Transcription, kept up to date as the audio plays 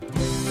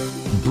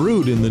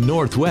brewed in the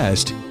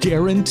Northwest,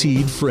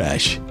 guaranteed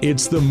fresh.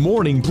 It's the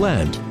Morning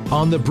Blend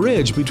on the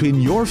bridge between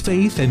your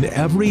faith and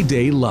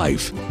everyday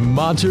life.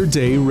 Mater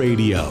Dei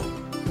Radio.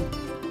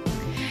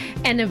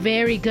 And a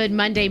very good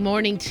Monday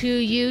morning to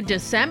you,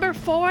 December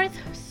 4th,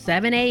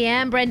 7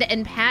 a.m. Brenda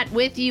and Pat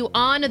with you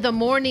on the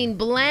Morning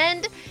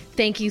Blend.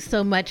 Thank you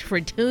so much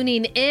for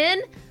tuning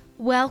in.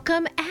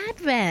 Welcome,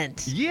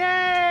 Advent.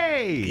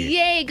 Yay!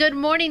 Yay. Good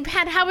morning,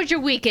 Pat. How was your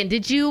weekend?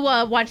 Did you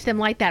watch them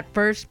light that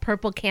first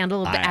purple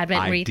candle of the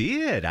Advent wreath?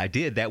 I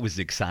did. That was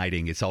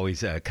exciting. It's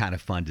always kind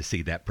of fun to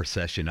see that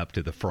procession up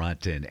to the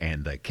front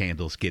and the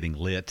candles getting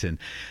lit and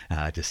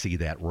to see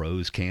that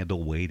rose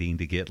candle waiting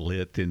to get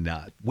lit. And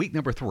week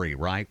number 3,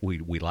 right? We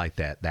light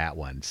that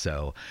one.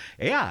 So,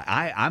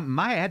 yeah,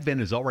 my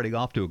Advent is already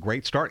off to a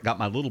great start. Got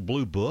my little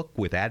blue book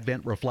with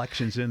Advent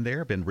reflections in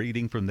there. Been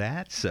reading from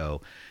that.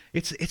 So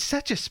it's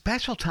such a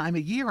special time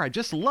of year. I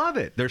just love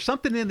it. There's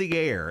something in the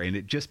air, and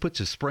it just puts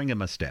a spring in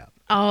my step.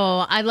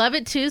 Oh, I love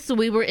it too. So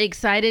we were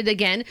excited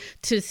again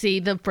to see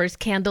the first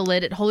candle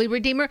lit at Holy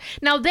Redeemer.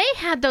 Now, they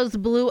had those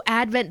blue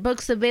Advent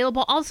books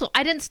available also.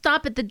 I didn't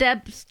stop at the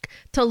desk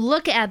to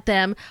look at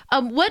them.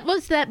 What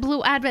was that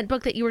blue Advent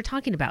book that you were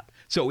talking about?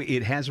 So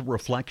it has a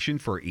reflection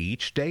for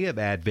each day of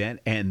Advent,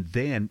 and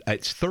then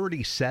it's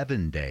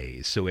 37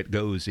 days. So it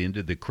goes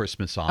into the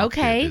Christmas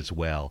octave as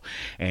well.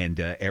 And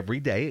every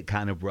day it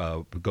kind of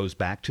goes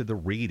back to the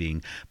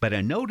reading. But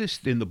I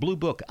noticed in the blue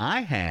book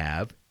I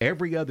have,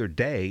 every other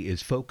day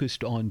is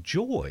focused on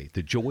joy,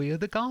 the joy of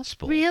the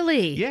gospel.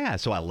 Really? Yeah,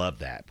 so I love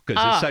that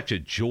because it's such a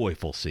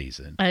joyful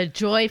season. A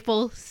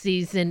joyful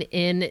season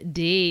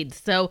indeed.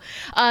 So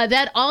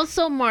that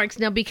also marks,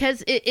 now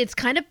because it's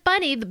kind of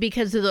funny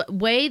because of the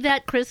way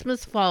that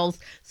Christmas falls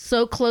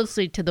so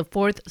closely to the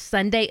 4th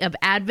Sunday of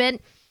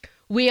Advent,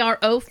 we are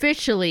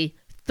officially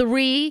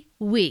 3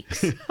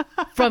 weeks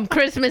from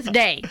Christmas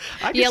Day.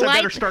 I guess I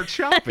better start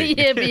shopping.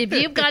 If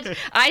you've got,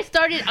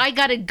 I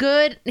got a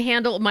good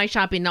handle of my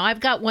shopping. Now I've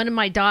got one of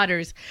my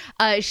daughters.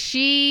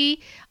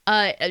 She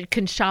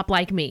can shop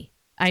like me.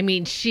 I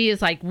mean, she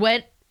is like,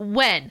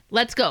 when?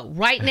 Let's go.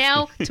 Right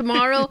now,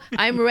 tomorrow,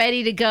 I'm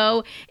ready to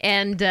go.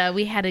 And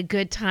we had a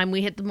good time.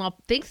 We hit them all.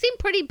 Things seem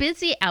pretty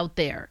busy out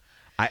there.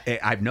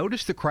 I've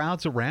noticed the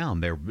crowds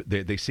around.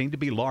 They seem to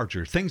be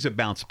larger. Things have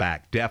bounced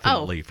back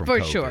definitely from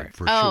COVID.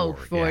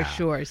 For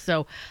sure.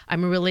 So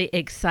I'm really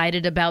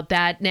excited about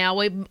that. Now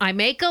I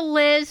make a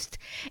list,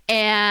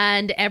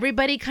 and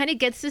everybody kind of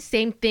gets the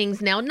same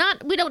things. Now,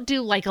 we don't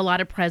do like a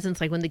lot of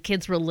presents. Like when the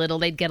kids were little,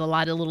 they'd get a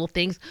lot of little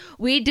things.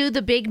 We do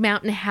the big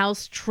mountain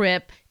house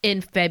trip in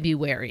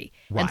February.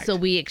 Right. And so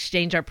we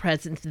exchange our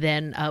presents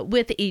then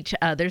with each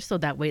other. So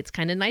that way it's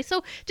kind of nice.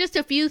 So just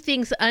a few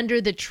things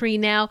under the tree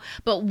now.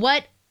 But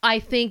what I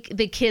think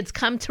the kids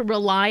come to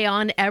rely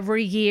on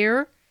every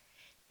year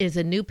is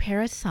a new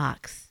pair of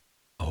socks.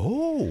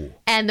 Oh.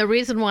 And the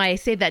reason why I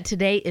say that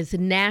today is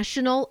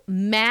National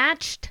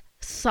Matched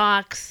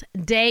Socks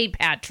Day,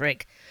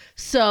 Patrick.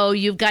 So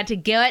you've got to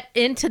get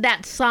into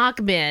that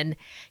sock bin,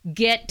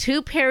 get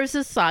 2 pairs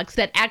of socks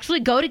that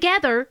actually go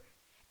together,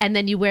 and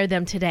then you wear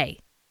them today.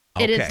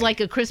 It is like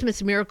a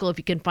Christmas miracle if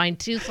you can find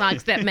 2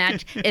 socks that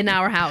match in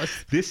our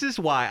house. This is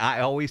why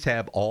I always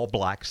have all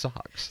black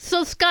socks.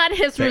 So Scott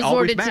has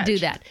resorted to do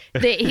that.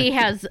 He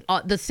has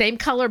the same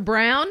color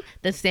brown,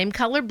 the same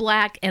color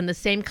black, and the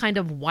same kind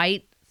of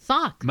white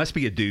sock. Must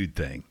be a dude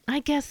thing. I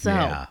guess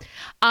so.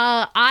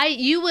 Yeah.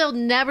 You will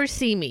never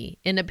see me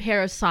in a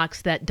pair of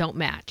socks that don't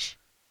match.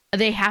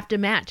 They have to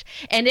match.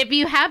 And if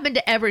you happen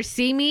to ever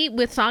see me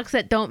with socks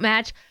that don't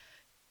match,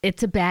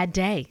 it's a bad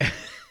day.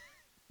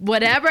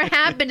 Whatever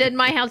happened in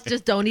my house,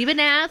 just don't even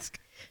ask.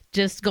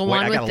 Just go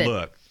on with it. I gotta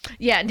look.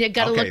 Yeah, you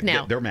gotta look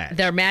now. They're matched.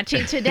 They're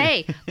matching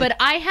today. But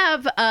I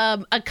have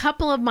a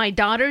couple of my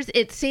daughters.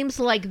 It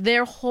seems like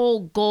their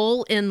whole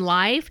goal in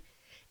life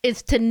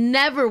is to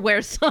never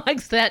wear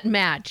socks that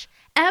match.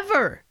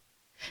 Ever.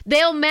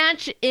 They'll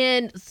match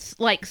in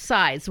like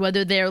size,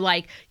 whether they're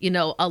like,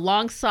 a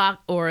long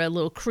sock or a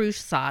little cruise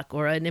sock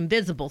or an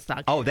invisible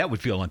sock. Oh, that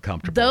would feel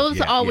uncomfortable. Those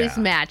always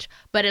match.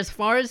 But as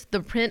far as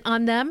the print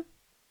on them,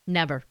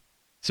 never.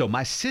 So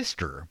my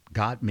sister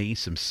got me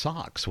some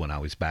socks when I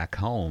was back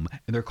home,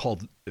 and they're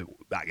called,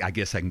 I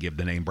guess I can give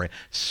the name brand,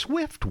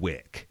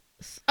 Swiftwick.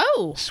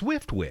 Oh.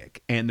 Swiftwick.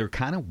 And they're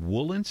kind of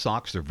woolen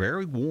socks. They're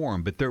very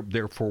warm, but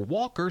they're for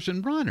walkers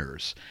and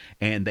runners.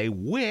 And they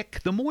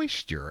wick the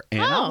moisture.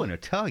 And I want to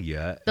tell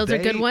you. Those are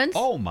good ones?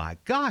 Oh, my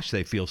gosh.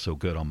 They feel so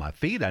good on my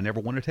feet. I never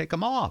want to take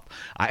them off.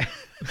 I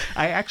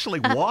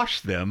actually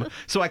wash them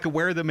so I could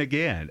wear them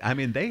again. I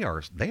mean,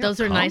 those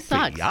are nice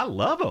socks. I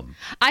love them.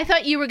 I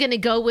thought you were going to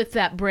go with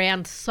that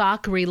brand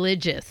Sock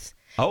Religious.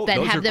 Oh, that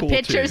those have are the cool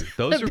pictures, too.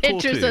 Those the are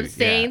pictures cool of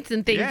saints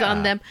and things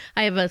on them.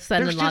 I have a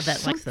son-in-law that likes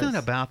those. There's something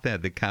about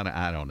that kind of,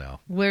 I don't know.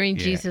 Wearing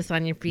Jesus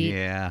on your feet.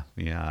 Yeah.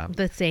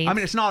 The saints. I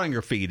mean, it's not on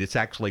your feet. It's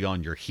actually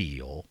on your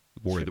heel.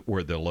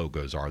 where the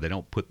logos are. They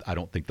don't put, I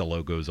don't think, the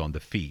logos on the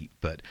feet,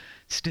 but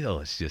still,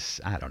 it's just,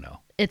 I don't know.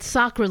 It's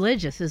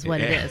sacrilegious is what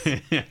it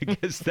is. I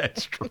guess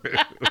that's true.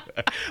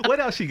 What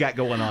else you got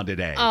going on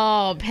today?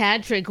 Oh,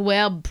 Patrick,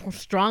 well,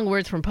 strong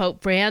words from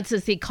Pope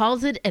Francis. He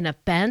calls it an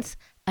offense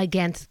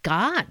against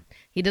God.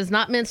 He does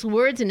not mince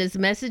words in his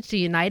message to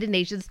United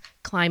Nations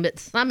Climate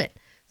Summit.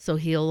 So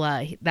he'll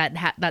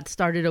that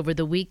started over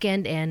the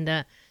weekend,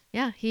 and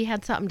he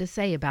had something to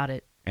say about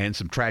it. And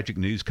some tragic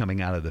news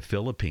coming out of the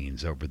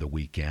Philippines over the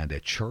weekend, a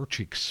church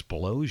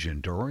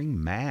explosion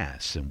during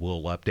Mass, and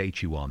we'll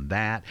update you on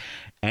that.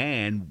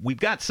 And we've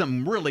got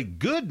some really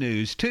good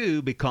news,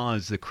 too,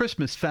 because the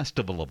Christmas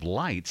Festival of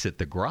Lights at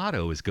the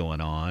Grotto is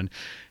going on,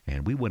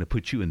 and we want to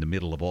put you in the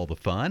middle of all the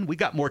fun. We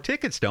got more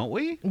tickets, don't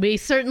we? We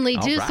certainly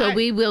do, right. So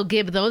we will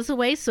give those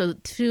away, so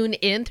tune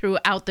in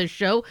throughout the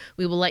show.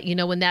 We will let you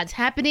know when that's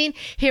happening.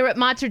 Here at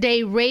Mater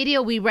Dei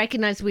Radio, we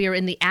recognize we are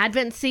in the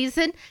Advent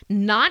season,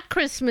 not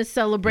Christmas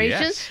celebration.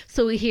 Yes.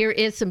 So here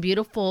is some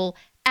beautiful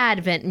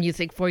Advent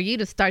music for you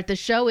to start the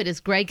show. It is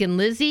Greg and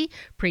Lizzie,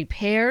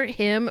 Prepare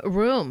Him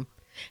Room.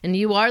 And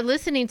you are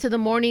listening to the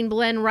Morning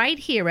Blend right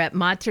here at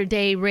Mater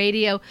Dei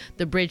Radio,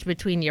 the bridge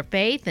between your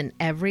faith and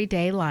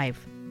everyday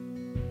life.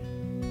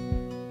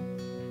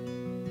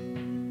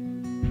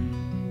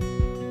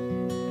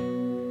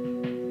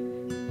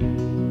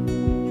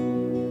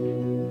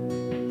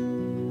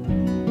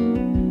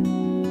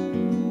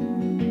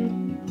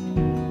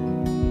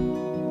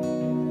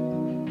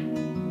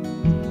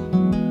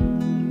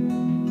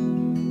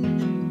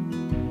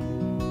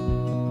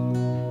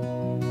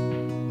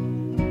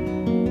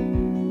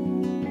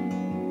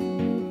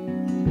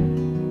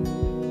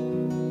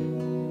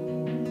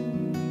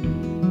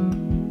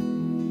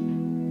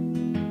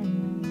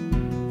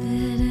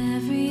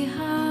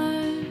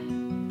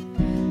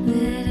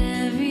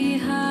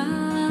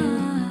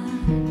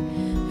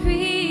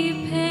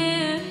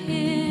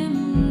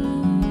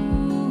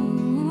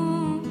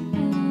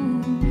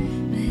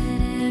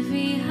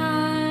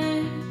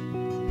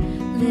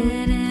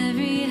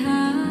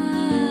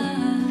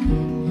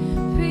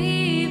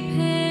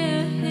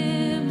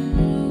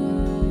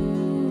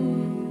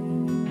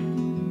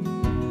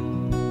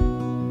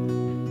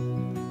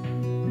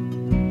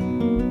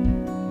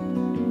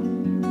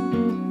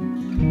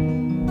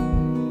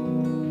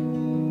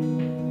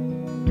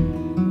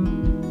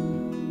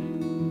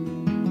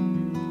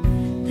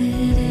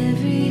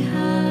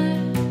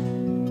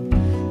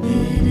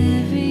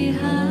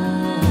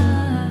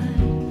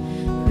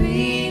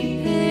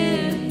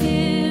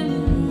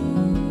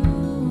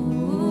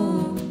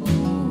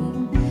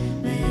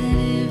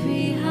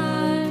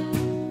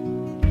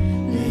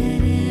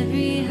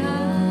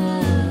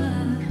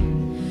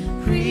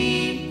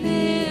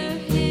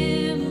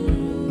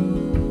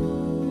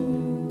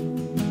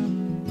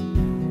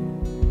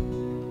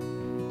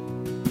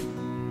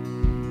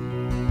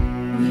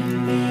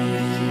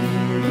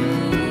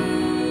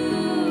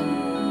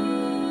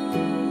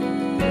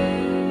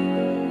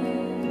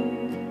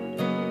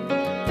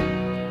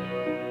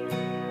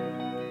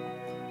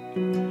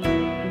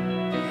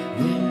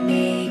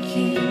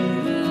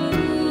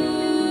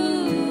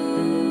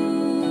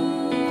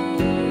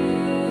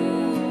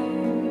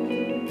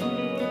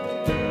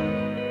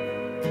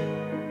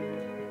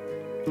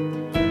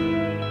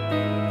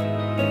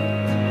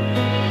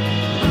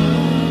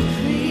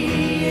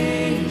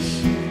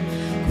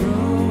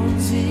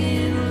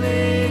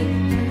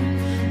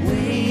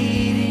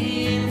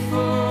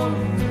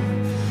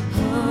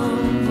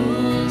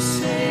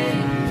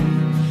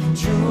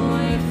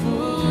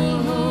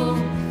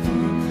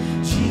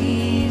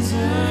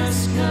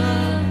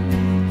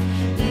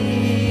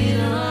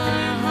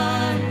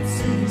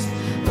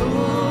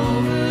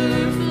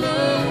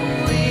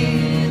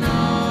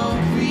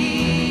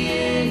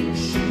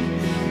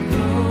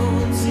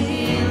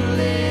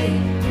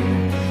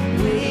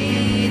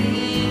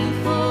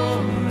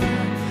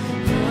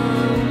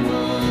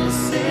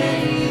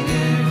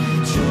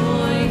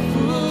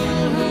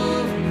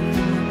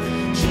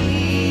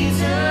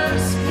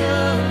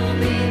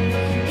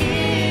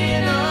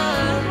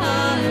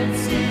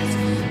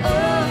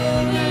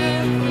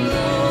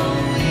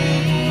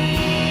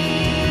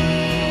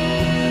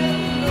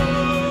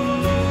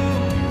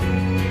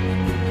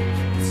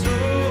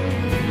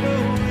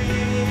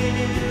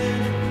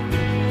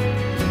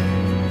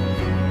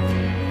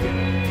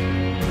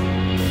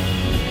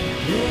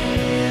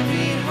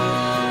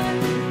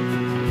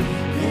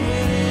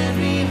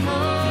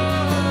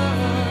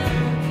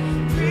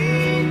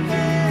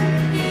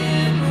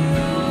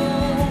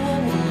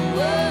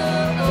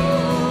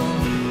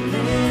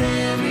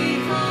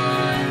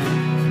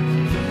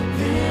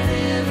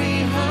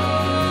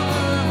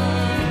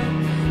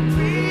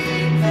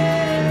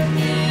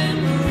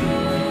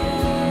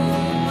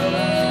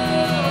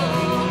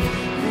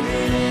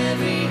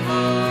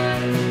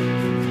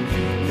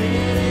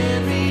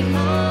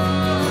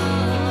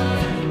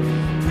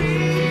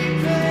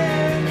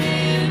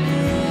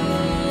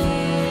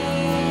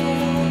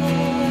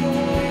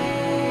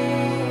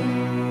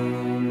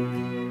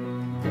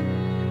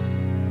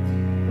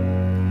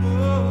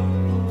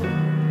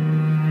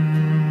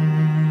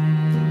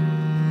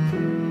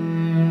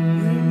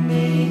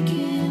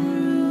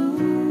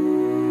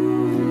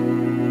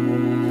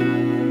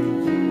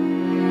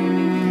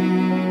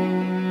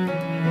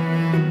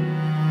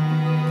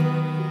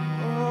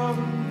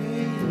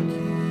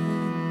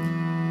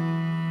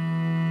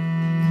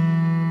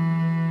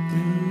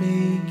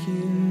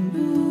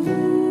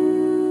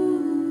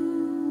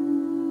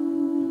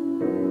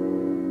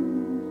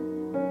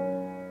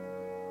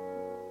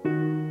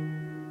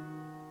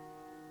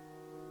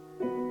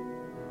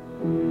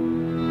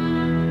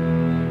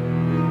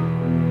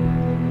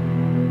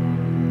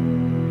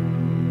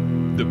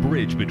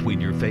 bridge between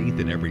your faith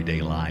and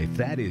everyday life.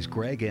 That is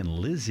Greg and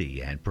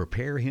Lizzie, and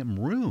Prepare Him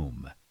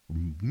Room.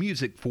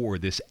 Music for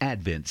this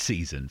Advent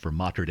season from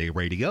Mater Dei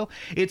Radio.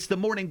 It's the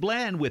Morning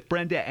Blend with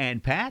Brenda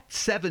and Pat,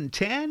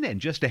 7:10, and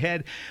just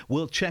ahead,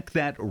 we'll check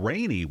that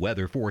rainy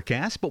weather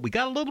forecast, but we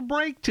got a little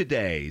break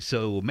today,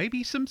 so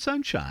maybe some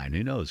sunshine.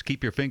 Who knows?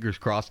 Keep your fingers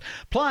crossed.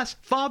 Plus,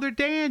 Father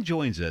Dan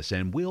joins us,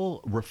 and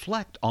we'll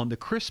reflect on the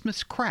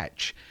Christmas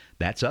crutch.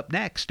 That's up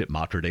next at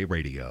Mater Dei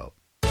Radio.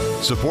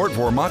 Support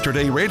for Mater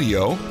Dei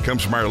Radio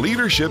comes from our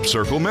Leadership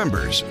Circle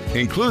members,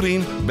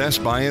 including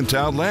Best Buy in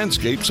Town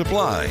Landscape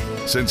Supply.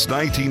 Since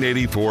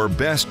 1984,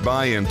 Best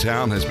Buy in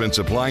Town has been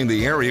supplying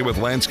the area with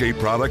landscape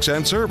products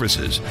and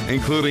services,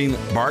 including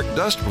bark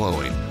dust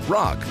blowing,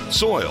 rock,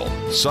 soil,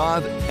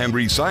 sod, and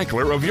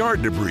recycler of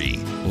yard debris.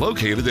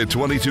 Located at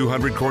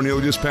 2200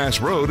 Cornelius Pass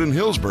Road in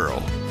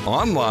Hillsboro.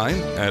 Online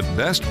at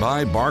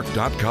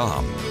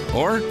bestbuybark.com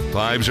or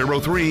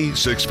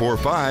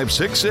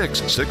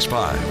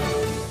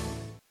 503-645-6665.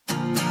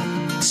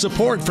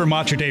 Support for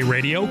Mater Dei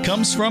Radio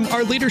comes from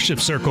our Leadership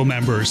Circle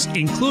members,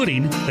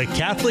 including the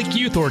Catholic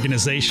Youth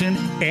Organization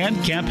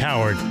and Camp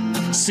Howard.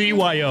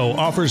 CYO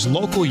offers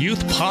local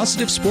youth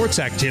positive sports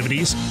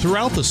activities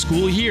throughout the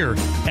school year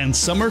and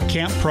summer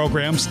camp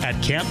programs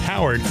at Camp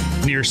Howard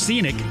near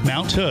scenic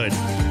Mount Hood.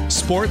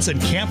 Sports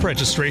and camp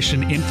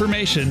registration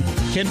information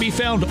can be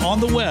found on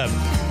the web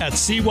at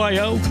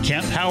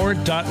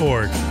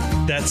cyoCampHoward.org.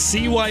 That's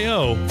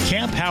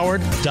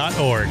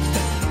cyoCampHoward.org.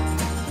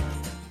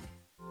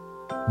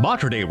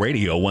 Mater Dei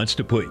Radio wants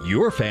to put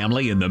your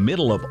family in the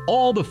middle of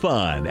all the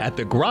fun at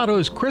the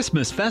Grotto's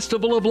Christmas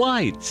Festival of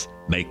Lights.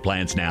 Make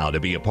plans now to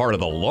be a part of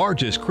the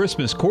largest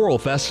Christmas choral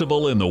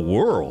festival in the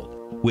world,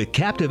 with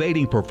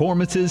captivating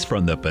performances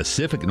from the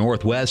Pacific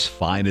Northwest's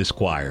finest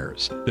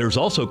choirs. There's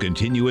also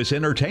continuous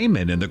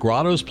entertainment in the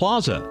Grotto's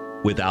Plaza,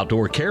 with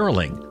outdoor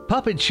caroling,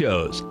 puppet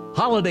shows,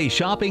 holiday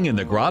shopping in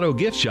the Grotto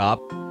gift shop,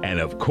 and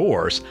of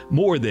course,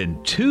 more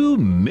than 2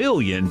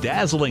 million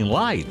dazzling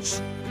lights.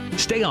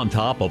 Stay on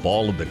top of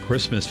all of the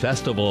Christmas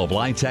Festival of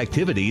Lights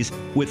activities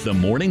with the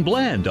Morning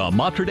Blend on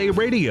Mater Dei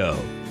Radio.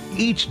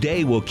 Each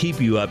day will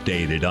keep you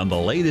updated on the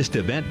latest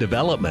event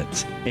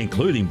developments,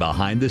 including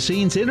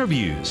behind-the-scenes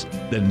interviews,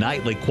 the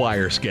nightly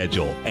choir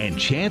schedule, and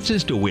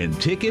chances to win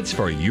tickets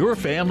for your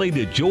family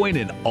to join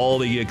in all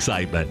the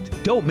excitement.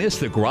 Don't miss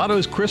the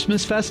Grotto's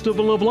Christmas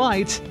Festival of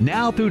Lights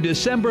now through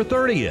December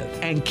 30th,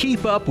 and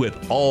keep up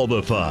with all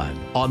the fun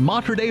on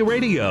Mater Dei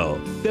Radio,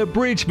 the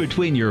bridge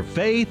between your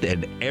faith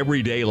and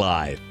everyday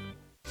life.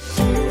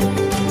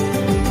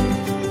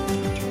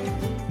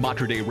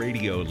 Mater Dei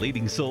Radio,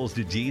 leading souls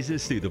to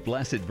Jesus through the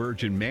Blessed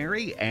Virgin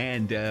Mary.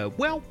 And,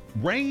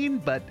 rain,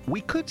 but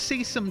we could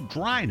see some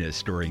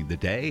dryness during the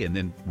day and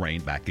then rain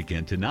back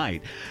again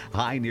tonight.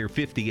 High near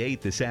 58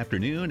 this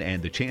afternoon,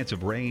 and the chance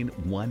of rain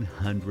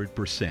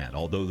 100%.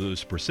 Although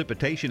those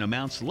precipitation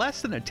amounts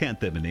less than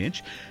 1/10 of an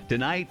inch.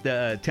 Tonight,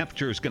 the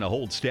temperature is going to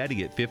hold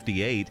steady at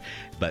 58,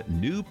 but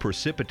new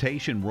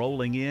precipitation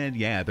rolling in.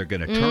 Yeah, they're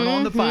going to turn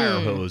on the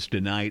fire hose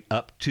tonight,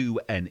 up to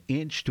 1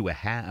 inch to a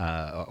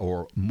half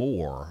or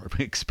more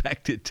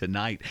expected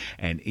tonight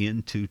and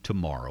into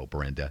tomorrow,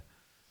 Brenda.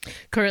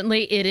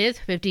 Currently, it is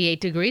 58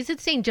 degrees at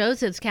St.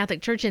 Joseph's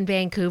Catholic Church in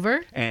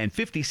Vancouver. And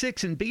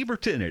 56 in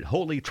Beaverton at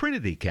Holy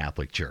Trinity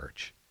Catholic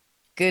Church.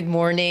 Good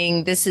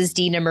morning. This is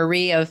Dina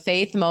Marie of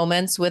Faith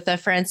Moments with a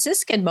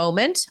Franciscan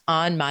moment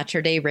on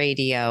Mater Dei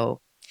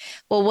Radio.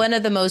 Well, one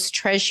of the most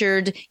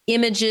treasured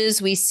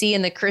images we see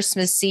in the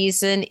Christmas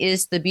season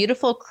is the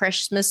beautiful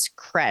Christmas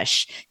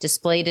creche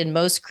displayed in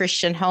most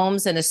Christian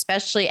homes, and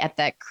especially at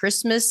that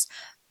Christmas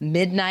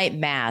midnight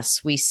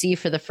mass. We see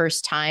for the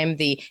first time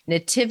the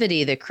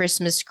nativity, the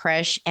Christmas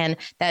creche, and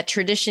that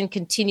tradition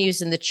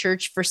continues in the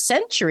church for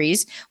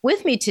centuries.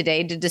 With me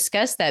today to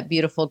discuss that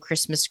beautiful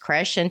Christmas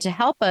creche and to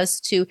help us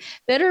to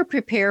better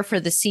prepare for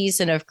the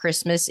season of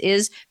Christmas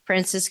is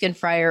Franciscan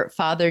Friar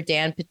Father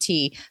Dan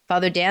Petit.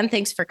 Father Dan,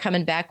 thanks for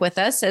coming back with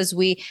us as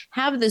we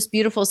have this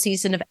beautiful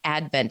season of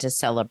Advent to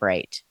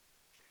celebrate.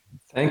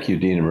 Thank you,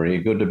 Dina Marie.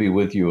 Good to be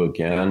with you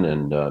again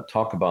and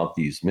talk about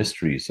these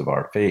mysteries of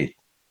our faith.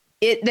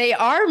 They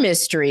are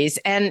mysteries.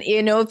 And,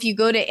 if you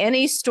go to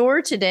any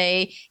store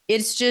today,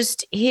 it's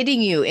just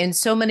hitting you in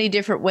so many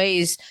different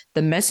ways,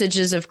 the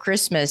messages of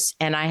Christmas.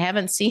 And I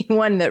haven't seen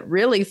one that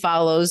really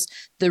follows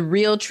the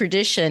real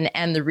tradition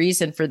and the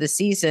reason for the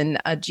season,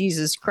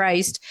 Jesus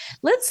Christ.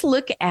 Let's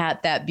look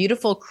at that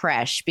beautiful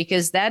creche,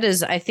 because that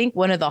is, I think,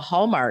 one of the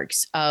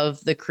hallmarks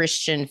of the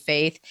Christian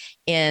faith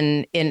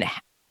in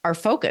our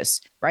focus,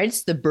 right?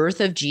 It's the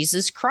birth of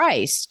Jesus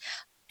Christ.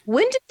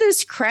 When did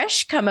this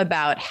creche come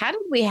about? How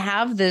did we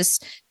have this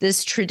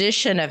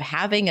tradition of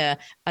having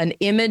an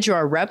image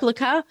or a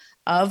replica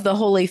of the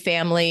Holy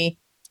Family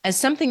as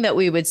something that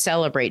we would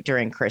celebrate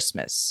during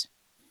Christmas?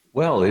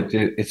 Well,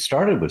 it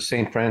started with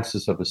St.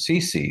 Francis of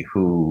Assisi,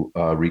 who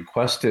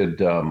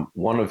requested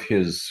one of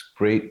his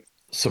great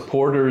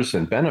supporters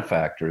and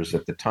benefactors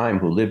at the time,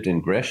 who lived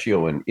in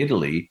Greccio in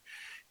Italy.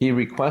 He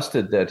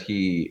requested that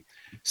he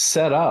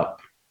set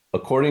up,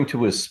 according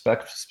to his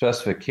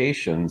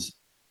specifications,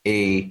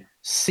 a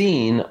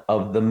scene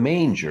of the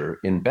manger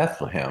in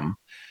Bethlehem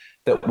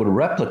that would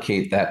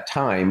replicate that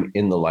time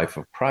in the life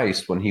of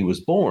Christ when he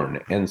was born.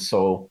 And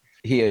so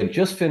he had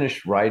just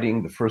finished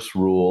writing the first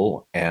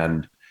rule,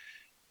 and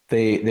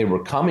they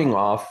were coming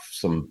off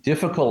some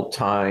difficult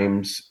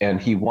times,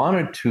 and he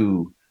wanted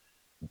to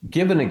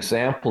give an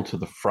example to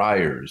the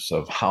friars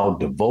of how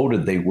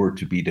devoted they were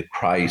to be to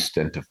Christ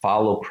and to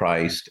follow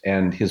Christ.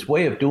 And his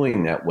way of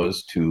doing that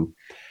was to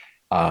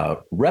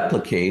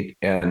replicate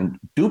and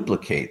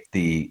duplicate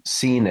the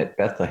scene at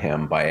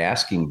Bethlehem by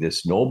asking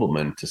this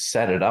nobleman to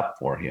set it up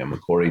for him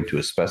according to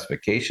his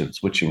specifications,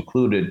 which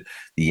included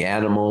the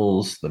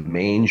animals, the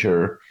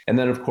manger, and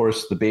then, of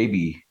course, the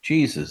baby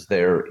Jesus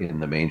there in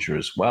the manger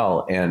as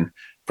well. And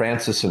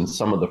Francis and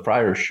some of the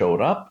friars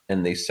showed up,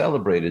 and they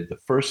celebrated the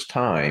first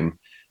time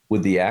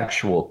with the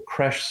actual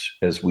creche,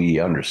 as we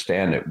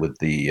understand it, with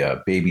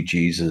the baby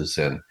Jesus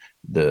and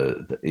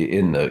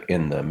in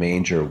the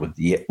manger with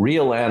the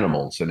real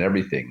animals and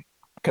everything,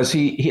 because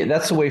he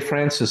that's the way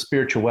Francis'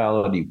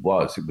 spirituality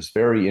was. It was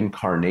very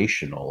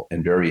incarnational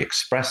and very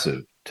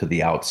expressive to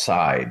the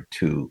outside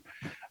to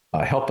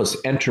help us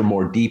enter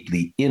more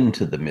deeply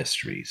into the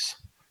mysteries.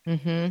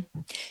 Mm-hmm.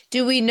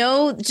 Do we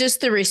know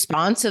just the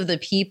response of the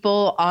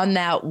people on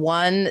that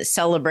one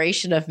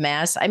celebration of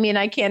Mass? I mean,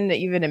 I can't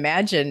even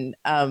imagine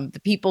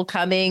the people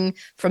coming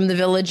from the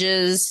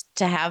villages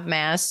to have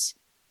Mass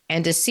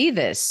and to see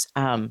this.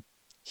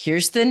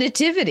 Here's the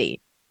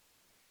Nativity.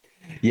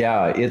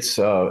 Yeah,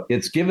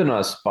 it's given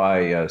us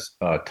by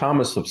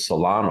Thomas of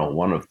Solano,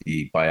 one of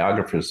the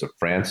biographers of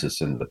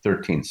Francis in the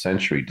 13th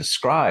century,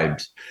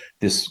 describes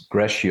this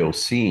Greccio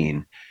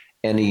scene.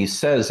 And he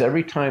says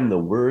every time the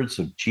words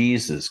of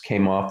Jesus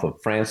came off of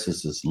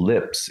Francis's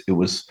lips,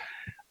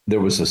 there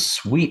was a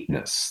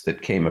sweetness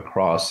that came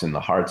across in the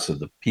hearts of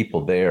the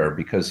people there,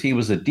 because he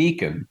was a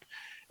deacon.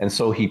 And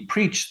so he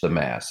preached the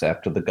Mass.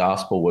 After the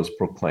gospel was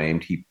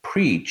proclaimed, he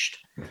preached.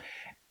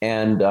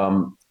 And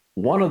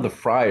one of the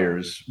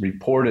friars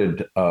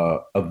reported a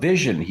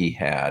vision he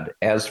had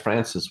as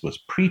Francis was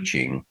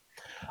preaching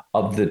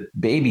of the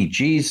baby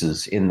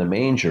Jesus in the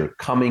manger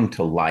coming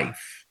to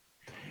life.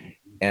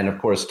 And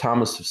of course,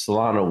 Thomas of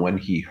Solano, when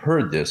he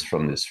heard this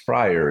from this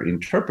friar,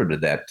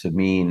 interpreted that to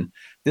mean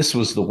this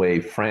was the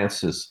way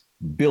Francis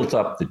built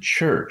up the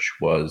church,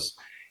 was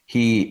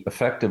he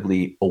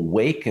effectively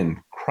awakened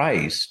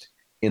Christ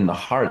in the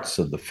hearts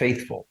of the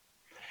faithful.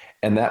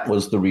 And that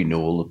was the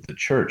renewal of the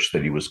church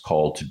that he was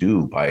called to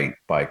do by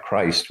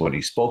Christ when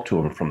he spoke to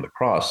him from the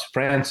cross.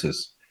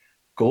 Francis,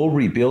 go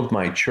rebuild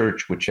my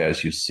church, which,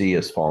 as you see,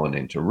 has fallen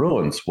into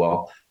ruins.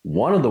 Well,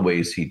 one of the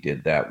ways he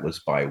did that was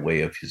by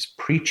way of his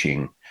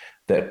preaching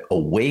that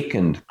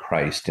awakened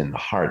Christ in the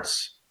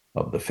hearts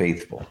of the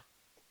faithful.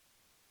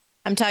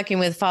 I'm talking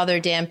with Father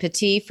Dan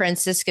Petit,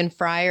 Franciscan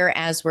friar,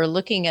 as we're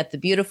looking at the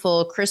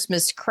beautiful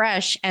Christmas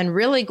creche, and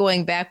really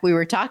going back, we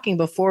were talking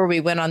before we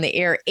went on the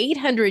air,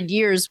 800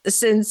 years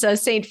since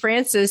St.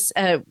 Francis,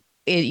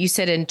 you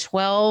said in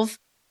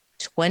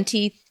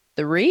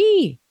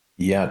 1223?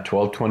 Yeah,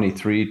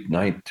 1223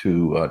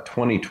 to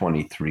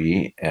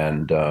 2023,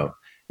 and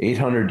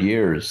 800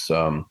 years.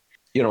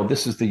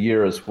 This is the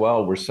year as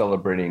well we're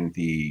celebrating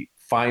the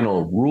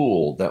final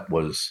rule that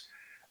was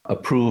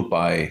approved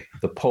by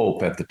the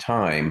Pope at the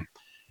time.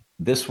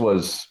 This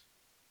was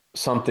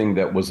something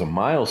that was a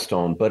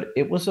milestone, but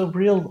it was a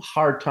real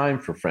hard time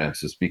for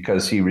Francis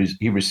because he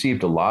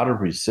received a lot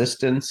of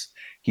resistance.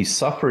 He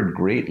suffered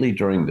greatly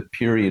during the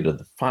period of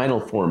the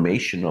final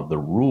formation of the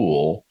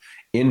rule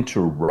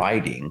into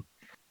writing.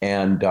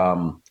 And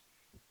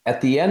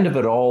at the end of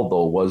it all,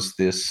 though, was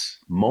this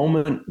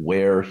moment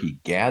where he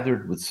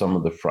gathered with some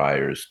of the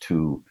friars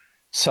to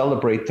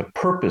celebrate the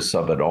purpose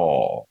of it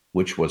all,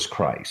 which was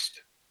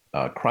Christ.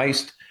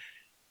 Christ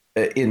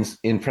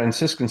in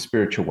Franciscan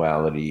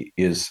spirituality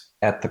is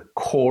at the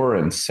core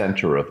and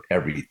center of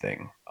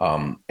everything.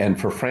 And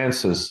for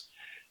Francis,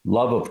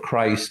 love of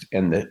Christ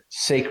and the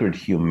sacred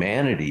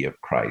humanity of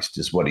Christ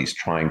is what he's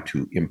trying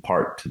to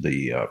impart to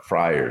the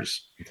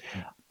friars.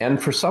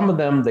 And for some of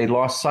them, they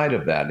lost sight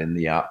of that in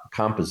the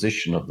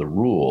composition of the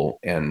rule,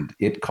 and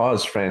it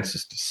caused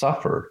Francis to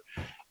suffer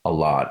a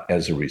lot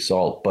as a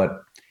result. But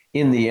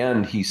in the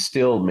end, he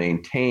still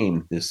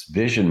maintained this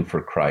vision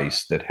for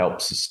Christ that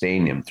helped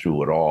sustain him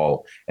through it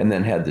all, and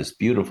then had this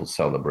beautiful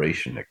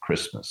celebration at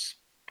Christmas.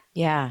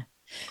 Yeah.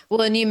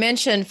 Well, and you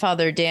mentioned,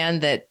 Father Dan,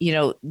 that,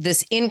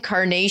 this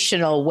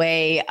incarnational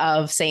way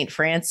of St.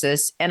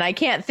 Francis, and I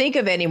can't think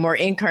of any more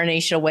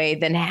incarnational way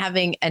than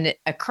having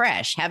a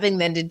creche, having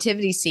the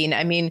nativity scene.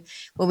 I mean,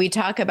 when we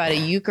talk about a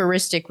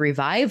Eucharistic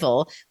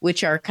revival,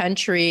 which our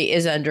country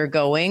is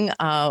undergoing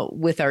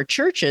with our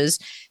churches,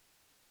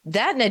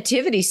 that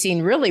nativity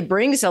scene really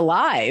brings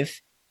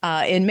alive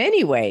in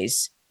many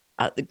ways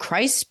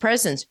Christ's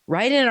presence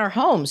right in our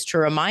homes to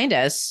remind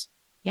us,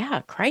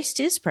 Christ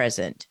is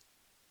present.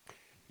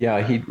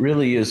 Yeah, he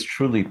really is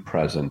truly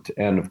present.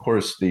 And of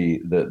course, the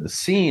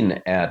scene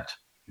at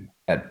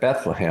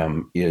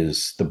Bethlehem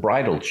is the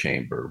bridal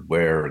chamber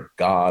where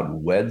God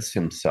weds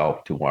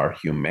himself to our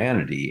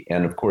humanity.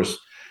 And of course,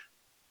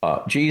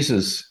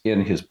 Jesus,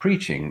 in his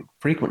preaching,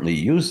 frequently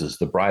uses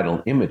the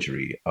bridal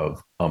imagery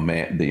of a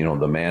man,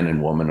 the man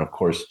and woman. Of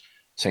course,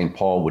 St.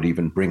 Paul would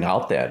even bring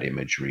out that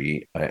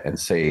imagery and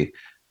say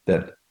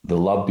that the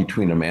love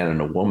between a man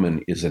and a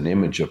woman is an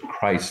image of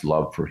Christ's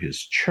love for his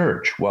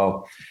church.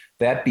 Well,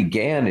 that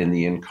began in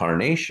the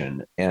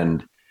incarnation,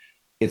 and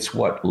it's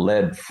what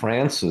led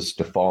Francis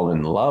to fall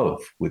in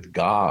love with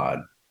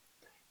God,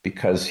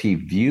 because he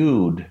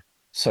viewed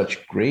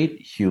such great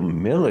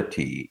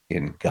humility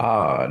in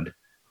God,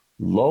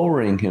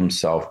 lowering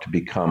himself to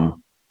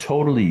become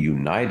totally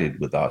united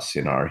with us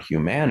in our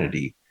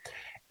humanity.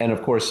 And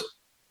of course,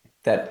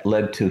 that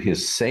led to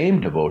his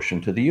same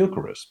devotion to the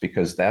Eucharist,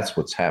 because that's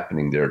what's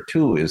happening there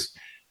too, is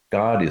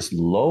God is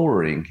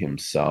lowering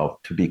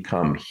himself to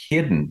become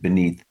hidden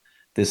beneath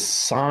this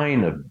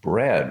sign of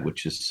bread,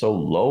 which is so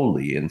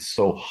lowly and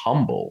so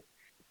humble.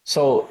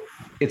 So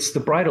it's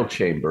the bridal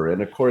chamber.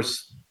 And of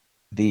course,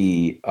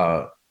 the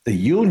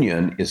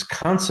union is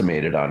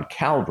consummated on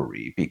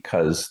Calvary,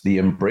 because the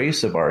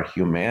embrace of our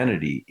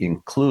humanity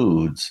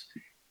includes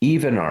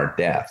even our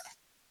death.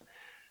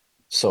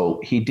 So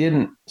he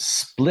didn't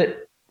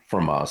split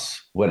from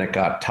us when it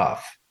got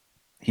tough.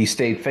 He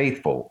stayed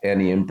faithful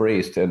and he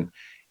embraced. And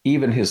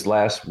even his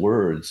last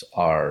words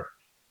are,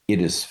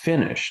 "It is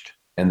finished."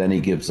 And then he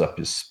gives up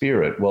his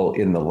spirit. Well,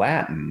 in the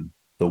Latin,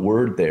 the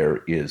word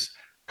there is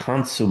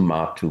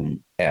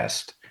consummatum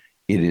est.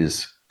 It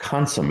is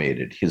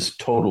consummated, his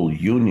total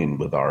union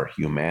with our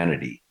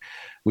humanity,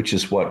 which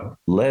is what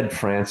led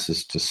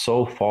Francis to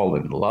so fall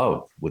in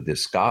love with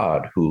this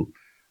God who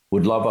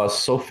would love us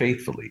so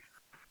faithfully.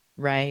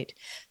 Right.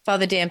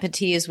 Father Dan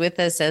Petit is with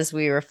us as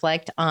we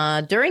reflect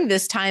on during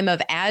this time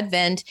of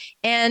Advent.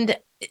 And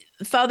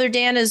Father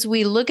Dan, as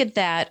we look at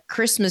that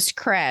Christmas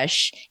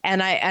creche,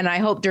 and I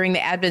hope during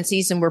the Advent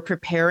season, we're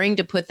preparing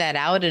to put that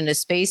out in a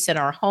space in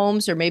our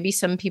homes, or maybe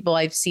some people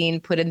I've seen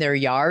put in their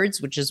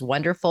yards, which is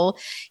wonderful.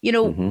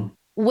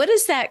 What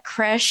is that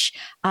creche?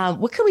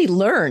 What can we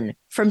learn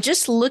from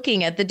just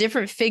looking at the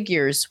different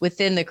figures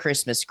within the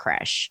Christmas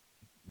creche?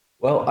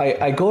 Well,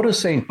 I go to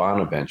St.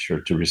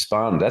 Bonaventure to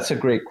respond. That's a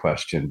great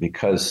question,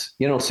 because,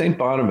 St.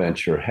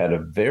 Bonaventure had a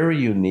very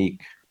unique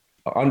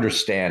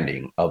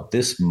understanding of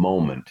this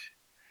moment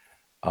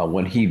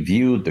when he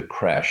viewed the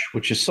creche,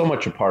 which is so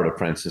much a part of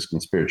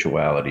Franciscan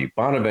spirituality.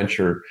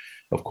 Bonaventure,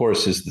 of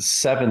course, is the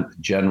seventh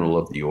general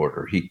of the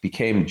order. He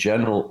became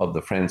general of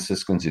the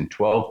Franciscans in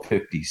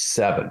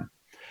 1257.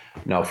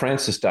 Now,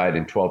 Francis died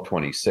in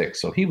 1226,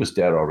 so he was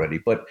dead already,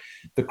 but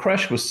the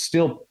creche was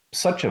still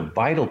such a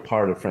vital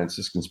part of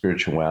Franciscan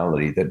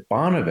spirituality that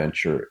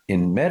Bonaventure,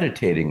 in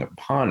meditating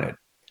upon it,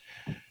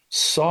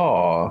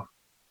 saw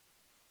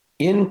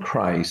in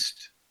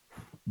Christ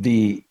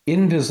the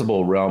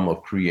invisible realm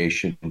of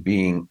creation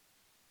being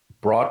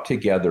brought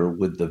together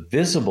with the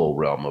visible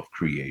realm of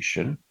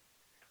creation,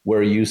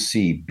 where you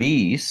see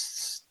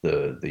beasts,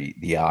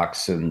 the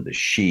oxen, the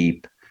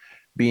sheep,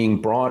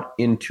 being brought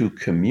into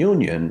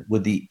communion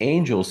with the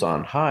angels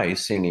on high,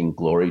 singing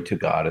glory to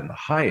God in the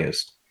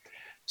highest.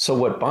 So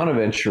what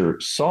Bonaventure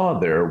saw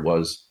there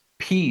was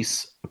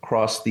peace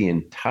across the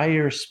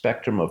entire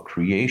spectrum of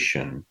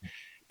creation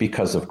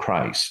because of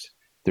Christ.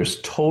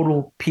 There's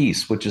total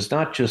peace, which is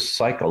not just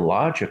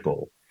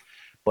psychological,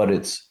 but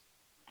it's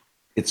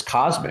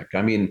cosmic.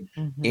 I mean,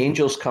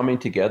 angels coming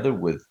together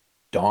with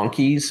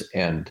donkeys,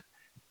 and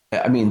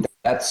I mean,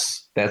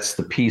 that's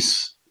the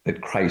peace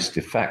that Christ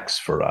effects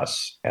for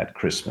us at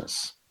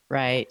Christmas.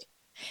 Right.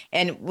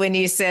 And when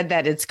you said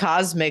that it's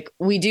cosmic,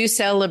 we do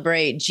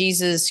celebrate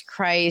Jesus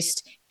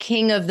Christ,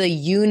 King of the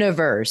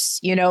universe.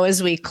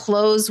 As we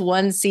close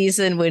one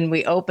season, when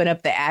we open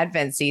up the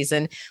Advent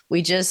season,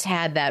 we just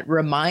had that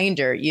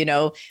reminder,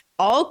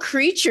 all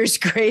creatures,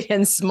 great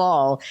and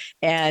small.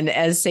 And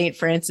as St.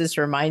 Francis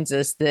reminds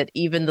us, that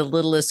even the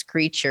littlest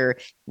creature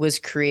was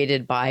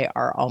created by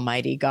our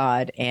Almighty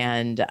God.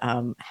 And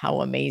how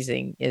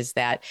amazing is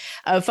that?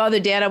 Father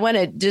Dan, I want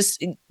to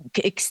just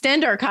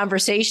extend our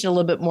conversation a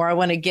little bit more. I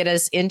want to get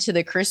us into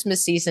the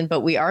Christmas season, but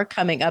we are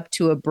coming up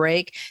to a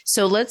break.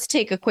 So let's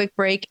take a quick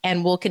break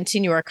and we'll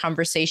continue our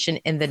conversation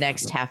in the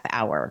next half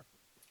hour.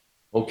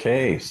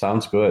 Okay,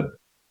 sounds good.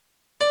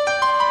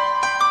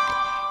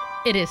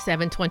 It is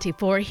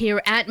 7:24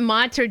 here at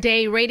Mater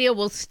Dei Radio.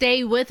 Will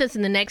stay with us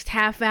in the next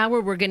half hour.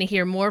 We're going to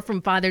hear more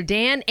from Father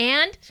Dan,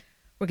 and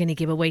we're going to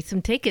give away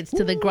some tickets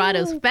to the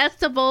Grotto's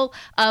Festival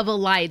of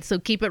Light. So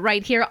keep it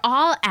right here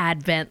all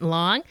Advent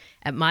long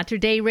at Mater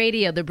Dei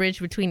Radio, the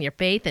bridge between your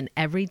faith and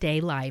everyday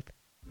life.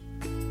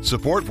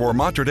 Support for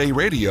Mater Dei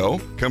Radio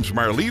comes from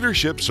our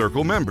Leadership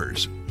Circle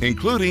members,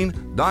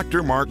 including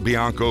Dr. Mark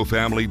Bianco,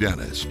 family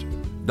dentist.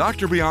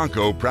 Dr.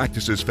 Bianco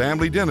practices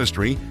family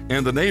dentistry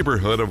in the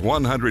neighborhood of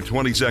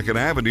 122nd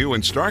Avenue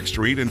and Stark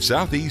Street in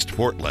Southeast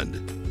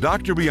Portland.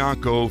 Dr.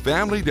 Bianco,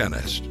 family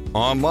dentist,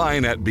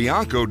 online at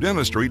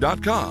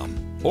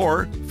biancodentistry.com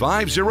or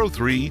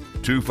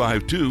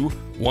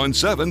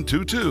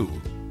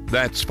 503-252-1722.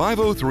 That's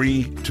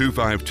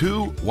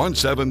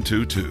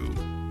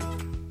 503-252-1722.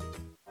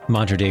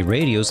 Mater Dei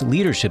Radio's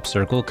Leadership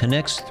Circle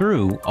connects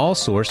through All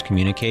Source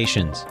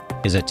Communications.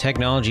 Is a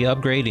technology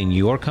upgrade in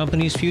your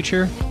company's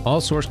future?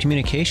 AllSource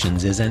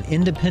Communications is an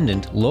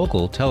independent,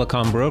 local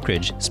telecom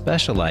brokerage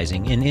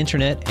specializing in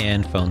internet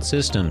and phone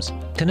systems.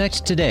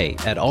 Connect today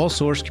at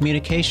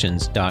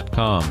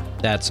allsourcecommunications.com.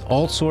 That's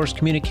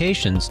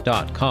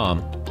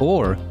allsourcecommunications.com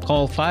or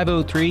call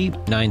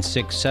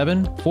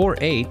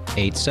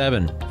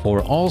 503-967-4887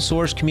 for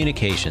AllSource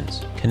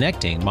Communications,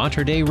 connecting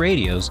Mater Dei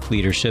Radio's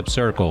leadership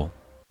circle.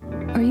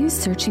 Are you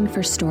searching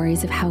for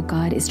stories of how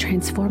God is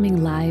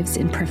transforming lives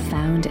in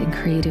profound and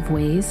creative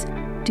ways?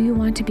 Do you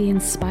want to be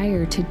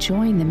inspired to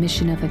join the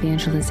mission of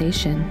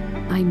evangelization?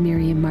 I'm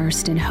Miriam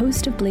Marston,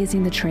 host of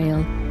Blazing the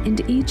Trail,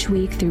 and each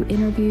week through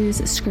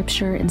interviews,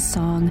 scripture, and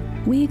song,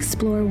 we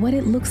explore what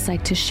it looks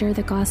like to share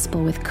the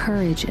gospel with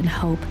courage and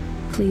hope.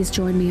 Please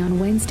join me on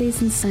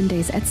Wednesdays and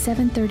Sundays at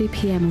 7:30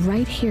 p.m.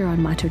 right here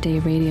on Mater Dei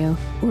Radio,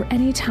 or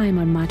anytime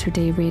on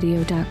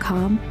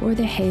materdeiradio.com or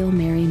the Hail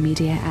Mary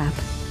Media app.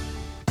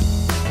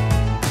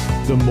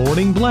 The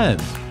Morning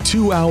Blend.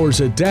 2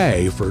 hours a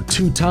day for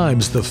 2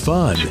 times the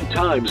fun. 2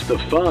 times the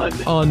fun.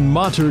 On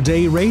Mater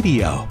Dei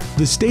Radio,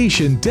 the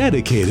station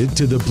dedicated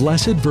to the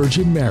Blessed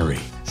Virgin Mary.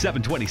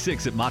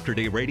 726 at Mater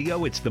Dei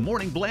Radio. It's the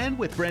Morning Blend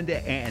with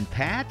Brenda and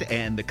Pat,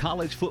 and the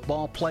college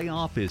football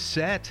playoff is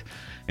set,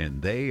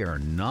 and they are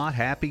not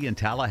happy in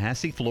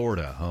Tallahassee,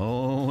 Florida.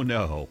 Oh,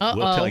 no.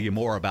 We'll tell you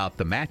more about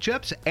the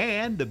matchups,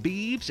 and the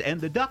Beavs and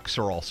the Ducks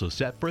are also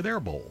set for their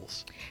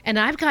bowls. And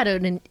I've got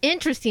an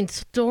interesting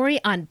story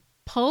on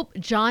Pope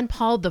John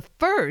Paul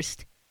I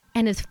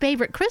and his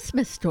favorite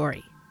Christmas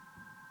story.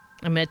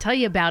 I'm going to tell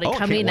you about it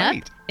coming up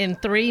in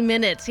 3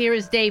 minutes. Here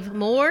is Dave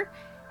Moore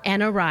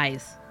and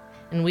Arise.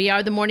 And we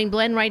are the Morning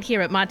Blend right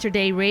here at Mater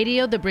Dei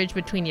Radio, the bridge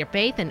between your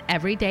faith and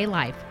everyday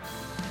life.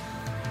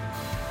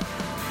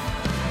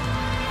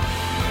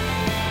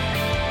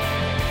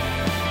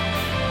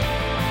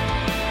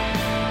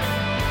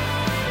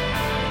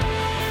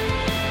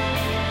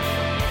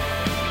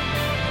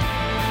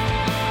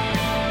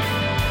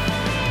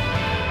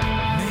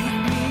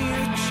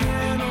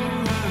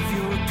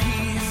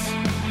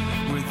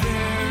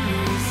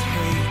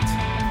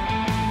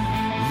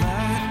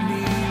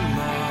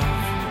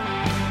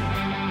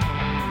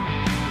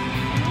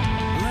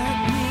 Let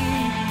me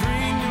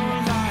bring your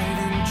light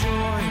and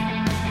joy.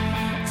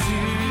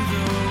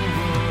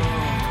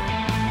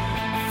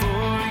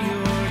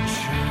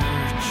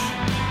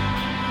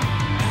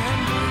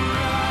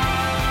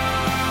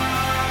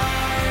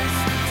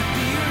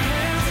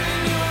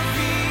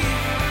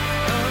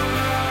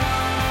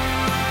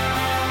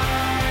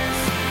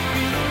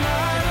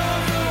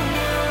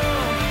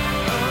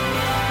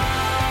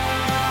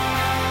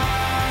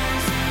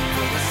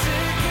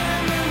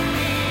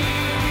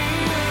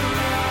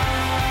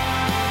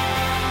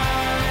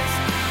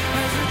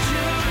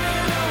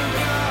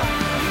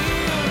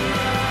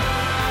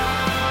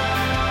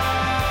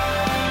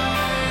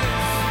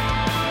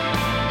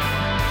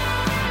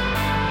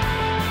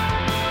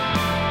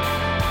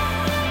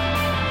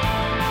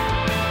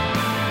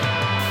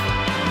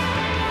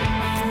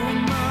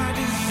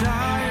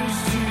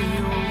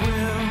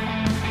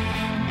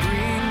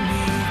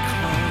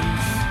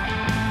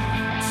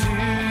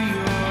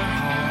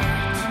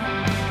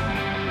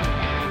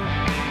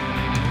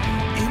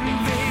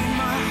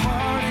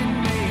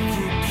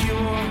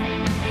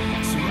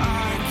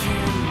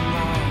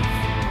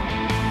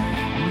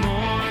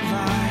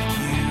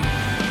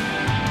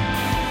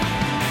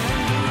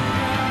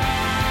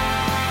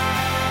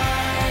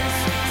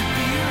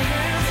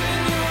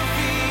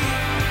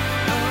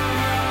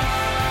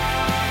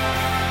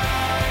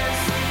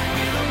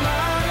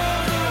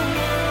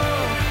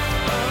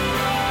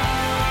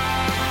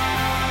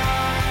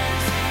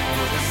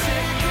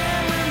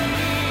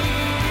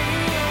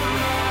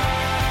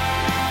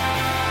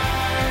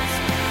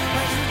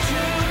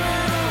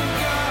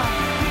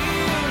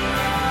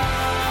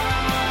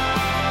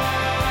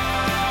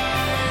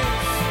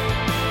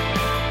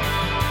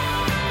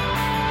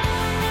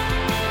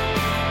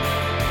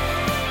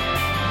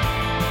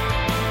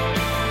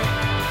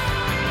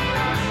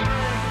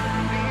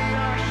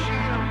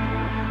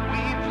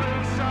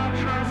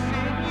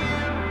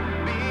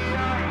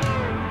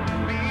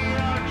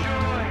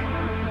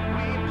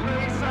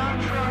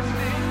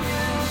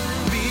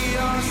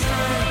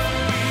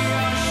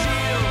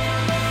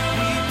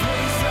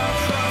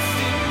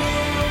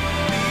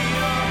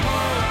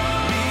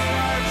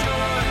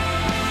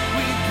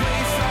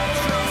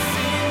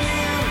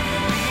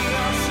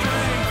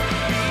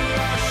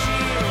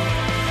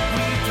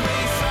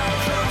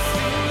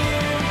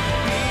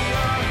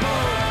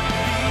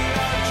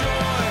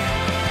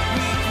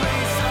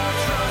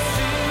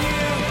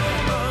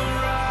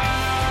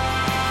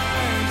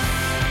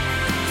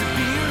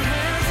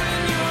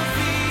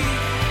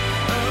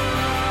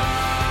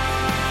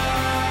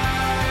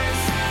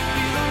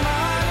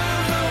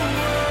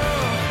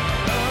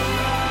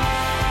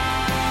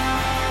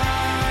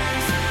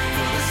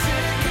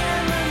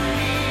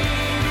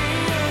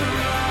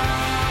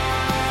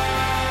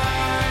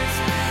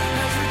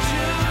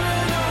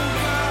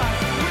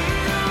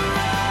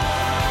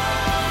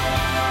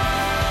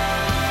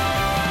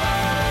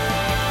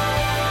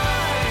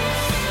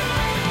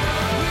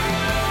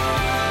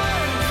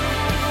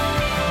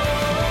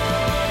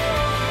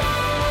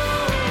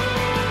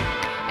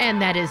 And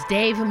that is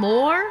Dave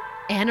Moore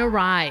and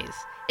Arise.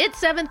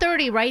 It's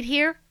 7:30 right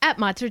here at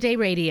Mater Dei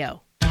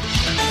Radio.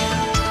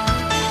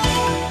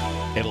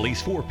 At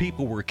least 4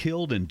 people were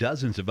killed and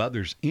dozens of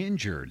others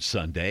injured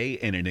Sunday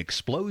in an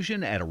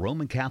explosion at a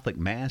Roman Catholic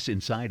Mass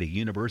inside a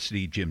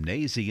university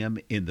gymnasium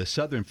in the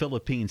southern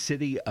Philippine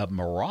city of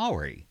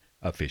Marawi,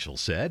 officials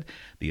said.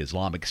 The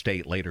Islamic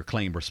State later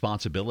claimed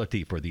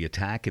responsibility for the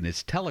attack in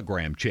its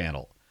Telegram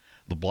channel.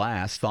 The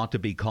blast, thought to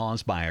be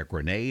caused by a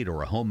grenade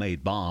or a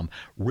homemade bomb,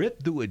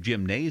 ripped through a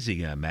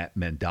gymnasium at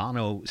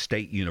Mindanao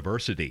State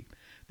University.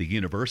 The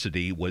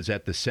university was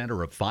at the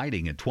center of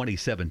fighting in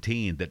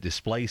 2017 that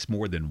displaced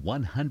more than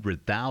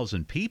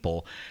 100,000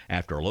 people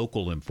after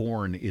local and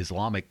foreign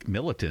Islamic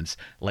militants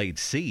laid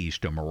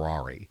siege to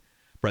Marawi.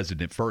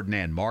 President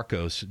Ferdinand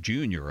Marcos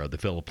Jr. of the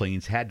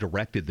Philippines had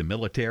directed the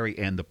military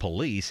and the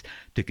police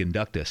to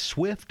conduct a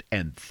swift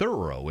and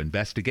thorough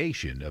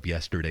investigation of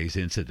yesterday's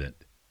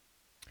incident.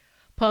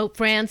 Pope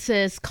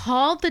Francis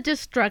called the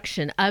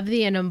destruction of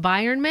the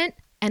environment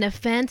an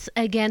offense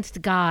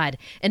against God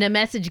in a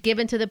message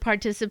given to the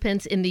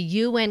participants in the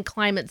UN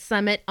Climate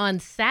Summit on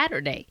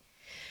Saturday.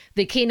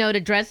 The keynote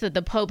address that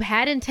the Pope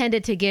had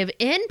intended to give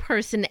in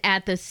person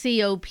at the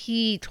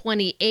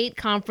COP28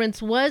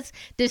 conference was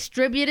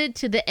distributed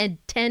to the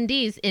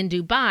attendees in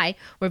Dubai,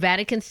 where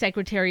Vatican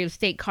Secretary of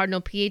State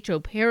Cardinal Pietro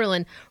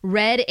Parolin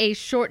read a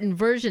shortened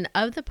version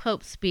of the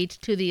Pope's speech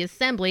to the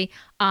Assembly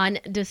on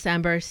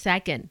December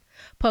 2nd.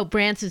 Pope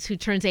Francis, who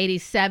turns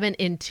 87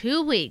 in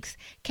 2 weeks,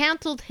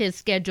 canceled his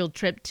scheduled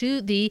trip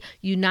to the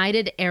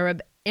United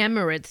Arab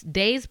Emirates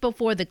days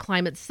before the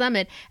climate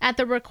summit at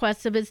the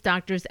request of his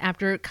doctors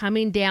after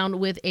coming down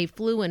with a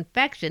flu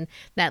infection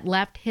that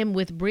left him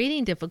with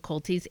breathing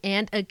difficulties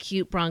and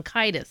acute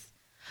bronchitis.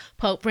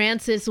 Pope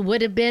Francis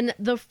would have been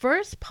the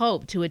first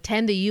pope to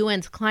attend the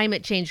UN's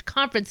climate change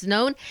conference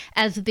known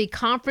as the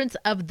Conference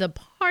of the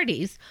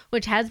Parties,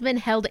 which has been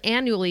held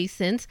annually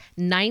since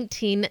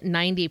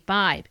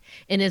 1995.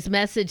 In his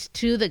message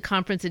to the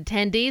conference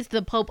attendees,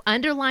 the Pope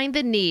underlined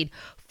the need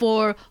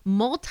for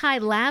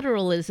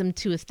multilateralism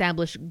to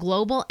establish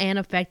global and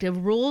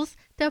effective rules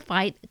to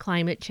fight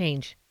climate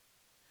change.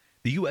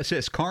 The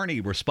USS Carney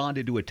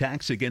responded to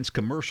attacks against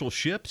commercial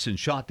ships and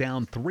shot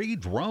down 3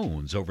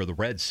 drones over the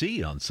Red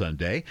Sea on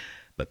Sunday,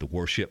 but the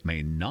warship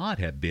may not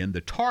have been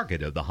the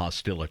target of the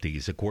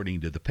hostilities,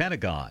 according to the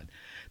Pentagon.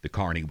 The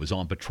Carney was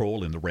on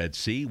patrol in the Red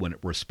Sea when it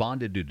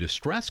responded to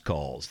distress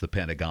calls, the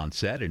Pentagon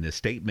said in a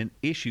statement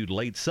issued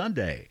late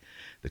Sunday.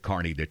 The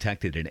Carney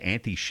detected an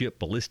anti-ship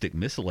ballistic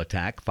missile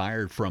attack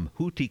fired from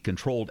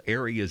Houthi-controlled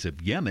areas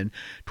of Yemen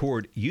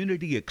toward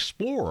Unity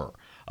Explorer,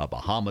 a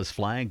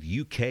Bahamas-flagged,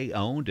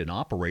 UK-owned and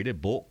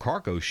operated bulk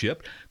cargo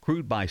ship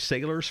crewed by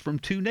sailors from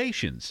 2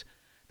 nations.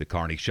 The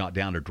Carney shot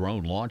down a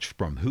drone launched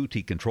from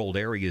Houthi-controlled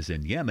areas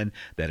in Yemen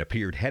that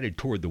appeared headed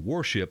toward the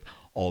warship,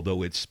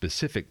 although its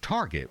specific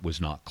target was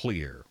not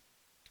clear.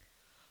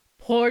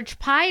 Porch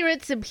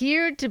pirates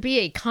appeared to be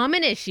a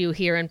common issue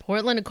here in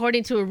Portland,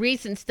 according to a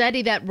recent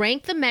study that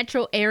ranked the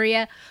metro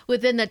area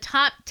within the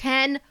top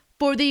 10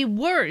 for the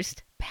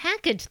worst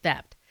package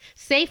theft.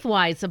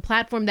 SafeWise, a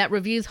platform that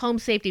reviews home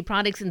safety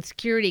products and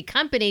security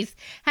companies,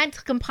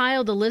 had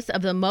compiled a list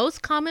of the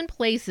most common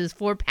places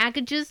for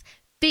packages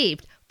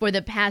thieved for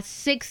the past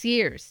 6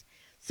 years.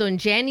 So in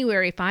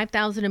January,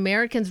 5,000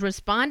 Americans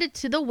responded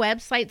to the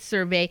website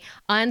survey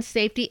on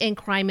safety and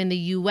crime in the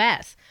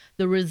U.S.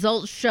 The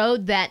results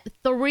showed that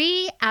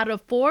 3 out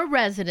of 4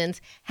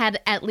 residents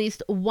had at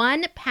least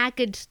one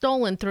package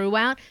stolen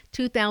throughout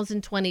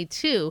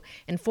 2022,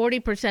 and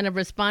 40% of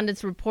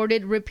respondents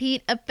reported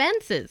repeat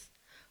offenses.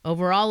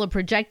 Overall, a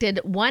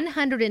projected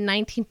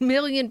 119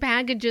 million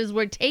packages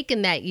were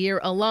taken that year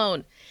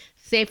alone.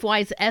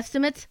 SafeWise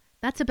estimates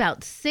that's about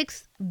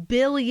 $6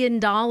 billion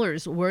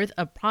worth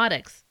of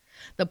products.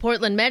 The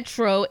Portland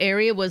metro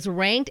area was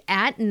ranked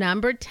at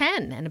number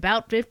 10, and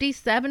about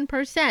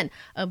 57%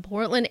 of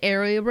Portland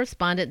area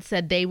respondents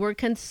said they were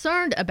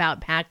concerned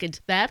about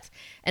package thefts,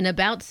 and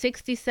about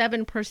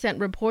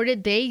 67%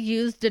 reported they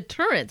used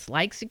deterrents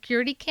like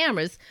security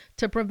cameras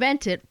to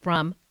prevent it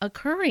from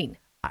occurring.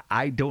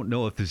 I don't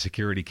know if the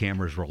security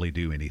cameras really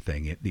do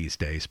anything these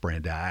days,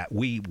 Brenda.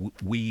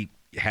 We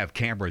have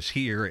cameras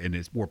here,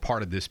 and we're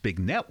part of this big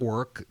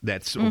network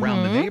that's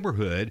around the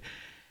neighborhood.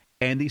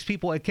 And these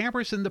people had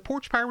cameras, and the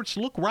porch pirates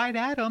look right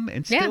at them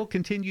and still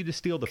continue to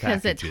steal the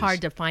packages. Because it's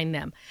hard to find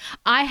them.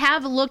 I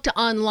have looked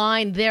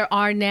online. There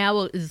are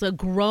now is a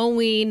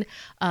growing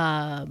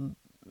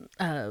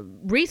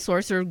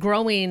resource or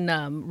growing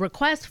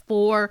request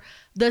for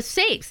the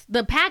safes,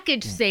 the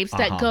package safes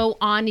that go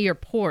on your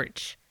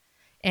porch.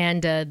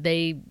 And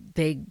they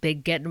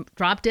get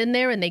dropped in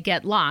there and they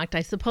get locked.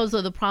 I suppose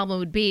though the problem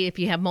would be if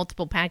you have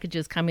multiple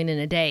packages coming in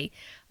a day.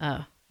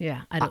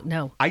 Yeah, I don't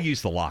know. I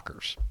use the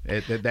lockers.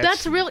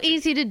 That's real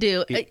easy to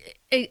do,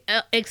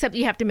 except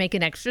you have to make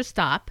an extra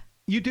stop.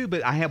 You do,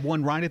 but I have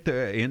one right at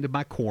the end of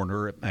my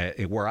corner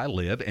where I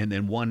live, and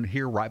then one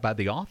here right by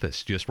the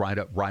office, just right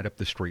up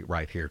the street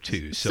right here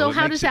too. So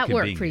how does that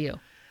work for you?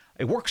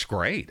 It works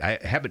great. I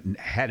haven't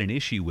had an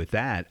issue with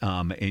that.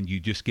 And you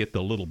just get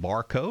the little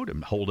barcode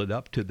and hold it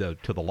up to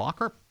the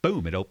locker.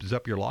 Boom! It opens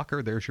up your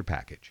locker. There's your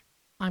package.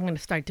 I'm going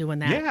to start doing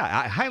that. Yeah,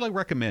 I highly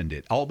recommend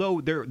it.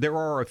 Although there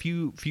are a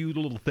few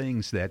little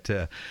things that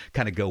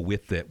kind of go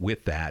with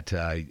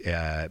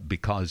that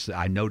because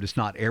I noticed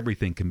not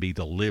everything can be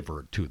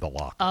delivered to the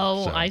locker.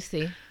 Oh, So, I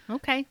see.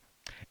 Okay.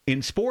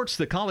 in sports,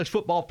 the college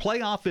football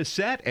playoff is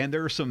set, and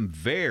there are some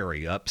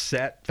very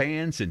upset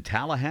fans in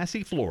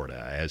Tallahassee,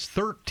 Florida, as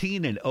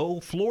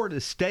 13-0 Florida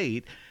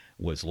State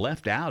was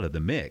left out of the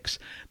mix.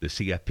 The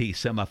CFP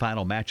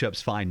semifinal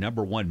matchups find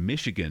number 1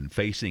 Michigan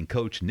facing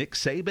coach Nick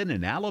Saban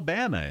in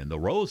Alabama in the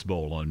Rose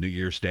Bowl on New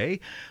Year's Day,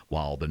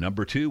 while the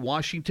number 2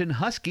 Washington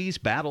Huskies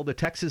battle the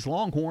Texas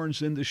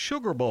Longhorns in the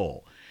Sugar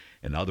Bowl.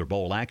 In other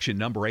bowl action,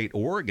 number 8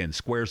 Oregon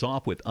squares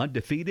off with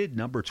undefeated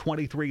number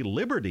 23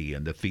 Liberty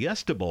in the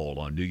Fiesta Bowl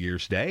on New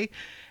Year's Day.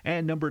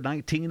 And number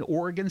 19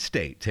 Oregon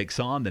State takes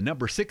on the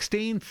number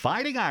 16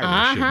 Fighting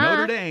Irish of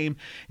Notre Dame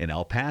in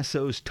El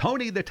Paso's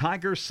Tony the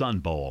Tiger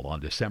Sun Bowl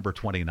on December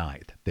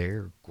 29th.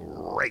 They're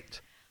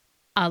great.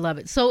 I love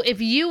it. So if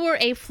you were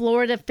a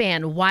Florida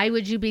fan, why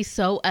would you be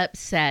so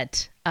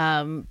upset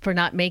for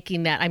not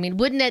making that? I mean,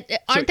 wouldn't it?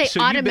 Aren't they so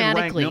automatically?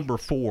 You've been ranked number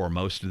 4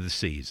 most of the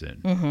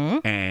season,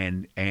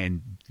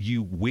 and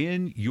you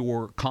win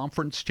your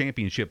conference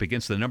championship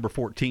against the number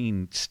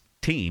 14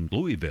 team,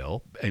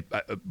 Louisville,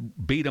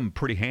 beat them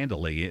pretty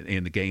handily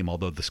in the game,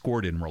 although the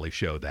score didn't really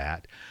show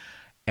that.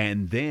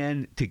 And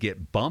then to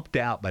get bumped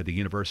out by the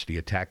University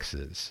of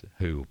Texas,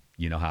 who,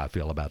 you know how I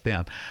feel about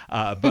them,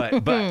 but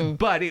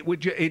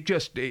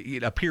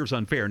it appears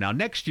unfair. Now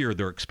next year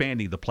they're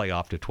expanding the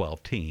playoff to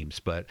 12 teams,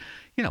 but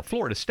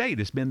Florida State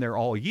has been there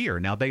all year.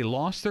 Now they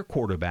lost their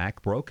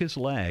quarterback, broke his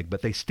leg,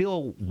 but they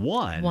still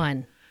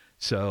won.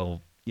 So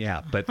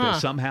yeah, but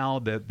somehow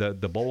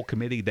the bowl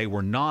committee, they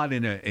were not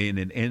in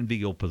an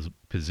enviable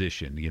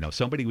position.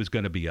 Somebody was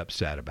going to be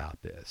upset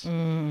about this,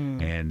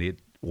 and it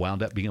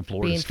wound up being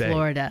Florida State.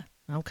 Florida.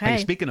 Okay. Hey,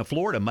 speaking of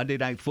Florida, Monday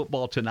Night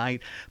Football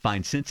tonight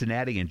finds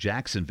Cincinnati and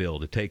Jacksonville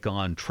to take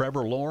on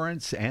Trevor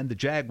Lawrence and the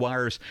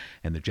Jaguars,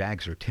 and the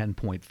Jags are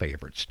 10-point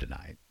favorites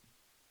tonight.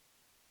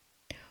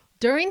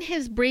 During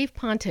his brief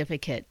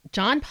pontificate,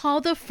 John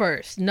Paul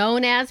I,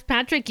 known as,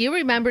 Patrick, you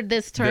remembered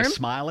this term? The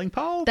Smiling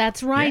Pope?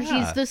 That's right.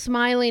 Yeah. He's the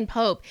Smiling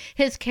Pope.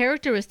 His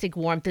characteristic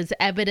warmth is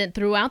evident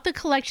throughout the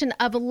collection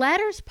of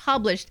letters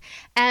published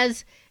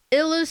as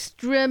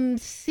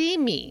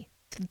Illustrimissimi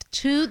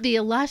to the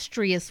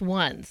illustrious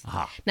ones.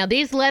 Now,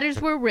 these letters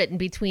were written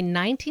between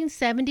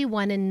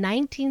 1971 and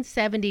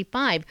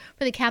 1975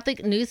 for the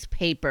Catholic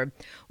newspaper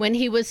when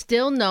he was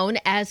still known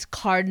as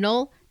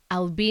Cardinal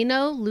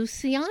Albino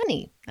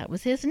Luciani. That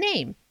was his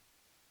name.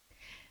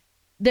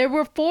 There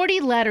were 40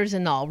 letters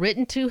in all,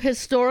 written to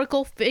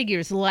historical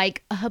figures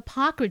like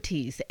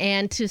Hippocrates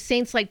and to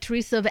saints like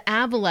Teresa of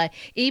Avila,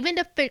 even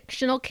to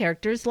fictional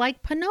characters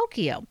like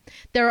Pinocchio.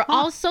 There are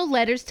also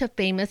letters to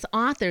famous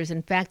authors.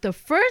 In fact, the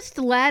first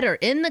letter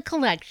in the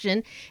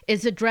collection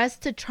is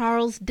addressed to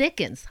Charles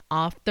Dickens,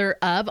 author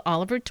of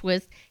Oliver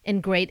Twist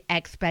and Great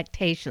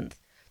Expectations.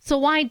 So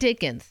why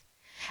Dickens?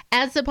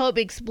 As the Pope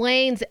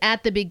explains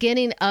at the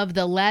beginning of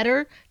the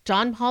letter,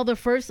 John Paul I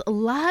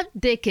loved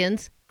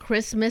Dickens'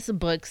 Christmas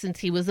books since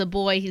he was a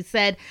boy. He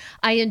said,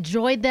 "I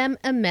enjoyed them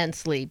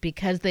immensely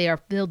because they are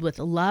filled with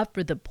love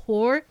for the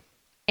poor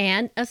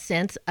and a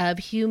sense of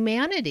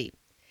humanity."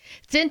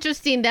 It's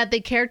interesting that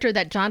the character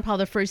that John Paul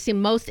I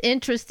seemed most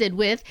interested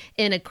with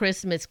in A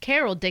Christmas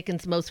Carol,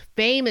 Dickens' most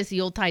famous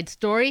Yuletide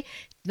story,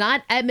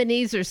 not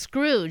Ebenezer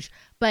Scrooge,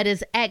 but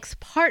his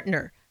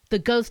ex-partner, the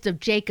ghost of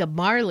Jacob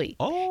Marley.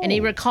 And he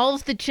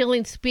recalls the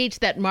chilling speech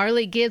that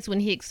Marley gives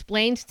when he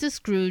explains to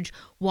Scrooge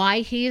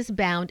why he is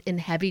bound in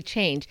heavy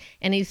chains.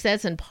 And he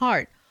says in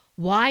part,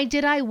 "Why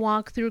did I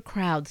walk through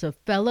crowds of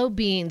fellow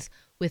beings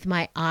with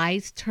my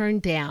eyes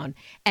turned down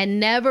and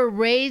never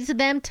raise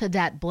them to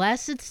that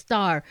blessed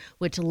star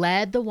which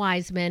led the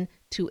wise men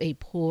to a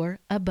poor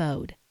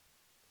abode?"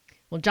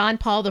 Well, John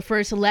Paul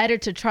I's letter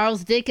to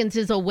Charles Dickens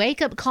is a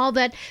wake-up call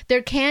that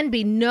there can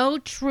be no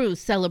true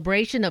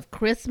celebration of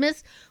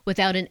Christmas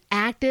without an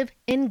active,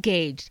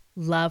 engaged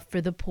love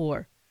for the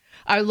poor.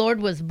 Our Lord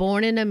was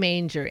born in a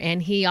manger,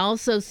 and he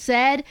also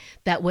said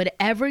that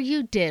whatever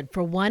you did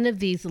for one of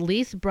these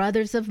least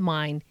brothers of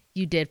mine,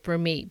 you did for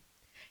me.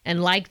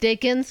 And like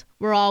Dickens,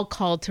 we're all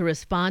called to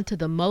respond to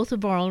the most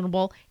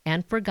vulnerable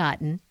and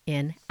forgotten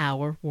in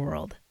our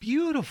world.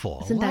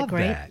 Beautiful. Isn't that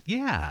great?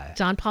 Yeah.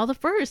 John Paul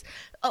I.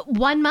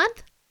 1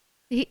 month?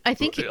 I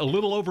think a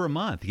little over a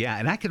month, yeah,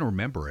 and I can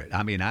remember it.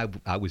 I mean, I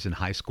was in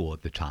high school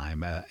at the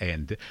time,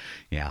 and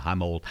yeah,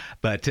 I'm old,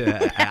 but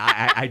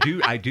I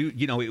do.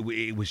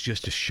 It was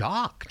just a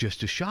shock.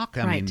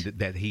 I mean,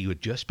 that he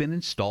had just been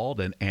installed,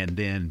 and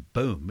then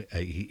boom,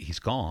 he's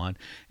gone,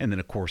 and then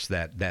of course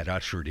that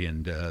ushered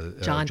in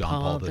John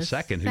Paul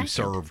II, who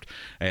served,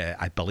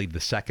 I believe, the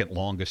second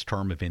longest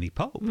term of any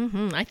pope.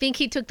 I think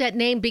he took that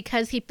name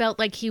because he felt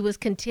like he was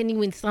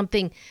continuing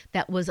something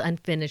that was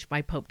unfinished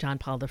by Pope John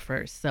Paul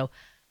I. So.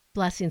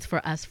 Blessings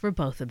for us, for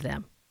both of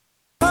them.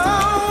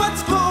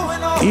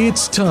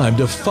 It's time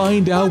to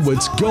find out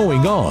what's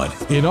going on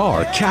in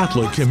our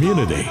Catholic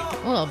community.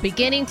 Well,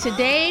 beginning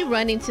today,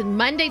 running to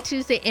Monday,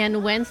 Tuesday,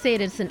 and Wednesday,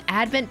 it is an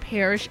Advent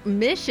Parish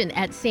mission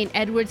at St.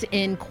 Edward's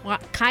in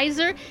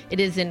Kaiser. It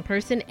is in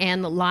person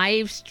and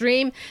live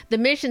stream. The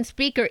mission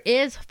speaker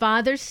is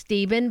Father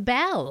Stephen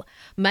Bell.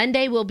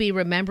 Monday, we'll be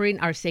remembering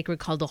our sacred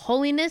call to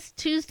holiness.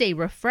 Tuesday,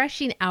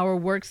 refreshing our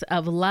works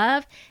of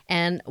love.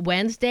 And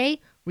Wednesday,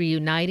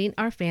 reuniting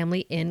our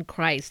family in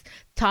Christ.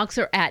 Talks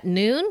are at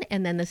noon,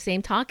 and then the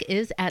same talk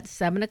is at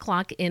 7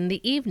 o'clock in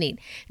the evening.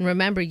 And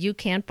remember, you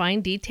can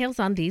find details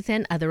on these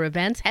and other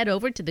events. Head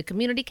over to the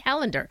community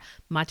calendar,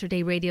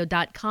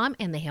 materdeiradio.com,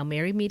 and the Hail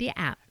Mary Media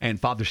app.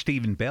 And Father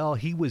Stephen Bell,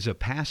 he was a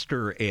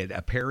pastor at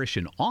a parish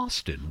in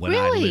Austin when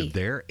Really? I lived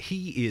there.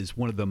 He is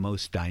one of the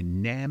most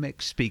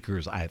dynamic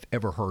speakers I've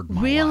ever heard in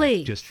my Really?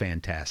 life. Just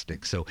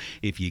fantastic. So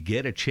if you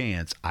get a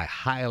chance, I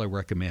highly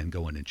recommend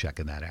going and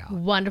checking that out.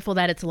 Wonderful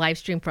that it's live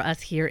stream for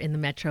us here in the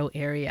metro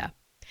area.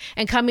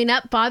 And coming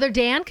up, Father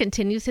Dan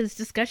continues his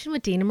discussion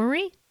with Dina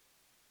Marie.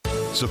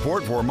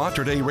 Support for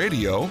Mater Dei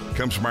Radio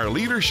comes from our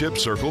Leadership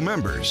Circle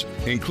members,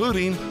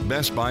 including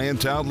Best Buy in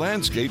Town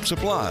Landscape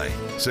Supply.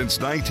 Since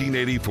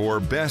 1984,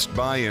 Best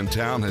Buy in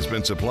Town has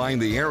been supplying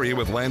the area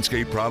with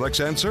landscape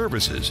products and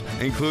services,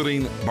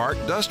 including bark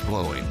dust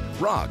blowing,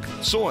 rock,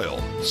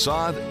 soil,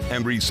 sod,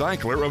 and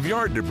recycler of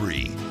yard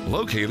debris.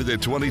 Located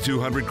at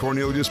 2200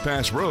 Cornelius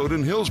Pass Road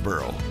in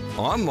Hillsboro.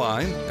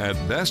 Online at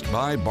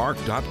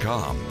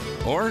bestbuybark.com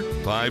or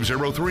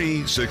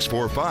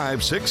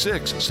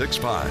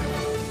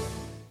 503-645-6665.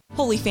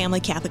 Holy Family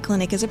Catholic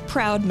Clinic is a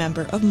proud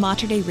member of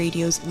Mater Dei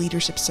Radio's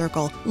Leadership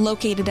Circle.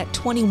 Located at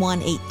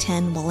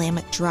 21810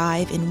 Willamette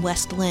Drive in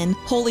West Lynn,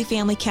 Holy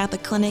Family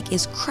Catholic Clinic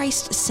is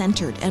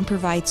Christ-centered and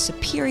provides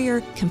superior,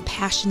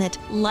 compassionate,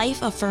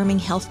 life-affirming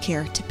health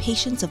care to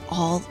patients of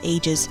all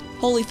ages.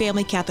 Holy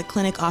Family Catholic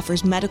Clinic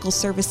offers medical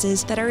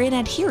services that are in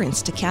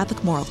adherence to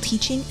Catholic moral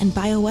teaching and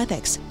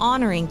bioethics,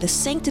 honoring the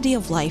sanctity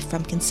of life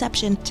from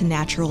conception to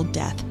natural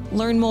death.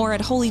 Learn more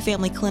at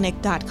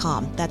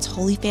holyfamilyclinic.com. That's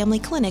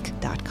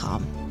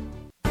holyfamilyclinic.com.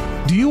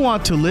 Do you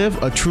want to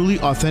live a truly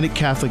authentic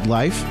Catholic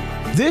life?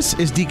 This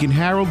is Deacon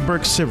Harold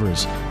Burke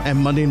Sivers, and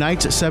Monday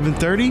nights at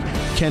 7:30,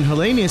 Ken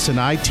Hellenius and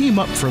I team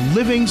up for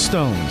Living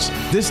Stones.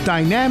 This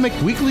dynamic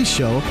weekly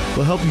show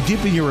will help you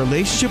deepen your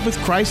relationship with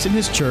Christ and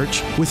His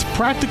church with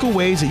practical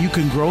ways that you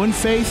can grow in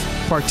faith,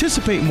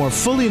 participate more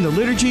fully in the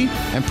liturgy,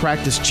 and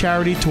practice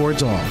charity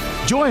towards all.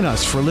 Join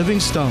us for Living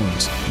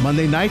Stones,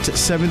 Monday nights at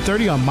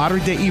 7:30 on Mater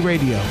Dei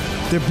Radio,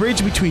 the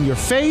bridge between your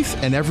faith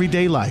and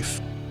everyday life.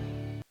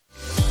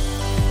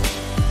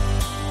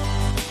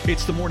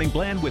 It's the Morning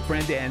Blend with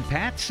Brenda and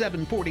Pat,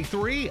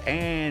 7:43,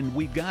 and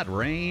we've got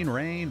rain.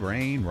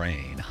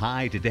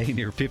 High today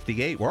near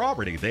 58. We're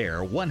already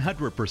there.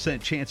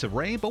 100% chance of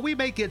rain, but we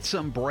may get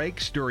some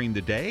breaks during the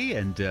day,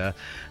 and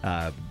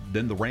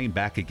then the rain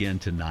back again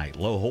tonight.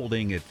 Low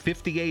holding at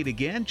 58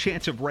 again.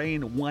 Chance of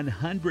rain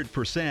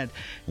 100%.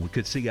 And we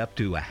could see up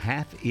to a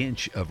half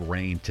inch of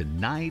rain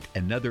tonight,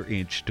 another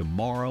inch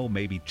tomorrow,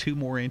 maybe 2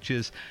 more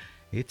inches.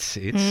 It's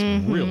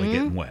really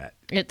getting wet.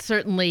 It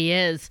certainly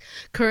is.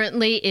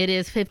 Currently, it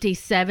is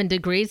 57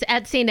 degrees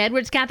at St.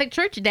 Edward's Catholic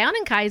Church down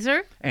in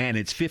Kaiser. And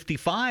it's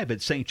 55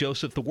 at St.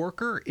 Joseph the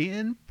Worker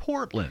in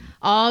Portland.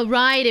 All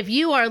right. If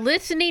you are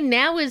listening,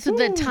 now is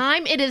the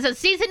time. It is a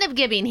season of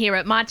giving here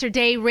at Mater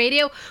Dei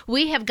Radio.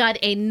 We have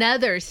got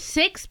another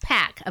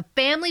 6-pack, a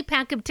family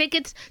pack of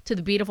tickets to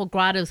the beautiful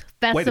Grottoes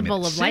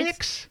Festival of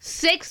Lights.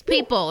 6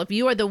 people. If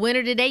you are the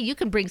winner today, you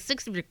can bring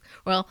 6 of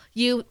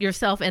you,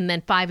 yourself, and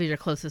then 5 of your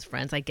closest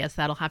friends. I guess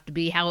that'll have to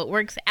be how it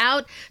works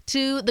out.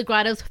 To the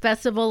Grottoes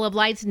Festival of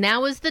Lights.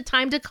 Now is the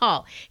time to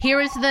call.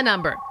 Here is the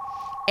number.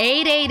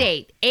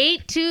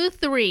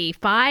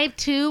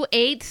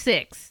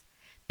 888-823-5286.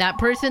 That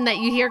person that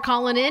you hear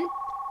calling in,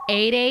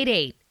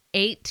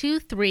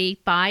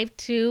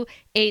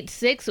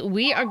 888-823-5286.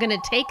 We are going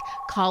to take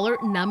caller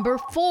number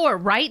 4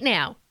 right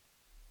now.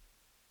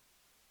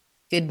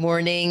 Good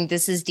morning.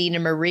 This is Dina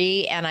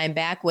Marie, and I'm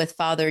back with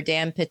Father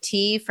Dan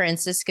Petit,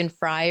 Franciscan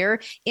friar.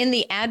 In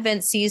the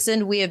Advent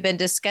season, we have been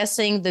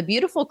discussing the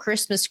beautiful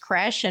Christmas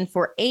creche, and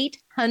for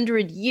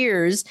 800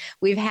 years,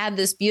 we've had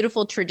this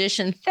beautiful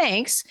tradition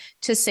thanks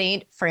to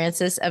St.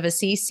 Francis of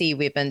Assisi.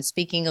 We've been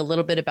speaking a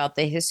little bit about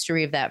the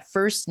history of that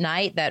first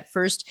night, that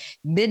first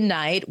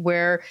midnight,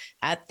 where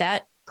at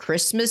that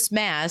Christmas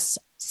Mass,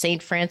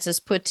 St. Francis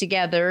put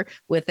together,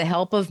 with the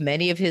help of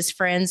many of his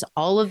friends,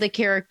 all of the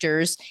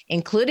characters,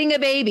 including a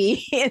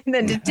baby in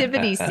the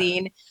nativity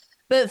scene.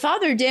 But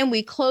Father Dan,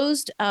 we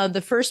closed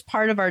the first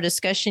part of our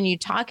discussion, you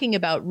talking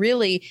about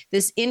really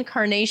this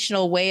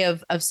incarnational way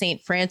of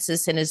St.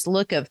 Francis and his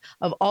look of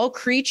all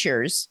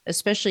creatures,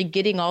 especially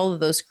getting all of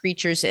those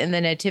creatures in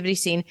the nativity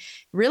scene,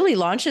 really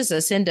launches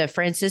us into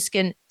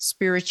Franciscan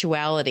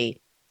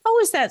spirituality. How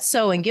is that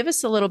so? And give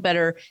us a little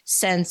better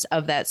sense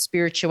of that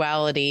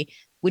spirituality,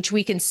 which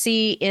we can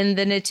see in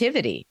the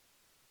nativity.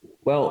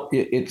 Well,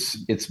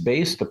 it's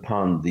based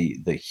upon the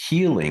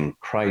healing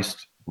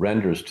Christ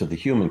renders to the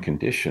human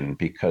condition,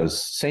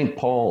 because St.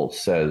 Paul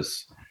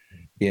says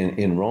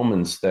in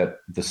Romans that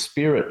the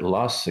spirit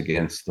lusts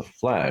against the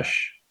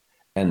flesh,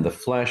 and the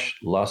flesh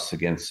lusts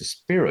against the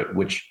spirit,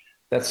 which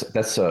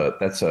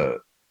that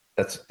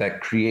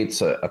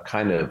creates a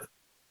kind of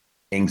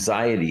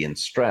anxiety and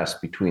stress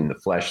between the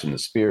flesh and the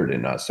spirit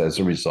in us as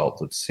a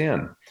result of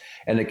sin.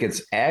 And it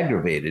gets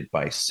aggravated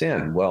by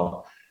sin.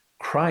 Well,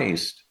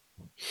 Christ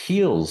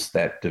heals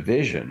that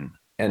division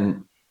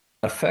and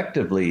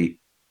effectively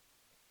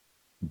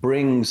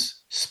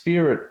brings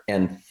spirit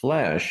and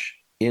flesh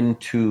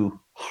into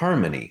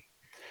harmony.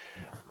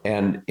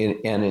 And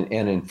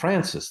in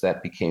Francis,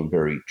 that became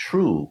very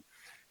true,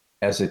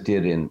 as it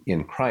did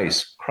in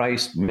Christ.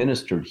 Christ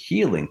ministered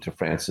healing to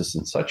Francis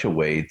in such a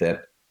way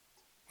that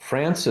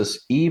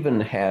Francis even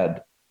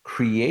had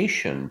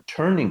creation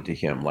turning to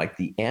him like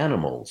the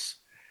animals,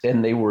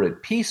 and they were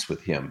at peace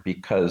with him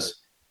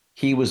because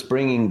he was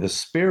bringing the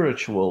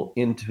spiritual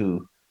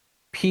into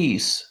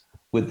peace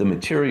with the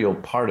material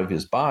part of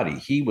his body.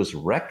 He was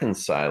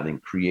reconciling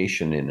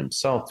creation in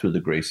himself through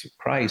the grace of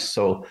Christ.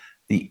 So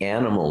the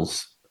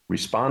animals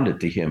responded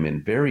to him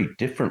in very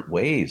different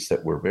ways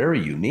that were very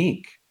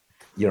unique.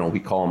 We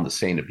call him the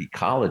saint of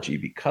ecology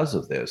because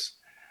of this.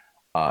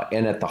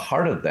 And at the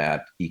heart of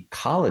that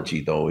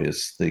ecology, though,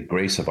 is the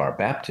grace of our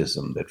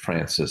baptism that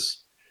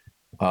Francis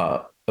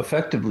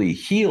effectively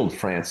healed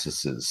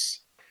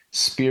Francis's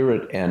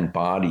spirit and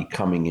body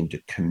coming into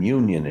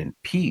communion and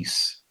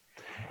peace.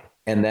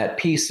 And that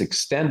peace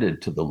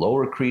extended to the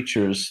lower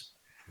creatures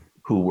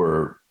who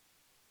were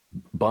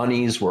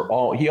bunnies.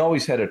 He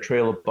always had a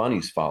trail of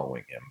bunnies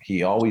following him.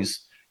 He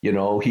always,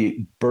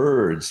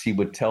 birds, he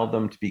would tell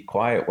them to be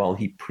quiet while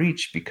he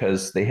preached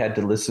because they had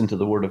to listen to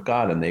the word of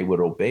God and they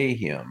would obey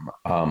him.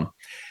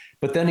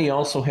 But then he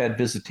also had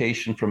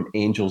visitation from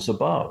angels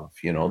above,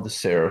 the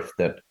seraph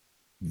that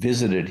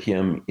visited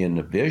him in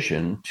a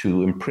vision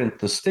to imprint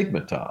the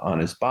stigmata on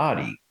his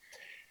body.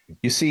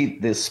 You see,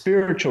 the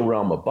spiritual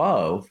realm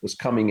above was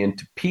coming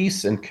into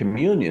peace and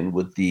communion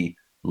with the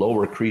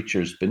lower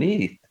creatures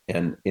beneath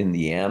and in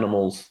the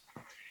animals.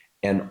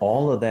 And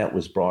all of that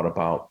was brought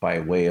about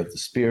by way of the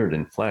spirit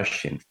and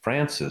flesh in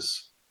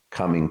Francis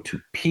coming to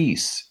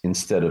peace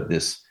instead of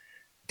this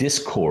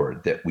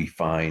discord that we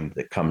find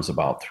that comes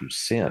about through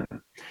sin.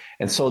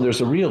 And so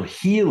there's a real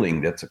healing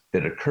that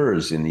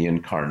occurs in the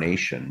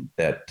incarnation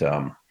that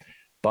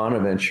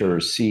Bonaventure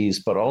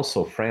sees, but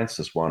also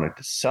Francis wanted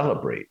to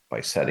celebrate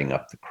by setting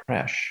up the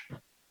creche.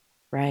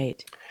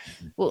 Right.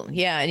 Well,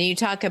 yeah. And you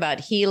talk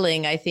about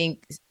healing. I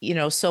think,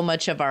 so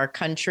much of our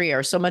country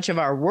or so much of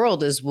our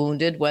world is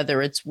wounded,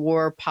 whether it's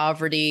war,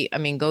 poverty. I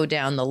mean, go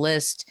down the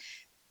list.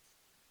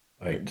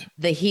 Right.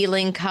 The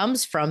healing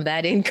comes from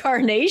that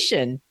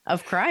incarnation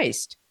of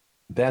Christ.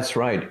 That's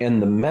right.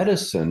 And the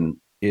medicine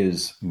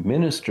is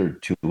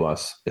ministered to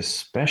us,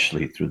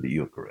 especially through the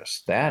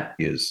Eucharist. That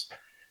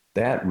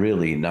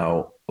really,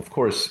 now, of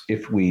course,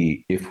 if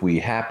we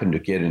happen to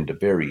get into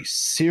very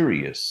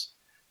serious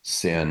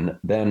sin,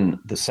 then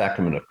the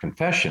sacrament of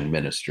confession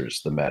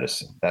ministers the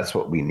medicine. That's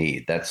what we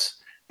need. That's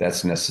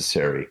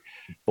necessary.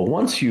 But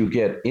once you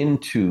get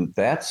into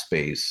that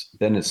space,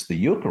 then it's the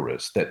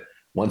Eucharist that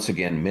once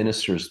again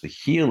ministers the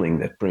healing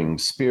that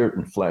brings spirit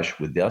and flesh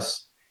with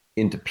us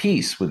into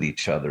peace with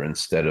each other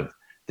instead of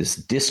this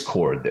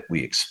discord that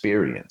we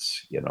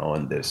experience,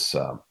 and this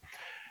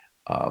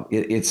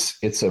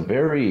it's a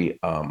very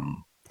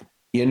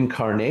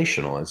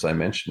incarnational, as I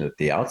mentioned at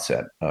the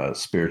outset,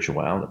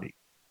 spirituality.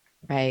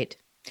 Right.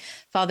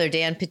 Father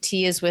Dan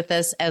Petit is with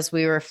us as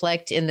we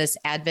reflect in this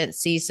Advent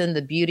season,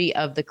 the beauty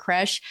of the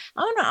creche.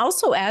 I want to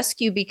also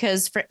ask you,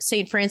 because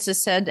St.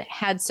 Francis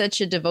had such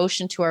a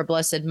devotion to our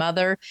Blessed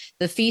Mother,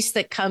 the feast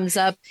that comes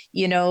up,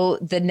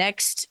 the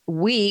next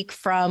week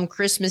from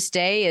Christmas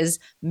Day is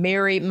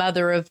Mary,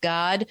 Mother of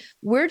God.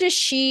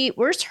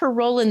 Where's her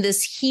role in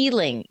this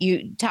healing?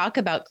 You talk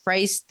about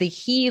Christ, the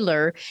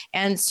healer,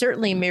 and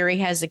certainly Mary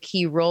has a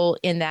key role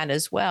in that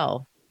as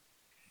well.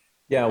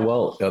 Yeah,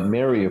 well,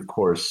 Mary, of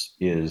course,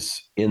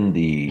 is in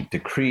the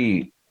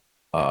decree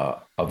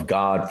of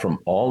God from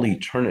all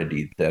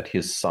eternity that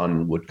his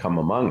son would come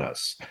among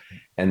us.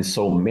 And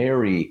so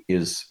Mary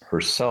is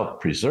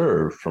herself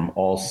preserved from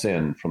all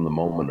sin from the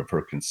moment of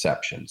her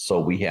conception. So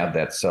we have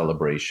that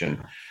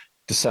celebration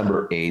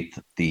December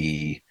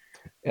 8th,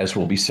 as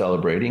we'll be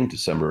celebrating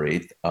December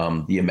 8th,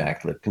 the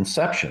Immaculate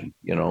Conception.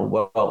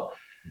 The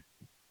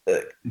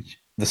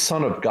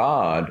Son of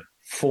God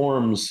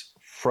forms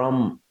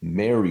from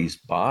Mary's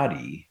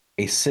body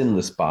a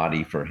sinless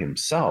body for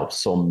himself.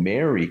 So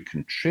Mary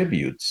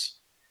contributes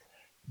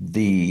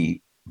the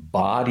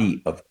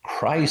body of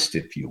Christ,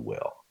 if you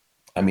will.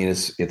 I mean,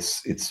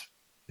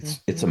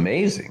 it's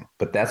amazing,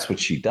 but that's what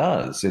she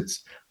does.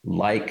 It's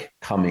like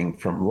coming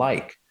from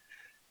like.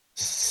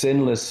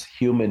 Sinless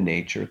human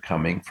nature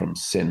coming from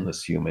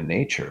sinless human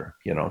nature,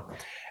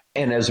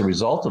 And as a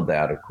result of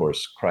that, of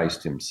course,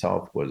 Christ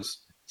himself was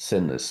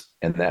sinless,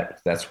 and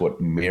that's what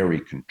Mary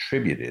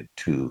contributed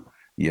to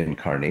the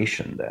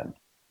incarnation then.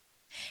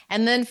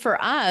 And then for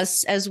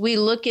us, as we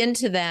look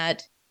into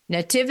that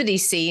nativity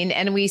scene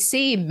and we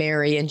see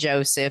Mary and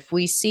Joseph,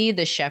 we see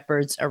the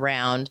shepherds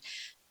around,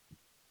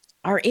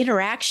 our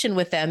interaction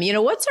with them.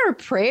 What's our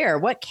prayer?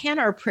 What can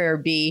our prayer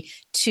be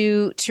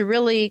to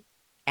really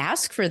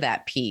ask for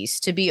that peace,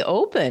 to be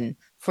open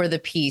for the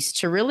peace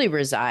to really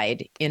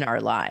reside in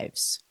our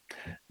lives?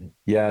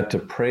 Yeah, to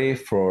pray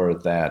for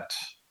that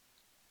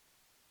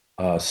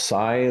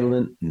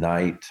silent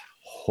night,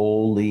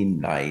 holy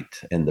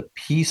night, and the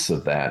peace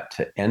of that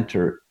to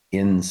enter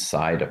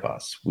inside of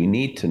us. We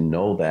need to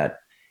know that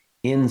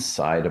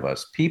inside of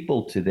us.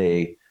 People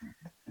today,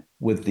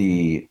 with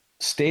the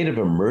state of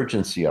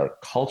emergency our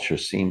culture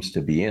seems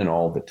to be in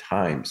all the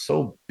time,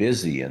 so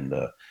busy, and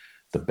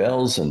the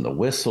bells and the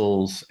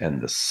whistles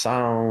and the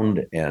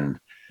sound and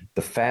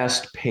the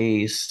fast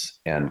pace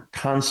and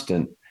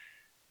constant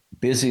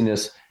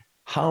busyness,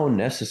 how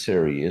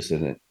necessary is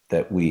it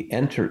that we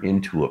enter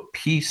into a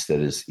peace that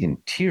is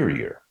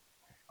interior,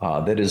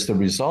 that is the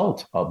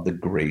result of the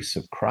grace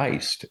of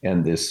Christ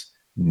and this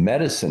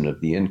medicine of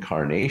the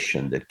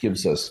incarnation that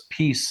gives us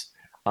peace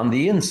on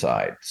the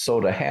inside. So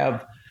to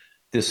have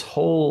this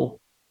whole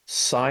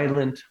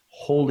silent,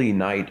 holy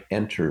night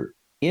enter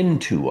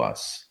into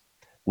us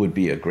would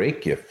be a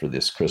great gift for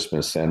this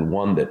Christmas, and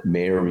one that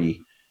Mary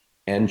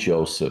and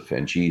Joseph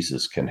and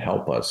Jesus can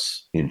help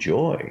us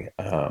enjoy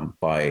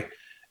by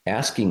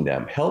asking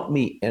them, help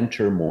me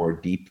enter more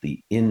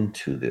deeply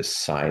into this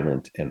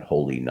silent and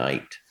holy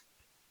night.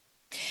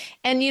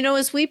 And,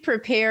 as we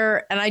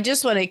prepare, and I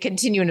just want to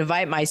continue and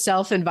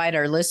invite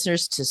our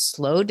listeners to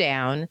slow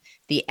down.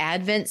 The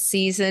Advent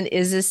season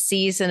is a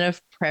season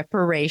of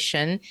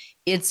preparation.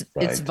 It's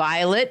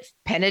violet,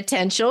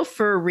 penitential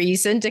for a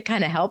reason, to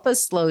kind of help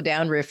us slow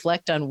down,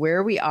 reflect on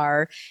where we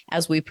are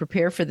as we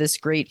prepare for this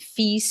great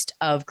feast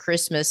of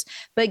Christmas.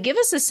 But give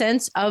us a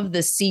sense of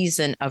the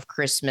season of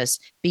Christmas.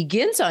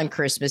 Begins on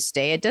Christmas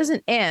Day. It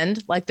doesn't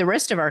end like the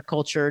rest of our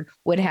culture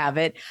would have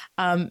it,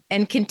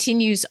 and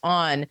continues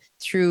on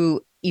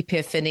through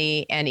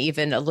Epiphany and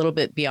even a little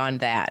bit beyond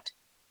that.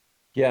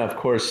 Yeah, of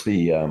course,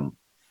 the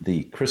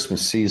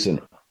Christmas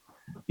season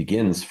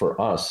begins for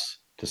us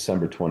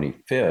December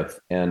 25th,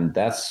 and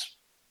that's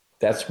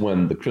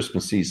when the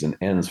Christmas season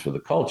ends for the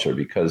culture,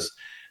 because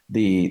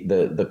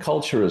the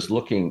culture is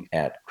looking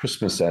at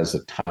Christmas as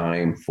a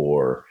time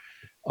for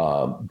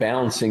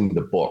balancing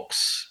the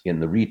books in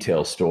the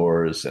retail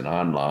stores and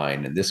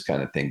online and this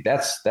kind of thing.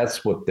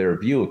 That's what their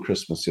view of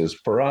Christmas is.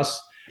 For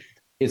us,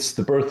 it's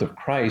the birth of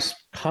Christ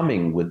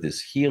coming with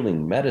this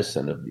healing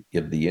medicine of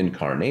the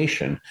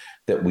incarnation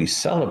that we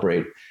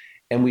celebrate.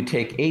 And we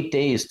take 8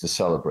 days to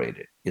celebrate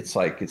it. It's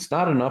like, it's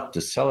not enough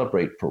to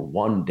celebrate for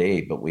one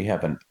day, but we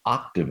have an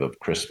octave of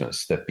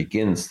Christmas that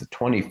begins the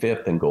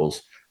 25th and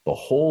goes the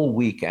whole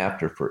week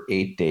after for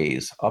 8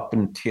 days, up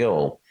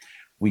until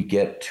we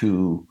get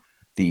to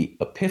the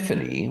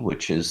Epiphany,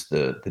 which is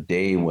the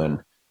day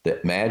when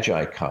the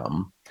Magi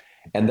come.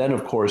 And then,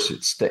 of course,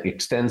 it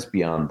extends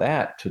beyond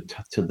that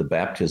to the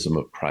baptism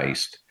of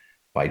Christ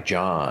by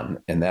John,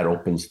 and that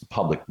opens the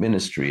public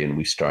ministry, and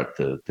we start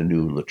the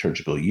new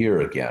liturgical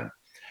year again.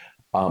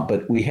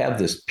 But we have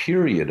this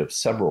period of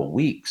several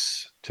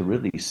weeks to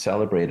really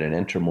celebrate and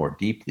enter more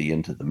deeply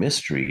into the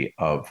mystery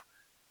of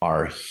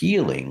our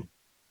healing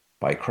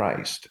by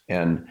Christ.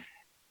 And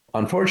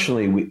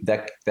unfortunately,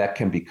 that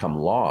can become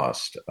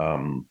lost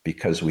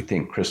because we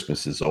think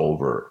Christmas is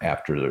over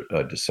after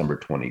December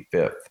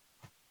 25th.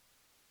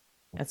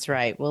 That's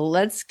right. Well,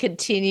 let's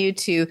continue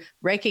to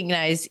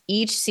recognize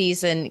each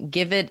season,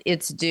 give it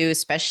its due,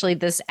 especially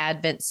this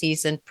Advent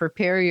season.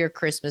 Prepare your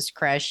Christmas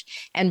creche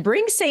and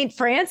bring St.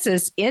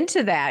 Francis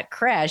into that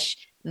creche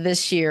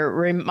this year,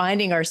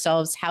 reminding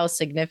ourselves how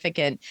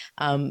significant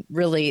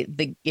really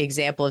the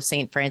example of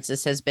St.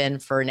 Francis has been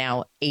for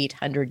now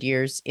 800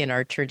 years in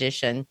our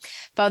tradition.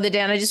 Father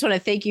Dan, I just want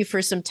to thank you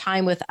for some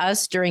time with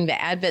us during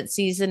the Advent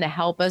season to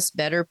help us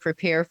better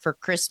prepare for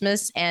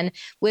Christmas, and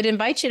would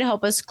invite you to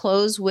help us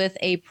close with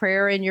a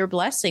prayer and your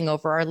blessing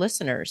over our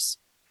listeners.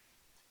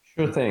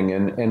 Sure thing.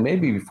 And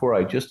maybe before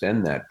I just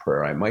end that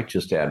prayer, I might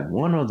just add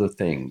one other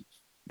thing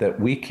that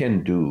we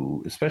can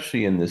do,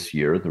 especially in this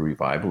year, the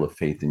revival of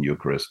faith in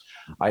Eucharist.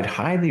 I'd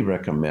highly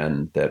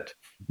recommend that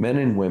men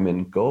and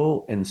women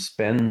go and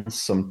spend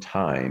some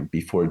time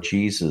before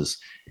Jesus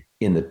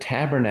in the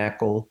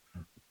tabernacle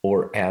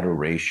or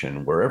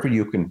adoration, wherever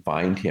you can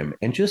find him,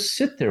 and just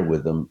sit there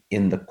with him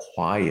in the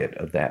quiet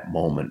of that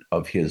moment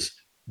of his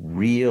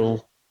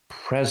real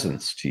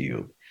presence to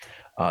you.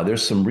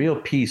 There's some real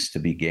peace to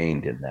be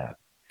gained in that.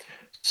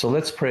 So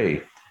let's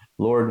pray.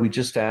 Lord, we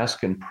just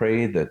ask and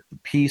pray that the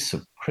peace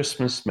of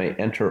Christmas may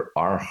enter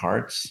our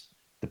hearts,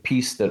 the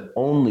peace that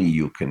only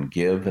you can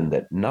give and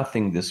that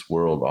nothing this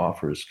world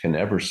offers can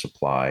ever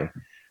supply.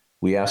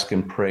 We ask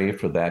and pray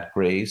for that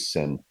grace,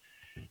 and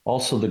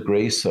also the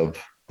grace of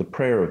the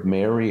prayer of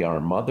Mary, our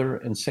mother,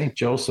 and St.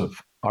 Joseph,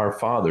 our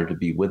father, to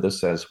be with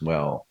us as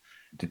well,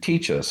 to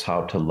teach us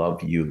how to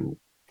love you.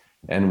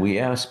 And we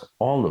ask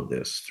all of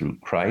this through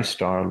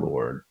Christ our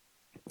Lord.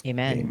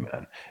 Amen.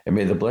 Amen. And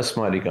may the blessed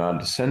mighty God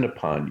descend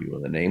upon you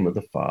in the name of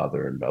the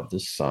Father, and of the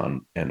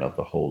Son, and of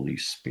the Holy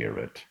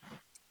Spirit.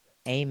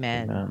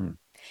 Amen. Amen.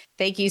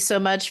 Thank you so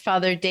much,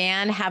 Father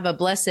Dan. Have a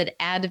blessed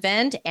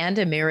Advent and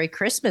a Merry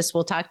Christmas.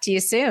 We'll talk to you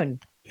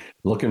soon.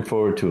 Looking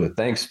forward to it.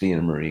 Thanks,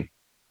 Dina Marie.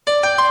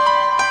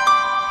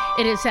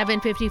 It is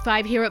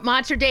 7:55 here at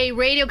Mater Dei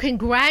Radio.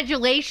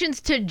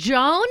 Congratulations to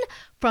Joan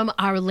from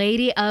Our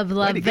Lady of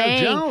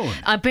Louvain.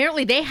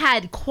 Apparently, they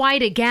had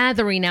quite a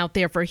gathering out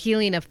there for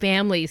healing of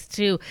families,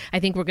 too.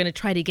 I think we're going to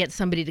try to get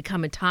somebody to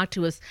come and talk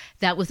to us.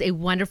 That was a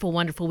wonderful,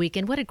 wonderful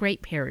weekend. What a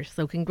great parish.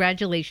 So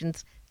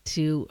congratulations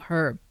to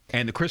her.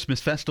 And the Christmas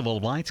Festival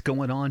of Lights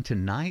going on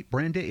tonight,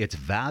 Brenda. It's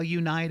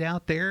Value Night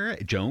out there.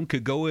 Joan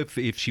could go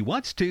if she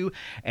wants to.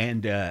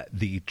 And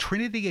the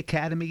Trinity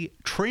Academy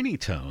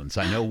Trinitones,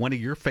 I know one of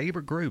your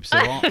favorite groups,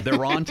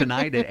 they're on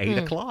tonight at 8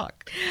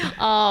 o'clock.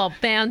 Oh,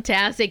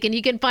 fantastic. And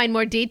you can find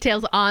more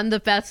details on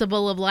the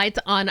Festival of Lights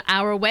on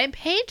our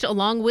webpage,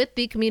 along with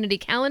the community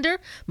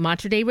calendar,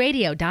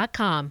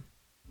 materdeiradio.com.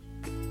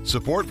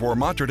 Support for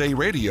Mater Dei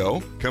Radio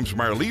comes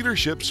from our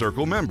Leadership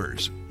Circle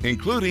members,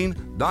 including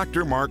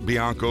Dr. Mark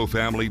Bianco,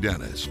 family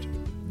dentist.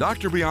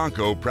 Dr.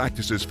 Bianco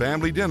practices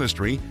family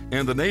dentistry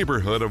in the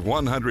neighborhood of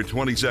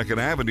 122nd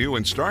Avenue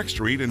and Stark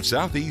Street in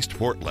Southeast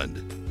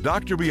Portland.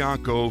 Dr.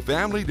 Bianco,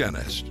 family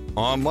dentist,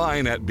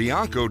 online at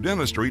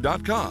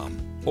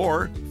biancodentistry.com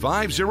or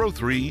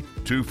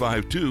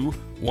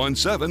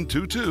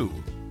 503-252-1722.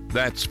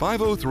 That's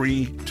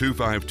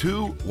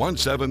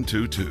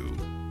 503-252-1722.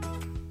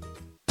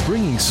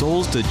 Bringing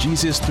souls to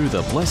Jesus through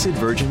the Blessed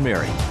Virgin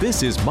Mary.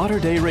 This is Mater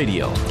Dei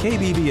Radio,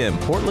 KBBM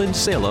Portland,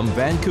 Salem,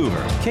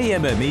 Vancouver,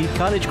 KMME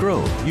Cottage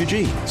Grove,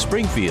 Eugene,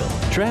 Springfield,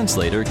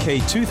 translator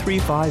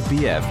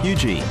K235BF,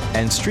 Eugene,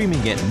 and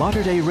streaming at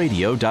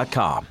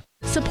materdeiradio.com.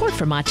 Support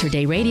for Mater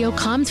Dei Radio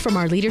comes from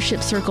our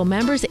Leadership Circle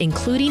members,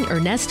 including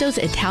Ernesto's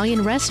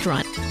Italian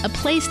Restaurant, a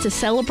place to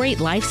celebrate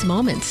life's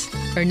moments.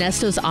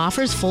 Ernesto's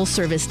offers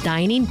full-service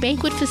dining,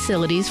 banquet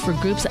facilities for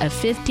groups of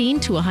 15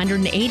 to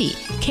 180,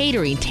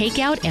 catering,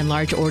 takeout, and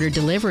large order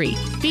delivery,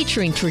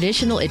 featuring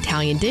traditional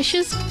Italian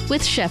dishes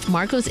with Chef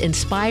Marco's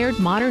inspired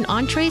modern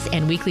entrees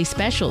and weekly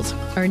specials.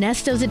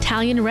 Ernesto's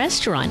Italian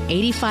Restaurant,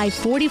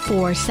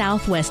 8544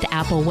 Southwest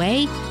Apple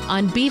Way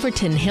on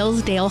Beaverton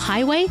Hillsdale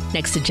Highway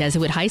next to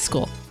Jesuit High School.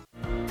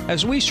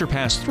 As we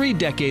surpass 3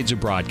 decades of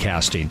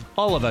broadcasting,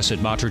 all of us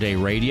at Mater Dei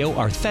Radio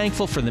are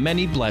thankful for the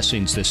many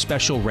blessings this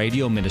special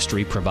radio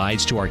ministry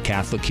provides to our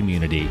Catholic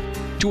community.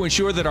 To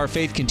ensure that our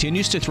faith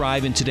continues to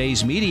thrive in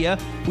today's media,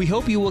 we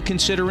hope you will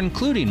consider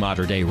including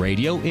Mater Dei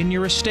Radio in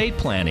your estate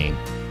planning.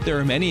 There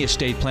are many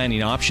estate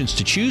planning options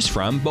to choose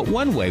from, but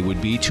one way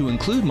would be to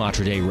include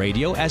Mater Dei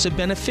Radio as a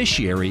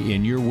beneficiary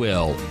in your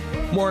will.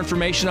 More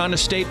information on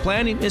estate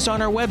planning is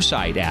on our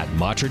website at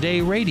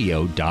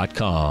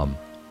materdeiradio.com.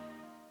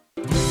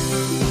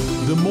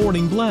 The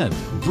Morning Blend,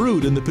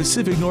 brewed in the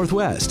Pacific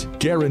Northwest,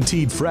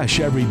 guaranteed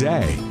fresh every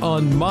day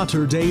on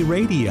Mater Dei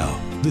Radio,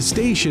 the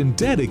station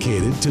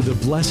dedicated to the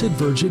Blessed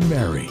Virgin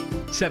Mary.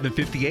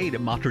 7:58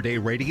 at Mater Dei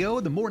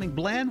Radio, the Morning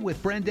Blend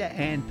with Brenda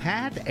and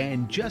Pat,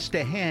 and just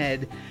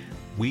ahead,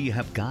 we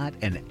have got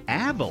an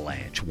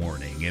avalanche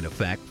warning in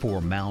effect for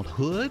Mount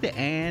Hood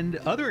and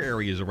other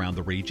areas around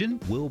the region.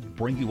 We'll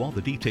bring you all the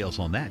details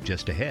on that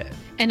just ahead.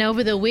 And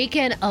over the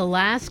weekend,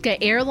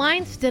 Alaska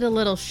Airlines did a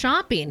little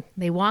shopping.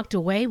 They walked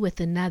away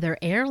with another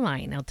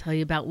airline. I'll tell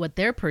you about what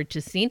they're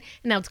purchasing.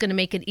 And now it's going to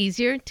make it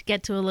easier to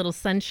get to a little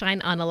sunshine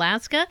on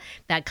Alaska.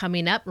 That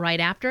coming up right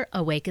after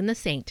Awaken the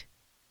Saint.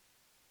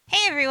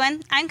 Hey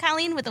everyone, I'm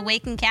Colleen with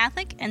Awaken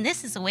Catholic, and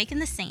this is Awaken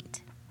the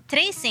Saint.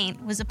 Today's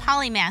saint was a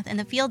polymath in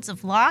the fields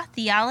of law,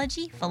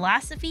 theology,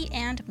 philosophy,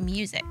 and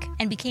music,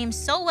 and became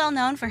so well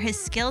known for his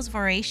skills of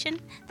oration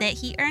that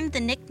he earned the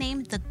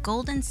nickname the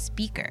Golden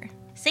Speaker.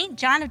 St.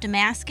 John of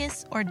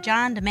Damascus, or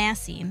John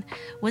Damascene,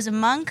 was a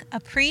monk, a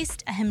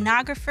priest, a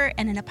hymnographer,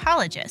 and an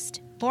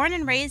apologist, born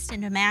and raised in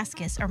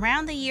Damascus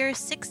around the year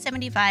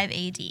 675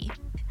 AD.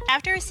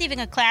 After receiving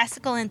a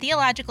classical and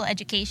theological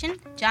education,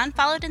 John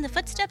followed in the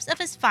footsteps of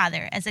his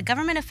father as a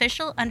government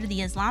official under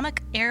the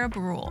Islamic Arab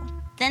rule.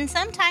 Then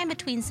sometime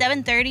between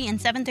 730 and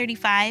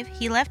 735,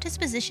 he left his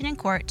position in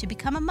court to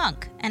become a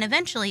monk and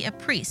eventually a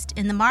priest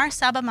in the Mar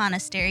Saba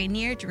Monastery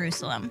near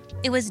Jerusalem.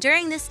 It was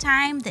during this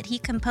time that he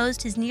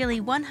composed his nearly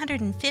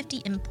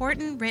 150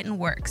 important written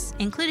works,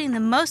 including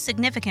the most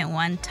significant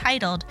one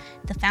titled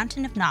The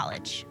Fountain of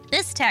Knowledge.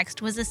 This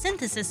text was a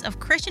synthesis of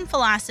Christian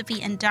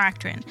philosophy and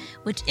doctrine,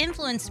 which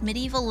influenced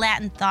medieval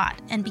Latin thought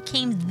and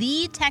became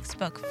the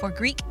textbook for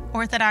Greek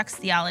Orthodox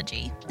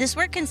theology. This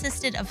work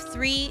consisted of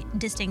 3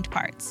 distinct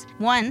parts.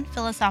 1,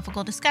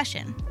 philosophical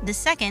discussion. The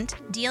second,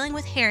 dealing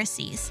with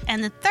heresies.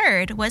 And the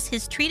third was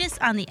his treatise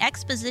on the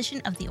exposition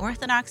of the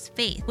Orthodox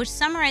faith, which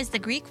summarized the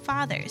Greek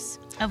fathers,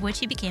 of which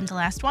he became the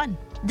last one.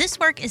 This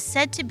work is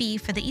said to be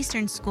for the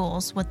Eastern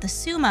schools what the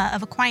Summa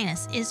of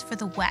Aquinas is for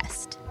the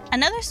West.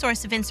 Another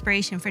source of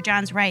inspiration for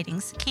John's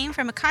writings came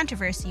from a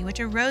controversy which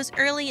arose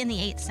early in the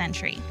 8th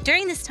century.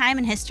 During this time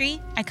in history,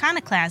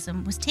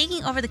 iconoclasm was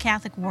taking over the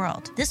Catholic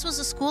world. This was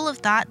a school of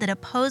thought that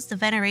opposed the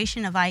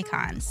veneration of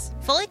icons.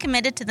 Fully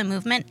committed to the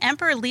movement,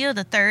 Emperor Leo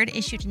III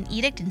issued an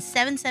edict in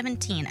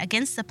 717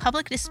 against the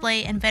public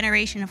display and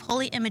veneration of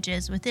holy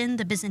images within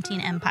the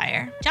Byzantine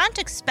Empire. John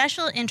took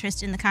special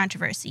interest in the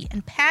controversy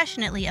and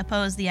passionately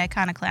opposed the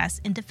iconoclasts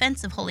in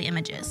defense of holy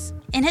images.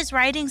 In his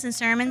writings and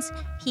sermons,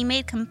 he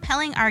made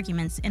compelling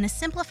arguments in a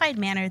simplified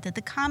manner that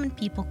the common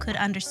people could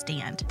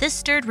understand. This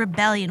stirred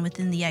rebellion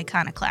within the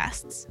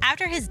iconoclasts.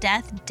 After his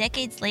death,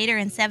 decades later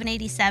in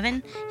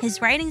 787,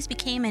 his writings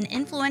became an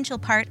influential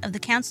part of the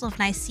Council of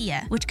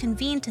Nicaea, which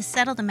convened to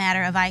settle the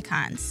matter of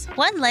icons.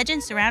 One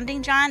legend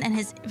surrounding John and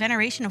his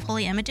veneration of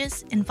holy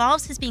images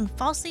involves his being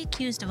falsely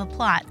accused of a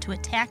plot to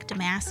attack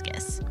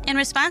Damascus. In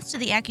response to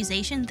the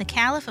accusation, the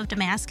Caliph of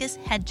Damascus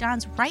had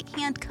John's right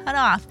hand cut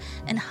off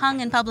and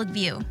hung in public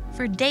view.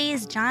 For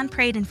days, John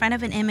prayed in front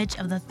of an image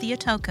of the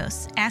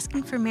Theotokos,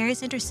 asking for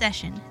Mary's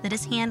intercession that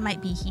his hand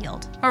might be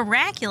healed.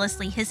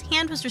 Miraculously, his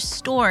hand was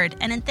restored,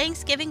 and in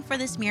thanksgiving for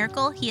this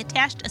miracle, he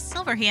attached a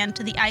silver hand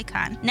to the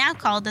icon, now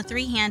called the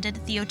three-handed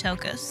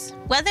Theotokos.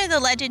 Whether the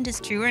legend is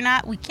true or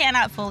not, we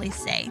cannot fully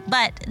say,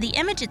 but the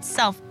image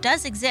itself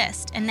does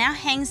exist and now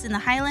hangs in the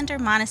Highlander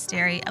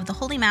Monastery of the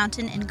Holy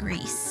Mountain in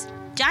Greece.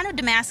 John of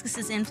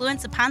Damascus's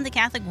influence upon the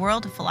Catholic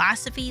world of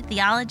philosophy,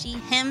 theology,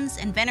 hymns,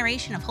 and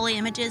veneration of holy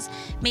images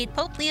made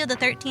Pope Leo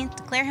XIII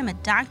declare him a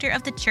doctor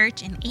of the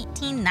Church in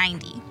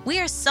 1890. We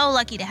are so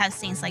lucky to have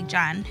saints like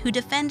John, who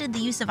defended the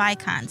use of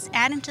icons,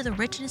 adding to the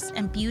richness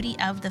and beauty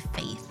of the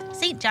faith.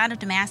 St. John of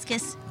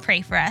Damascus,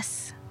 pray for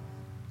us.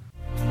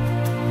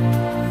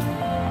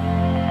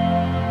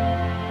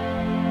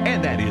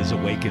 And that is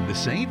Awaken the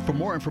Saint. For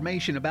more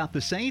information about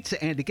the Saints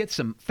and to get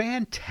some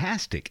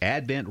fantastic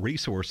Advent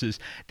resources,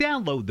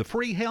 download the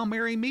free Hail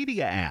Mary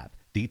Media app.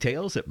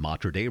 Details at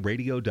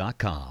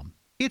materdeiradio.com.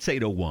 It's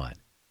 8:01.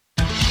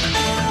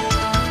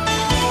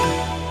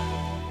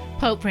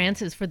 Pope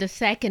Francis, for the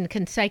second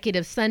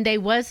consecutive Sunday,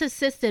 was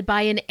assisted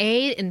by an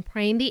aide in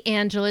praying the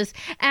Angelus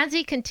as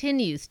he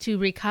continues to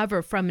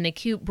recover from an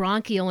acute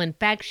bronchial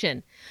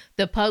infection.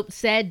 The Pope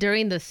said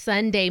during the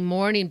Sunday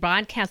morning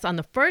broadcast on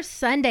the first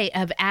Sunday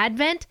of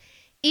Advent,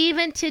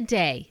 "Even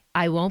today,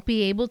 I won't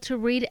be able to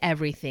read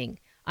everything.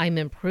 I'm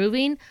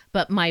improving,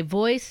 but my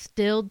voice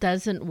still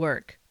doesn't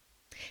work."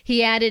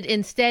 He added,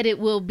 instead, it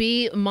will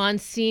be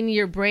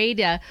Monsignor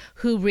Breda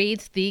who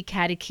reads the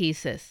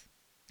catechesis.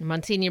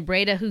 Monsignor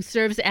Breda, who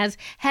serves as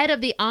head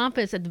of the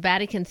office at the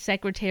Vatican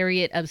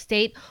Secretariat of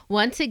State,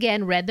 once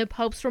again read the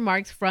Pope's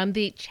remarks from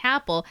the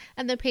chapel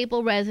and the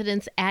papal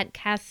residence at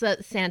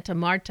Casa Santa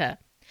Marta.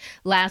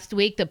 Last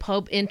week, the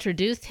Pope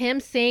introduced him,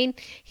 saying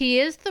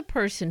he is the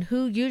person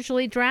who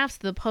usually drafts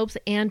the Pope's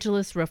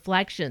Angelus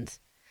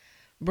reflections.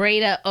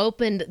 Breda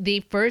opened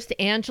the first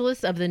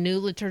Angelus of the new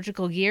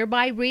liturgical year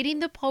by reading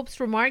the Pope's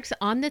remarks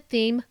on the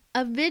theme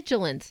of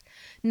vigilance,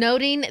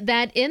 noting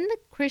that in the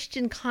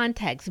Christian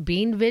context,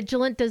 being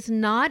vigilant does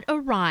not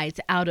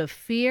arise out of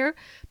fear,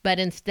 but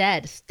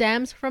instead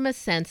stems from a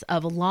sense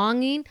of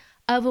longing,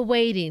 of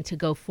awaiting to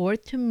go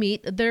forth to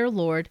meet their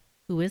Lord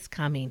who is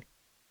coming.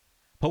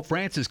 Pope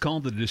Francis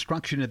called the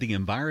destruction of the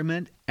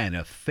environment an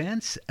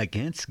offense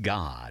against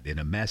God in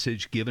a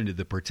message given to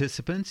the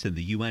participants in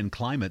the UN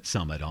Climate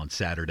Summit on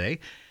Saturday.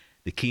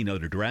 The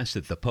keynote address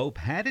that the Pope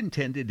had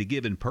intended to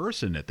give in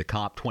person at the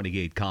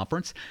COP28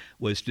 conference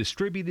was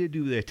distributed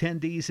to the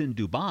attendees in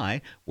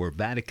Dubai, where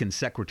Vatican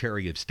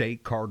Secretary of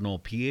State Cardinal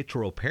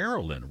Pietro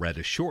Parolin read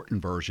a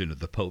shortened version of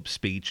the Pope's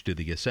speech to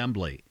the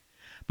Assembly.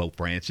 Pope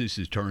Francis,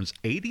 who turns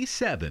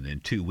 87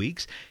 in 2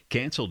 weeks,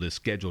 canceled his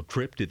scheduled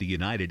trip to the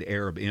United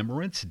Arab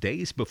Emirates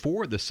days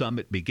before the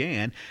summit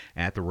began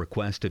at the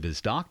request of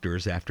his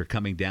doctors after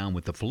coming down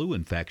with a flu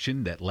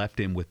infection that left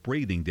him with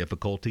breathing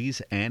difficulties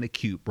and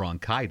acute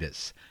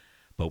bronchitis.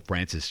 Pope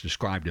Francis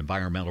described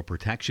environmental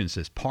protections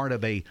as part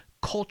of a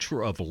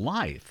culture of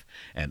life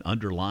and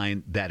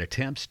underlined that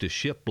attempts to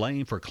shift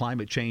blame for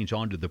climate change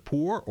onto the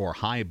poor or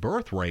high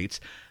birth rates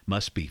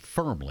must be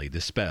firmly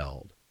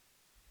dispelled.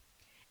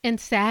 And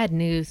sad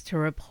news to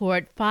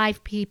report,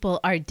 5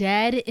 people are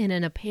dead in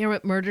an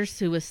apparent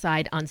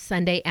murder-suicide on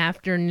Sunday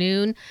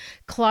afternoon.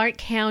 Clark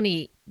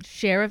County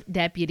Sheriff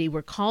deputy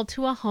were called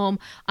to a home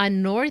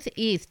on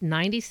Northeast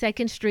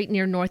 92nd Street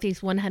near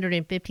Northeast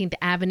 115th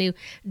Avenue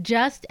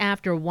just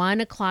after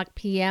 1 o'clock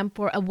p.m.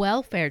 for a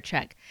welfare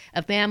check.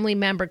 A family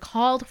member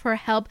called for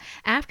help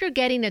after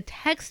getting a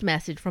text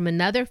message from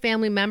another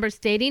family member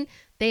stating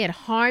they had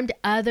harmed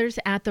others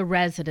at the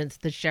residence,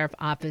 the sheriff's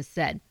office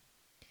said.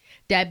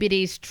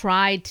 Deputies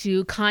tried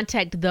to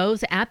contact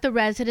those at the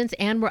residence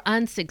and were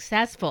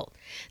unsuccessful.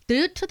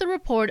 Due to the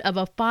report of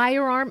a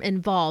firearm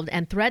involved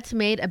and threats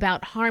made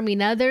about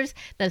harming others,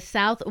 the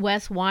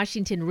Southwest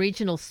Washington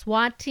Regional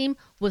SWAT team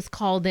was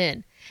called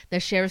in. The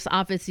sheriff's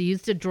office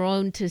used a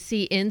drone to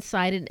see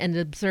inside and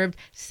observed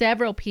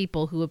several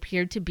people who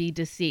appeared to be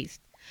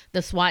deceased.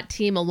 The SWAT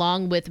team,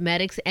 along with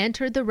medics,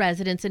 entered the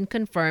residence and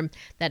confirmed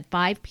that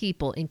 5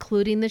 people,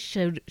 including the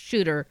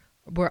shooter,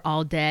 were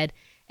all dead,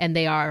 and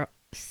they are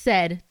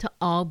said to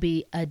all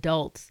be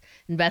adults.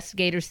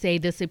 Investigators say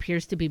this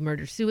appears to be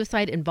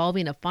murder-suicide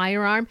involving a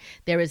firearm.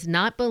 There is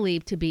not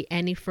believed to be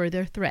any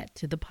further threat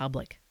to the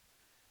public.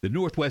 The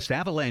Northwest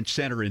Avalanche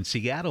Center in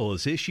Seattle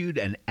has issued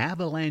an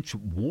avalanche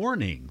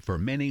warning for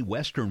many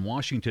western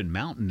Washington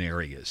mountain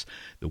areas.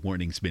 The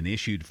warning's been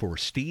issued for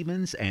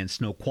Stevens and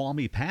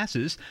Snoqualmie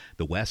Passes,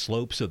 the west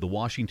slopes of the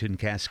Washington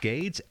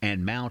Cascades,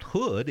 and Mount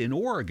Hood in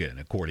Oregon,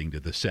 according to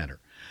the center.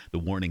 The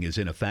warning is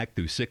in effect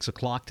through 6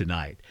 o'clock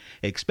tonight.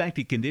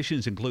 Expected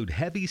conditions include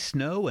heavy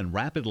snow and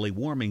rapidly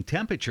warming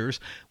temperatures,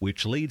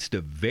 which leads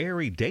to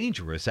very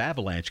dangerous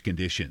avalanche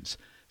conditions.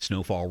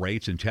 Snowfall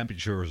rates and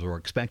temperatures are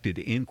expected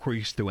to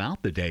increase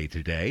throughout the day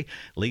today,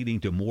 leading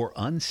to more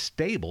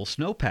unstable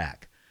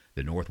snowpack.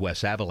 The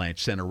Northwest Avalanche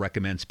Center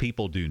recommends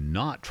people do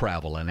not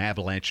travel in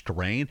avalanche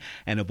terrain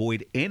and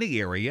avoid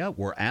any area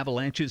where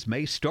avalanches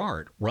may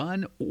start,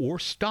 run, or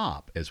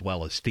stop, as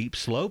well as steep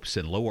slopes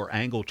and lower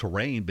angle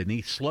terrain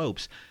beneath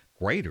slopes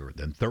greater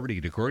than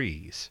 30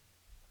 degrees.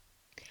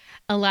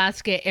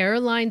 Alaska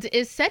Airlines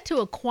is set to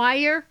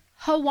acquire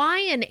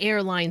Hawaiian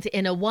Airlines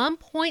in a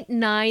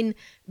 $1.9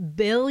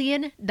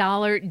 billion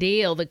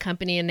deal, the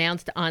company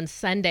announced on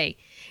Sunday.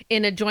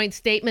 In a joint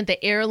statement,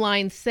 the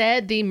airline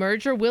said the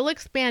merger will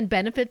expand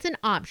benefits and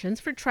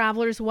options for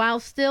travelers while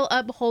still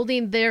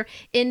upholding their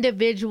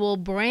individual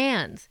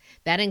brands.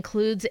 That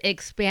includes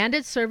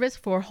expanded service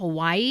for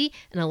Hawaii,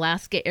 an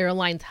Alaska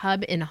Airlines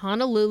hub in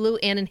Honolulu,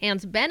 and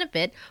enhanced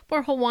benefit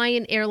for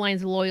Hawaiian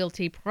Airlines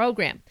loyalty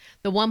program.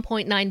 The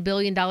 $1.9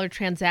 billion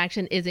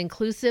transaction is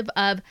inclusive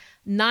of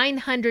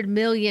 $900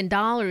 million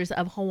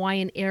of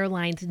Hawaiian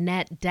Airlines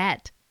net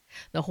debt.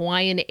 The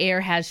Hawaiian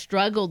Air has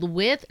struggled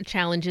with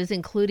challenges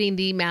including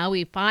the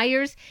Maui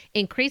fires,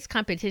 increased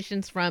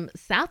competitions from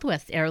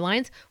Southwest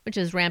Airlines, which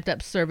has ramped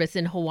up service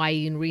in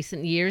Hawaii in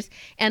recent years,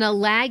 and a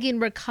lagging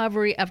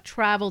recovery of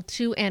travel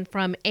to and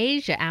from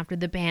Asia after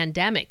the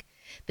pandemic.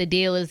 The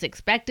deal is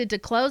expected to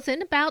close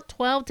in about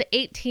 12 to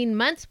 18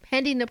 months,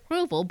 pending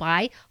approval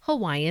by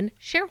Hawaiian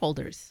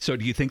shareholders. So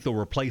do you think they'll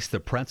replace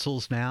the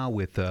pretzels now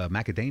with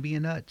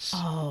macadamia nuts?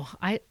 Oh,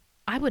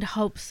 I would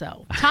hope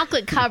so.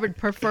 Chocolate covered,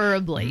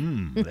 preferably.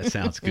 That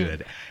sounds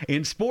good.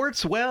 In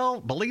sports, well,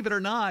 believe it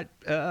or not,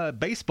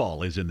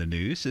 baseball is in the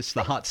news. It's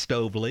the Hot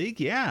Stove League.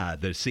 Yeah,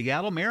 the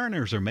Seattle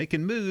Mariners are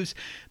making moves.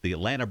 The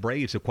Atlanta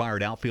Braves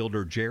acquired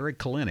outfielder Jared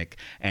Kelenic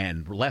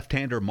and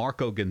left-hander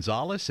Marco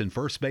Gonzalez and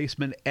first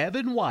baseman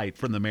Evan White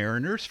from the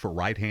Mariners for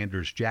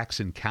right-handers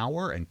Jackson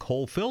Cower and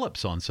Cole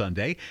Phillips on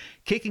Sunday,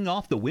 kicking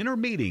off the winter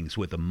meetings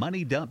with a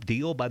money dump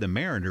deal by the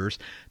Mariners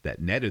that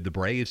netted the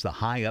Braves the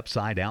high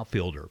upside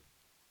outfielder.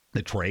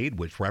 The trade,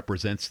 which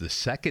represents the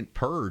second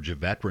purge of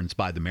veterans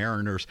by the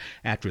Mariners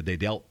after they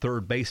dealt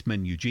third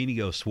baseman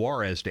Eugenio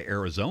Suarez to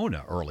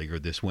Arizona earlier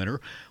this winter,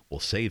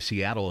 will save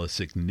Seattle a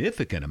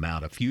significant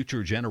amount of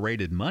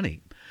future-generated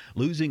money.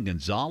 Losing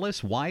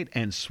Gonzalez, White,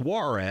 and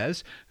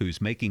Suarez, who's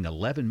making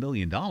 $11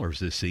 million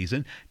this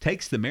season,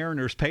 takes the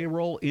Mariners'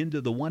 payroll into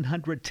the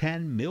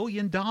 $110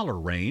 million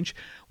range,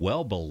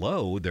 well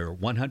below their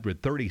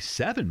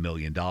 $137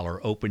 million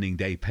opening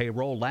day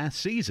payroll last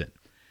season.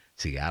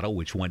 Seattle,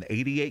 which won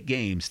 88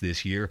 games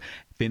this year,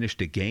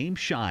 finished a game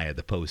shy of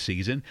the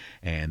postseason,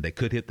 and they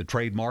could hit the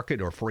trade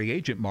market or free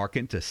agent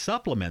market to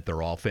supplement their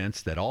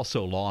offense that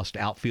also lost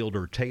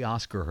outfielder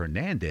Teoscar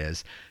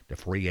Hernandez to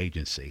free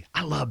agency.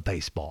 I love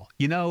baseball.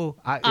 You know,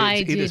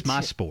 it is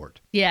my sport.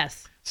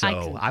 Yes.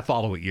 So I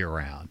follow it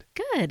year-round.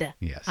 Good.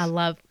 Yes. I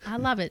love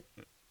it.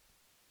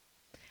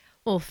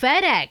 Well,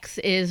 FedEx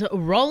is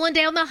rolling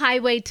down the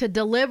highway to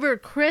deliver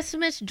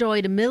Christmas joy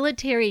to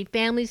military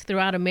families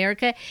throughout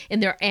America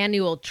in their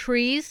annual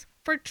Trees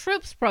for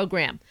Troops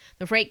program.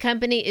 The freight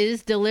company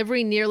is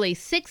delivering nearly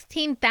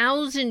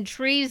 16,000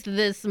 trees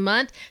this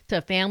month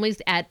to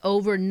families at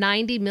over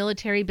 90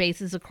 military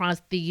bases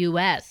across the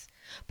U.S.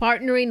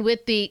 Partnering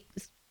with the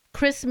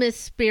Christmas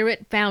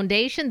Spirit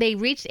Foundation, they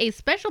reached a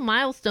special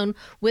milestone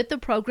with the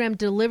program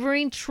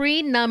delivering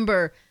tree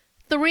number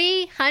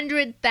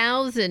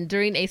 300,000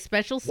 during a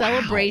special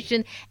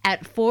celebration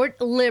at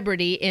Fort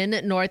Liberty in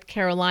North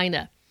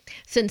Carolina.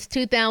 Since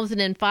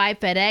 2005,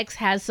 FedEx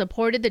has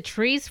supported the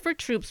Trees for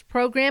Troops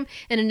program,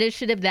 an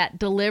initiative that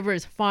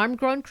delivers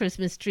farm-grown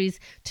Christmas trees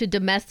to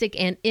domestic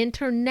and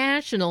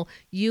international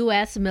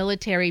U.S.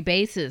 military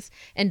bases.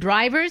 And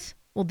drivers,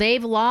 well,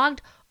 they've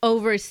logged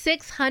over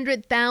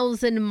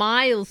 600,000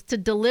 miles to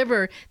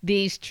deliver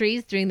these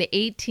trees during the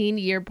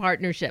 18-year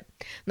partnership.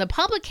 The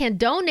public can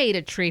donate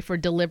a tree for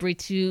delivery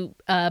to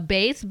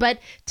base, but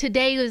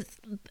today is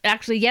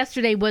Actually,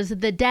 yesterday was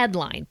the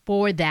deadline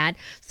for that.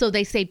 So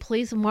they say,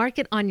 please mark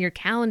it on your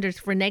calendars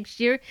for next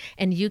year,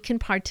 and you can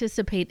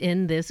participate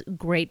in this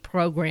great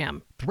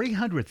program.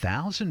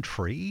 300,000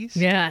 trees?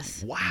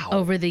 Yes. Wow.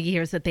 Over the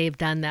years that they've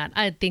done that.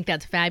 I think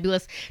that's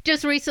fabulous.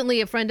 Just recently,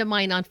 a friend of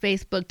mine on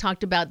Facebook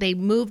talked about they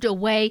moved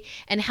away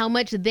and how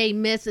much they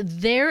miss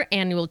their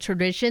annual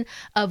tradition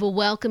of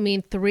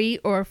welcoming 3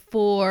 or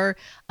 4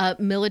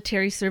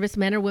 military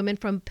servicemen or women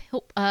from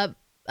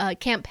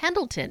Camp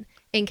Pendleton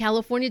in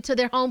California to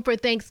their home for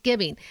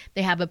Thanksgiving.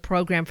 They have a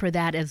program for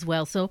that as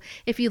well. So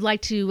if you'd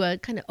like to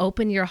kind of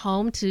open your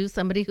home to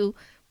somebody who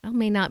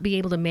may not be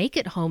able to make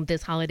it home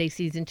this holiday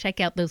season,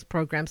 check out those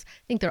programs. I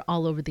think they're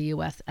all over the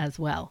U.S. as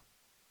well.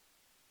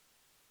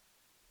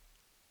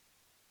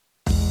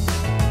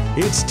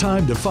 It's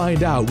time to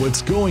find out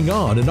what's going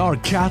on in our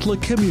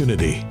Catholic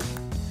community.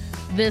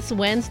 This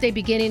Wednesday,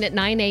 beginning at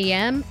 9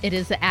 a.m., it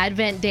is the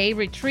Advent Day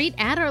Retreat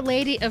at Our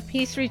Lady of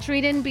Peace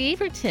Retreat in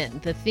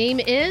Beaverton. The theme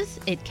is,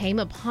 It Came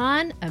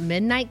Upon a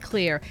Midnight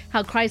Clear,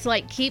 how Christ's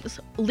light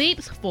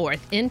leaps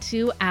forth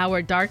into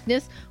our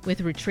darkness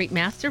with Retreat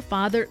Master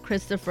Father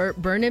Christopher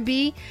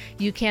Burnaby.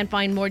 You can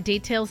find more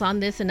details on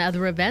this and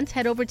other events.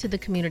 Head over to the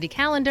community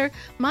calendar,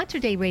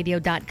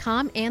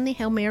 materdeiradio.com, and the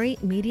Hail Mary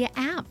Media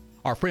app.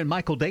 Our friend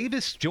Michael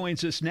Davis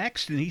joins us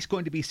next, and he's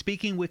going to be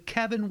speaking with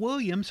Kevin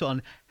Williams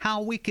on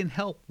how we can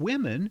help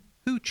women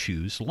who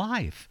choose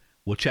life.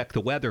 We'll check the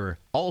weather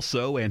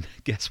also, and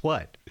guess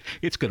what?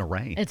 It's going to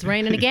rain. It's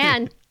raining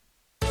again.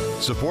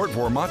 Support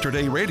for Mater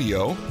Dei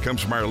Radio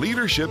comes from our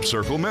Leadership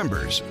Circle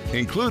members,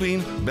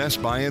 including Best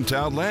Buy in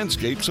Town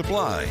Landscape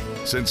Supply.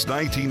 Since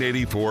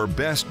 1984,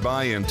 Best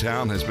Buy in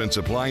Town has been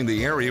supplying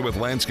the area with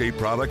landscape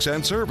products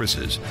and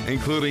services,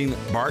 including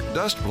bark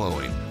dust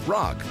blowing,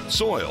 rock,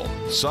 soil,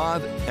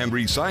 sod, and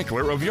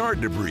recycler of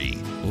yard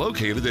debris.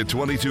 Located at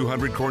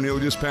 2200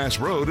 Cornelius Pass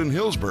Road in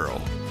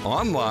Hillsboro.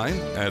 Online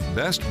at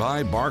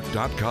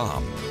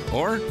bestbuybark.com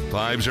or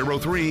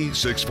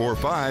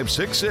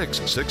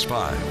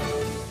 503-645-6665.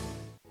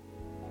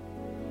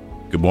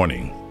 Good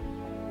morning.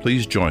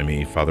 Please join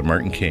me, Father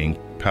Martin King,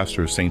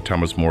 pastor of St.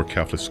 Thomas More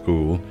Catholic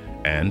School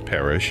and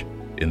Parish,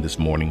 in this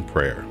morning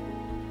prayer.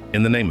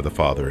 In the name of the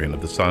Father, and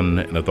of the Son,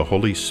 and of the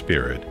Holy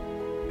Spirit.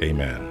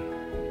 Amen.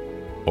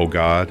 O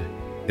God,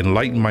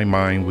 enlighten my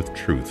mind with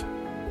truth,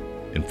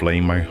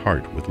 inflame my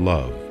heart with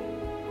love,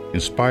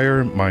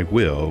 inspire my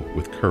will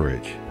with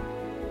courage,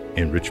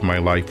 enrich my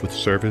life with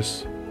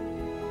service,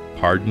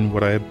 pardon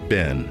what I have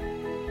been,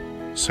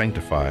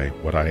 sanctify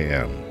what I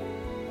am.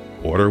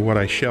 Order what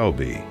I shall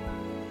be,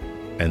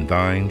 and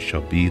thine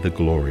shall be the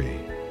glory,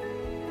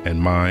 and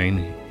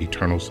mine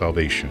eternal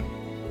salvation.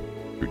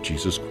 Through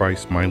Jesus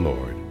Christ my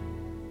Lord.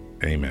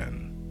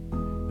 Amen.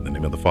 In the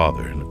name of the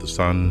Father, and of the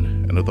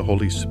Son, and of the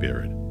Holy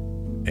Spirit.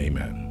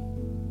 Amen.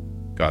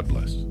 God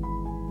bless.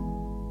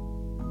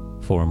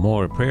 For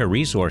more prayer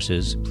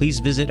resources, please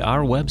visit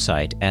our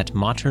website at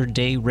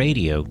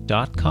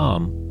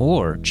materdeiradio.com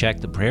or check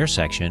the prayer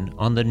section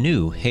on the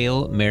new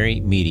Hail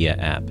Mary Media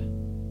app.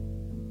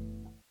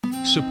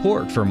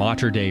 Support for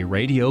Mater Dei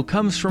Radio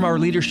comes from our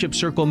Leadership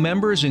Circle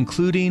members,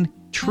 including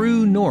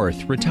True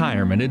North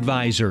Retirement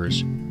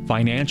Advisors,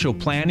 financial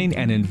planning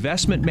and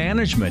investment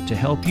management to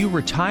help you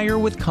retire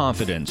with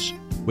confidence.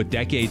 With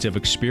decades of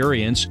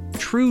experience,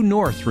 True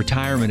North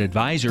Retirement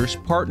Advisors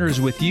partners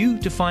with you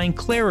to find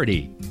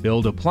clarity,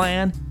 build a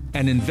plan,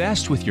 and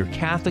invest with your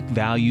Catholic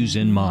values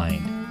in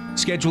mind.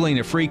 Scheduling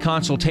a free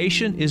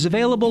consultation is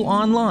available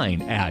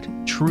online at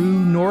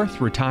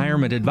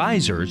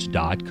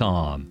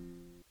truenorthretirementadvisors.com.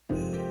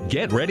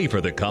 Get ready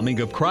for the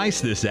coming of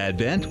Christ this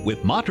Advent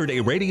with Mater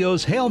Dei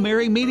Radio's Hail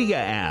Mary Media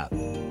app.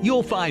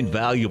 You'll find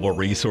valuable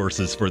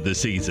resources for the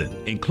season,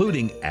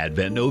 including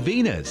Advent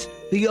novenas,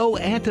 the O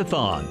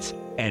Antiphons,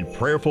 and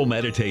prayerful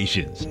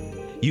meditations.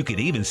 You can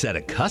even set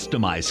a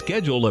customized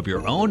schedule of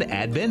your own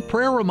Advent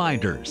prayer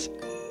reminders.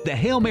 The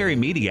Hail Mary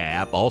Media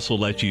app also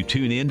lets you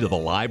tune in to the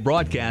live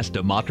broadcast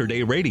of Mater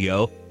Dei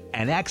Radio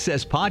and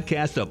access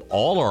podcasts of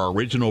all our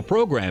original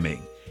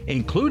programming,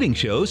 including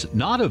shows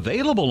not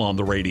available on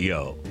the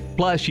radio.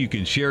 Plus, you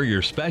can share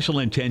your special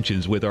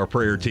intentions with our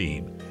prayer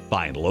team,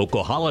 find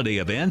local holiday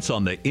events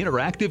on the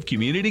interactive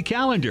community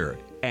calendar,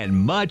 and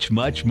much,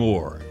 much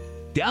more.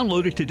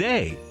 Download it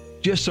today.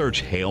 Just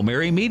search Hail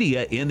Mary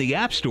Media in the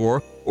App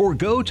Store or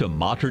go to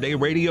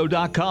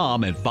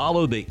materdeiradio.com and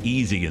follow the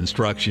easy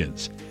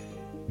instructions.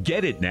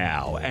 Get it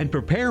now and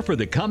prepare for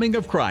the coming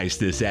of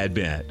Christ this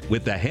Advent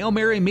with the Hail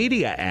Mary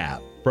Media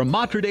app from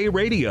Mater Dei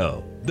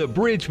Radio, the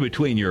bridge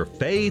between your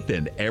faith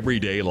and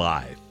everyday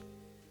life.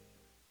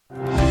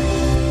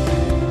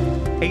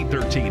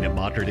 8:13 at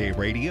Mater Dei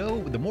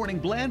Radio, the morning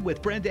blend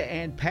with Brenda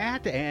and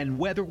Pat, and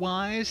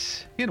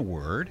weather-wise, in a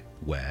word,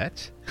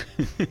 wet.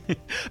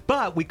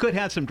 But we could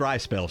have some dry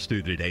spells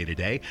through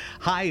today.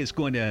 High is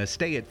going to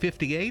stay at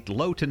 58,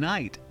 low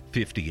tonight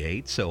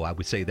 58, so I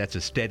would say that's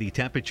a steady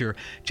temperature.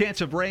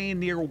 Chance of rain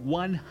near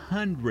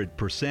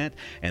 100%,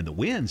 and the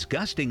winds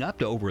gusting up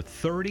to over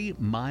 30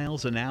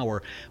 miles an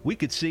hour. We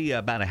could see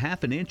about a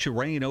half an inch of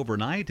rain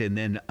overnight, and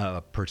then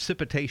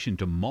precipitation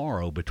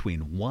tomorrow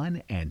between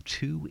 1 and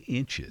 2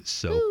 inches.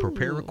 So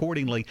prepare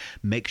accordingly.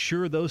 Make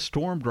sure those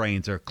storm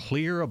drains are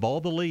clear of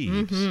all the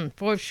leaves.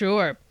 For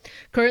sure.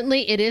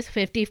 Currently, it is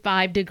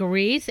 55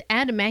 degrees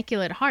at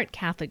Immaculate Heart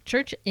Catholic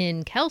Church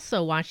in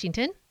Kelso,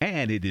 Washington.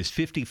 And it is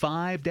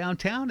 55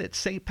 downtown at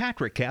St.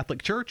 Patrick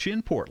Catholic Church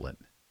in Portland.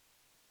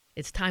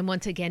 It's time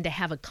once again to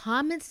have a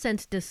common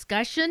sense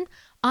discussion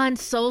on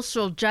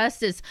social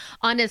justice.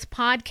 On his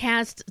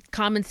podcast,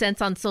 Common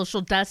Sense on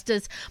Social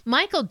Justice,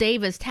 Michael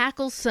Davis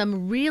tackles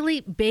some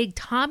really big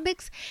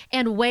topics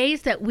and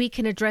ways that we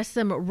can address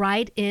them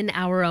right in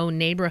our own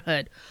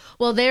neighborhood.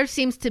 Well, there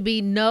seems to be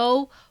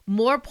no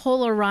more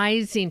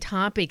polarizing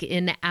topic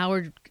in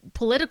our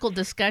political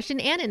discussion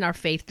and in our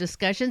faith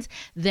discussions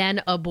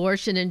than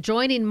abortion. And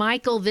joining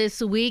Michael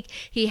this week,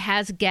 he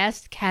has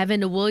guest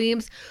Kevin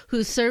Williams,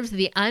 who serves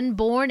the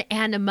unborn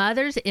and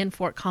mothers in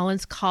Fort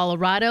Collins,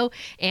 Colorado,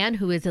 and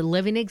who is a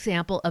living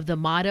example of the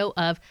motto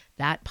of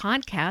that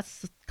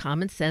podcast,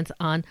 Common Sense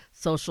on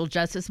Social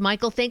Justice.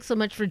 Michael, thanks so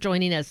much for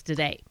joining us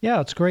today.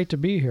 Yeah, it's great to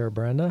be here,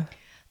 Brenda.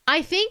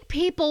 I think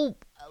people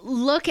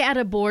look at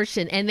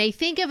abortion and they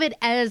think of it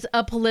as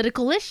a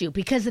political issue,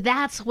 because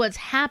that's what's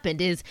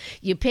happened is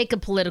you pick a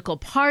political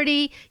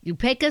party, you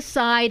pick a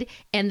side,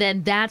 and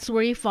then that's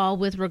where you fall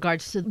with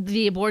regards to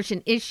the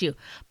abortion issue.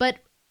 But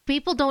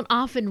people don't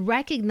often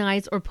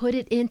recognize or put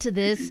it into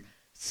this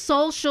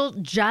social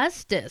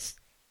justice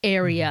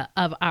area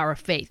of our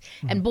faith.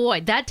 And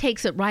boy, that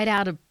takes it right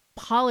out of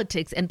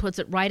politics and puts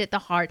it right at the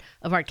heart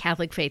of our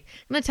Catholic faith.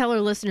 I'm going to tell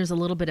our listeners a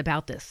little bit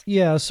about this.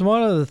 Yeah, so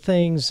one of the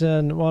things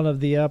in one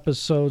of the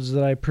episodes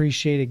that I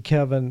appreciated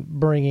Kevin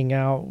bringing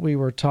out, we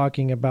were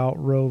talking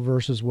about Roe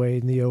versus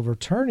Wade and the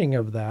overturning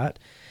of that.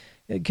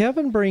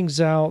 Kevin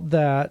brings out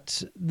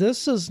that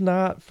this is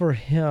not for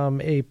him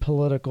a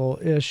political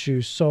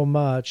issue so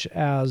much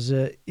as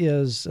it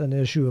is an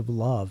issue of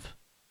love.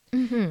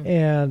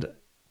 And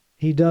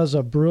he does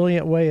a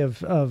brilliant way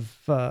of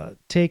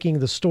taking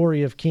the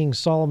story of King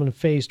Solomon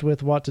faced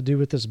with what to do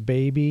with this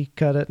baby,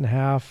 cut it in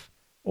half,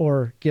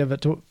 or give it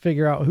to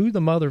figure out who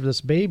the mother of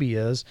this baby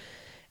is.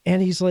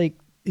 And he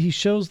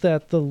shows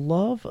that the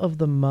love of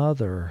the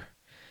mother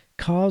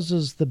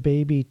causes the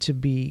baby to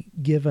be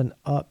given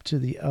up to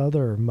the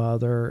other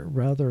mother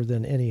rather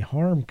than any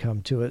harm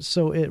come to it.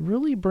 So it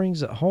really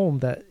brings it home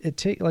that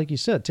like you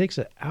said, takes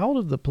it out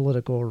of the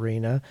political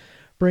arena,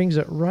 brings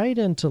it right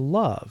into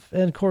love.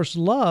 And of course,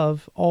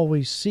 love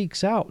always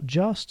seeks out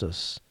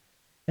justice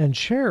and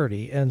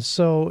charity. And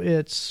so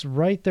it's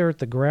right there at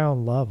the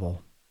ground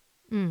level.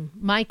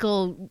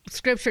 Michael,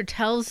 Scripture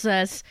tells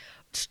us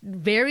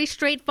very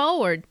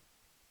straightforward,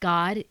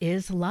 God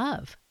is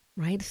love,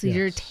 right? So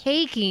you're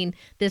taking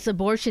this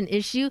abortion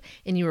issue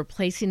and you are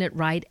placing it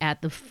right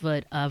at the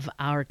foot of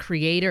our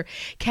Creator.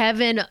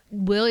 Kevin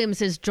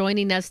Williams is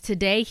joining us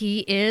today. He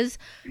is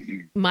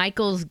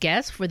Michael's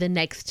guest for the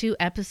next 2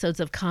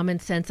 episodes of Common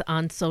Sense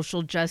on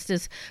Social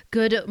Justice.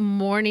 Good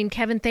morning,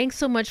 Kevin. Thanks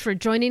so much for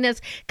joining us.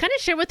 Kind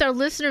of share with our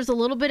listeners a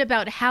little bit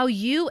about how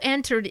you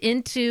entered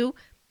into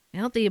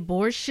the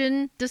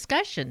abortion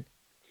discussion.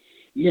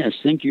 Yes,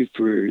 thank you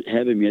for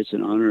having me. It's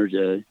an honor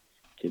to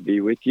be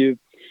with you.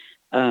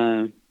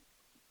 The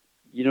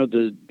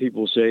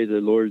people say the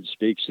Lord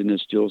speaks in a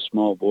still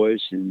small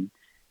voice, and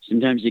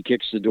sometimes he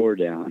kicks the door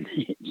down.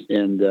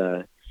 And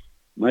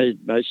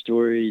my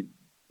story,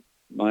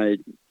 my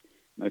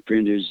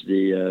friend who's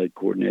the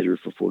coordinator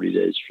for 40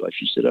 Days for Life,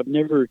 she said, I've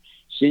never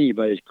seen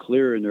anybody as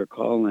clear in their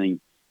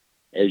calling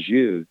as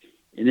you.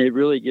 And it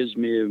really gives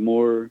me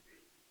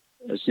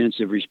a sense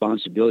of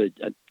responsibility.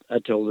 I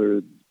told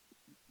her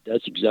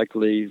that's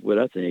exactly what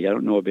I think. I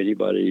don't know of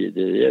anybody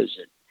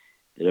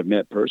that I've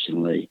met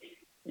personally.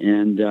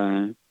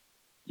 And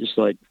just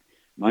like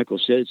Michael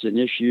said, it's an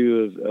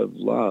issue of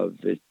love.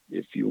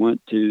 If you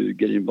want to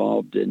get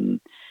involved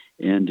in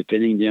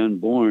defending the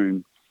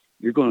unborn,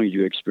 you're going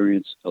to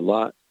experience a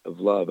lot of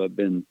love. I've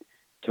been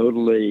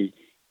totally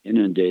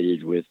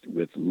inundated with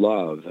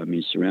love. I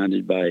mean,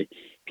 surrounded by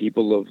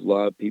people of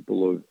love,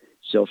 people of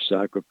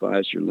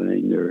self-sacrifice, are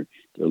laying their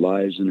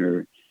lives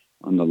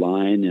on the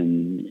line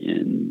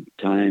and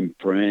time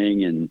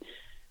praying. And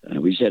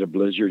we just had a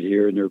blizzard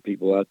here, and there are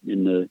people out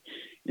in the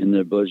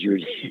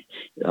blizzard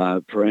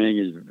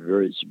praying.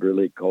 It's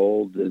really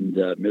cold and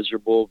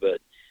miserable, but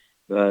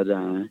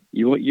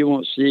you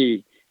won't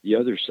see the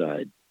other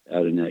side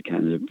out in that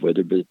kind of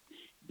weather. But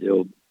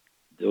they'll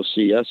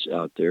see us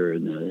out there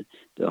in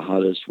the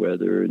hottest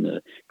weather and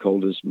the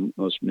coldest,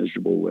 most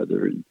miserable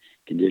weather and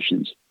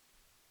conditions.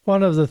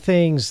 One of the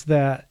things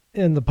that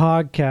in the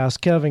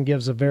podcast, Kevin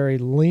gives a very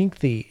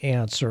lengthy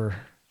answer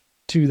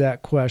to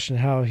that question,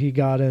 how he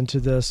got into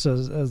this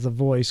as the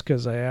voice,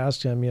 because I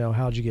asked him,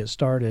 how'd you get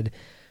started?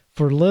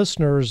 For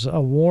listeners,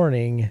 a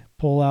warning,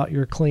 pull out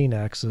your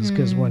Kleenexes,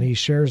 because when he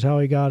shares how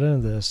he got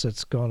into this,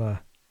 it's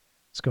gonna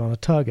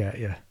tug at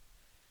you.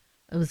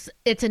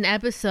 It's an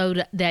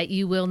episode that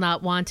you will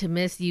not want to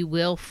miss. You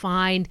will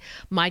find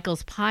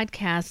Michael's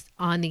podcast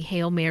on the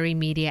Hail Mary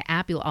Media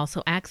app. You'll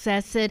also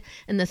access it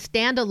in the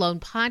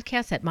standalone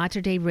podcast at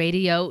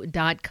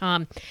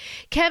materdeiradio.com.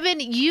 Kevin,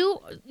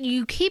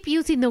 you keep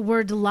using the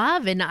word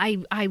love, and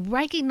I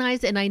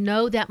recognize and I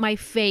know that my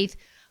faith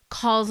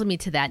calls me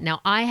to that.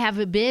 Now, I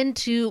have been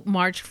to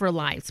March for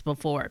Lives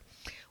before,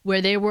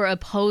 where they were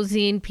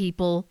opposing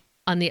people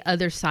on the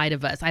other side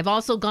of us. I've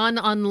also gone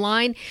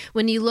online.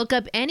 When you look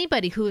up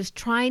anybody who is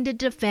trying to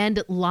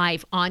defend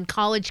life on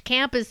college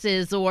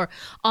campuses or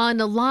on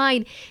the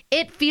line,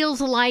 it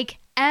feels like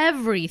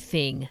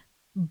everything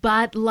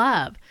but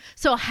love.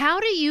 So how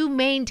do you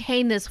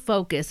maintain this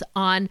focus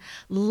on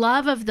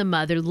love of the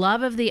mother,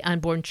 love of the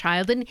unborn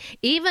child, and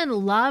even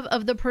love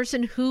of the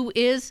person who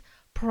is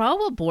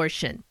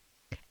pro-abortion,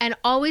 and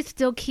always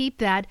still keep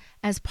that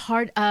as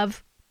part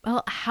of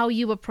how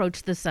you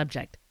approach the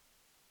subject?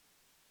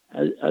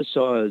 I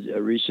saw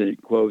a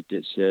recent quote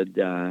that said,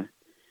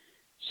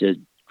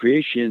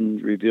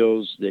 creation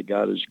reveals that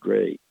God is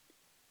great.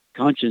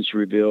 Conscience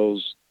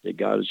reveals that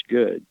God is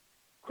good.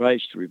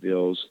 Christ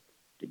reveals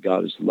that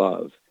God is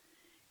love.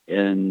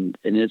 And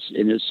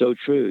it's so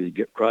true.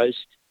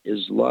 Christ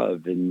is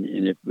love. And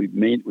if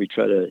we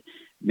try to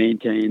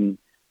maintain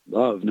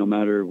love, no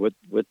matter what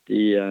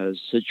the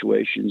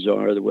situations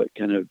are, what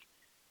kind of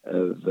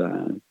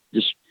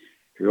just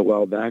here a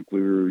while back,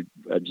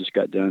 I just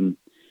got done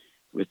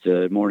with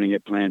the morning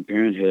at Planned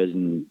Parenthood,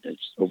 and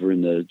it's over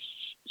in the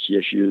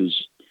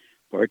CSU's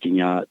parking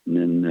lot, and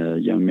then a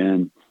young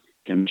man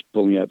comes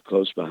pulling up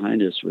close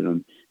behind us when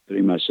I'm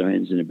putting my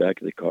signs in the back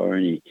of the car,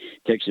 and he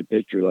takes a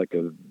picture like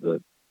of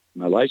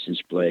my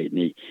license plate, and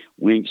he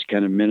winks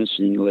kind of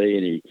menacingly,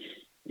 and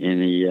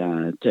he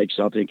takes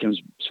off, and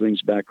he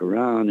swings back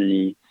around, and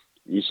he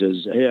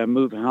says, "Hey, I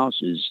move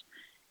houses."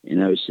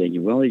 And I was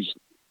thinking, well, he's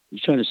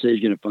trying to say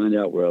he's going to find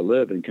out where I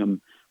live and come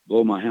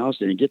blow my house,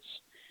 and he gets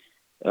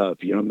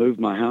move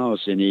my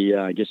house, and he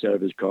gets out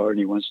of his car and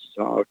he wants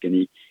to talk, and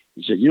he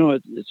said,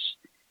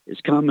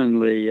 it's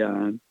commonly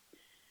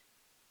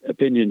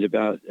opinioned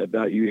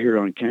about you here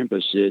on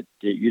campus that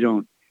you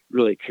don't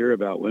really care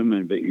about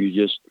women, but you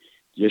just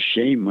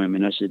shame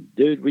women. I said,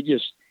 dude, we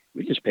just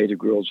paid a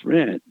girl's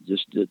rent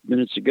just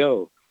minutes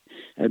ago.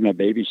 I had my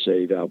Baby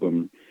Save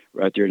album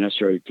right there, and I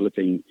started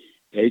flipping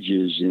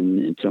pages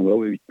and telling, well,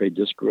 we paid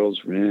this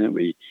girl's rent,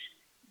 we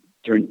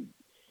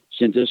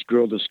sent this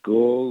girl to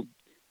school.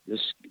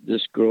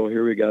 This girl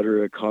here, we got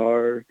her a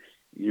car.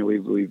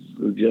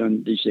 We've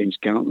done these things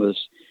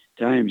countless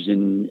times.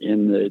 And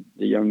the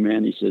young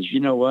man, he says, you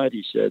know what?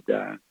 He said,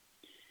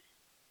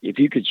 if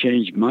you could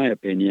change my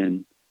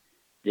opinion,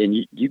 then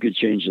you could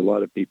change a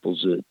lot of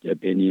people's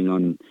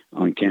opinion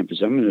on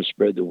campus. I'm going to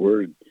spread the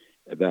word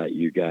about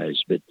you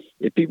guys. But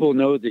if people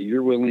know that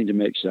you're willing to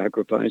make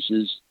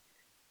sacrifices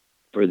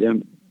for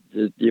them,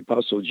 the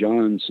Apostle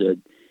John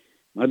said,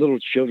 my little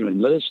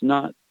children, let us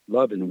not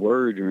love in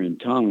word or in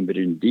tongue, but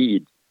in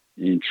deed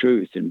and in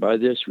truth. And by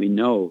this we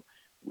know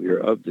we are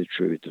of the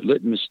truth. The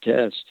litmus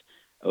test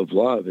of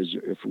love is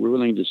if we're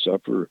willing to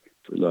suffer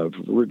for love,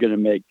 if we're going to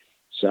make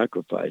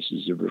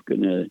sacrifices, if we're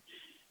going to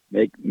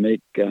make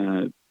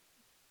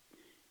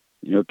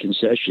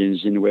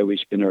concessions in the way we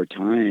spend our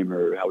time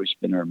or how we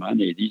spend our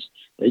money. These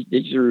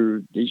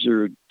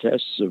are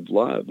tests of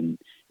love, and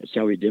that's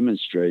how we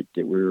demonstrate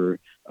that we're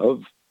of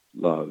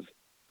love.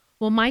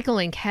 Well, Michael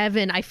and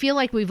Kevin, I feel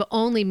like we've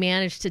only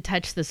managed to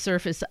touch the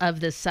surface of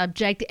this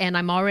subject, and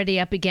I'm already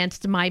up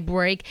against my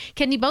break.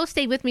 Can you both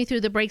stay with me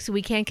through the break so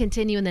we can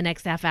continue in the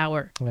next half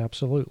hour?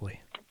 Absolutely.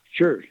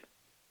 Sure.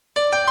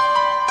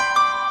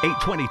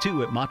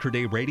 822 at Mater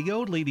Dei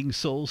Radio, leading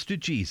souls to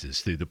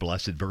Jesus through the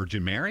Blessed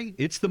Virgin Mary.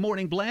 It's the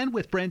Morning Blend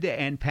with Brenda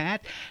and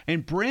Pat.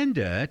 And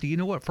Brenda, do you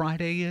know what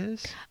Friday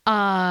is?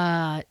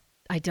 I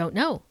don't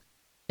know.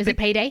 Is it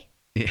payday?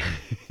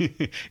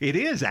 It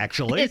is,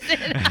 actually. Is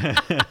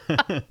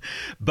it?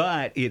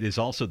 But it is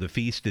also the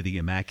Feast of the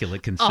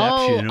Immaculate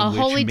Conception. Oh, a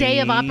holy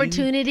day of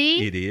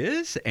opportunity? It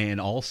is,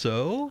 and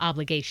also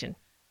obligation.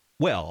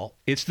 Well,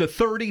 it's the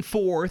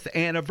 34th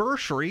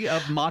anniversary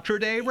of Mater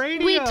Dei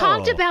Radio. We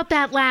talked about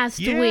that last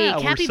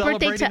week. Happy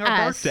birthday to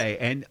us. Birthday.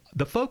 And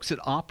the folks at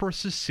Opera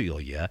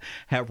Cecilia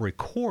have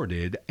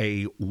recorded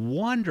a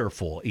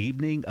wonderful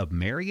evening of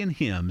Marian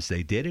hymns.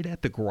 They did it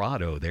at the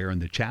Grotto there in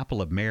the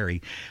Chapel of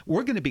Mary.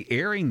 We're going to be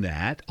airing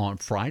that on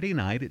Friday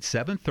night at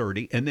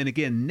 7:30. And then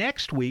again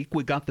next week,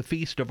 we got the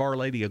Feast of Our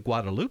Lady of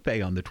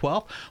Guadalupe on the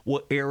 12th.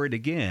 We'll air it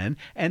again.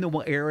 And then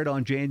we'll air it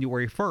on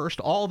January 1st.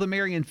 All the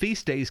Marian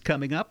feast days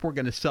coming up. We're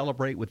going to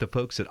celebrate with the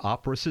folks at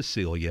Opera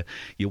Cecilia.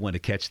 You want to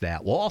catch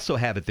that. We'll also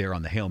have it there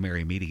on the Hail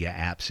Mary Media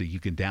app so you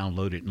can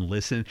download it and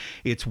listen.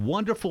 It's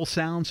wonderful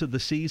sounds of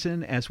the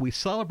season as we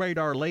celebrate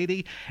Our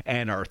Lady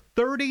and our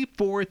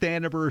 34th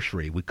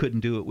anniversary. We couldn't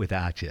do it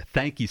without you.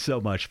 Thank you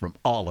so much from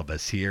all of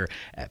us here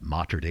at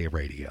Mater Dei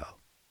Radio.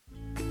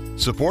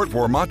 Support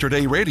for Mater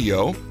Dei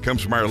Radio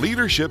comes from our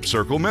Leadership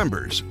Circle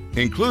members,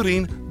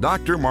 including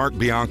Dr. Mark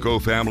Bianco,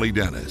 family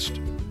dentist,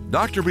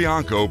 Dr.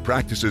 Bianco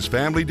practices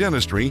family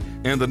dentistry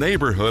in the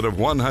neighborhood of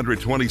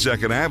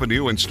 122nd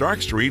Avenue and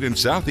Stark Street in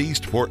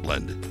Southeast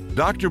Portland.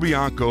 Dr.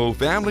 Bianco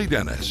Family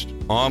Dentist.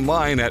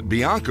 Online at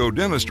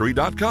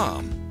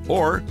biancodentistry.com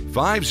or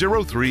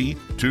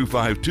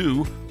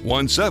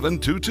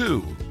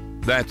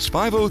 503-252-1722. That's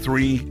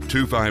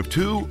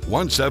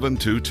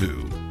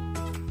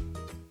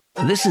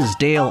 503-252-1722. This is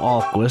Dale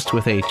Ahlquist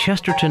with a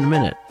Chesterton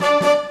Minute.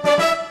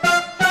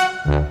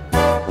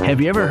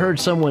 Have you ever heard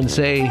someone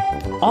say,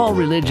 all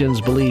religions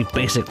believe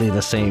basically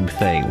the same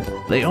thing?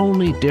 They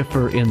only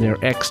differ in their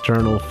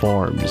external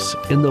forms,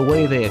 in the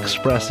way they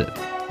express it.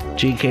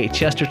 G.K.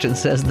 Chesterton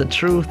says the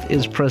truth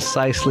is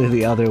precisely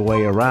the other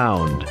way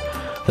around.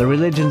 The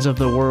religions of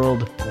the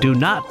world do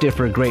not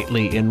differ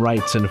greatly in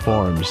rites and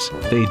forms.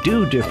 They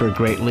do differ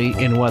greatly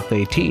in what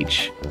they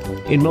teach.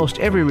 In most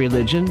every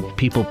religion,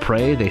 people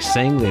pray, they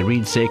sing, they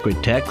read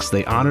sacred texts,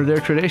 they honor their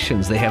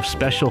traditions, they have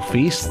special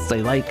feasts,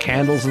 they light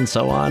candles and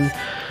so on.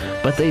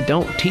 But they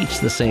don't teach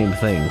the same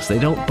things. They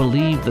don't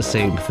believe the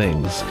same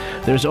things.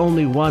 There's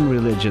only one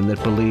religion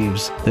that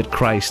believes that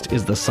Christ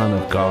is the Son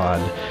of God,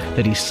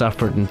 that he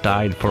suffered and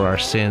died for our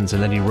sins,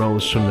 and that he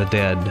rose from the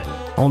dead.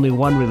 Only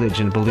one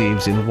religion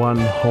believes in one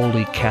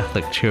holy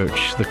Catholic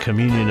Church, the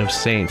communion of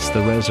saints, the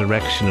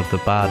resurrection of the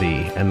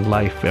body, and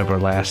life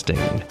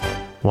everlasting.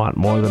 Want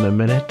more than a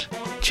minute?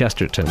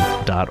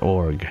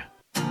 Chesterton.org.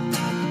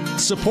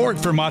 Support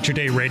for Mater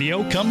Dei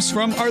Radio comes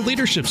from our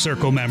Leadership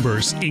Circle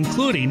members,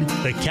 including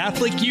the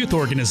Catholic Youth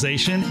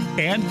Organization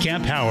and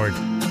Camp Howard.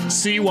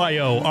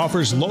 CYO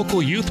offers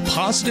local youth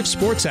positive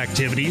sports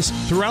activities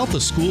throughout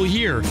the school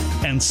year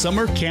and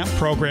summer camp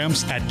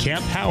programs at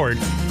Camp Howard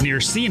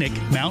near scenic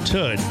Mount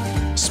Hood.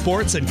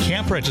 Sports and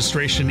camp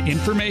registration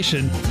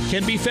information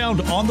can be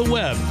found on the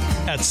web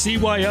at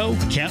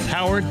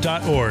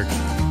cyoCampHoward.org.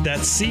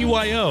 That's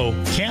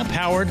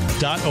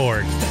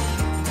cyoCampHoward.org.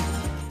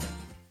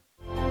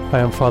 Hi,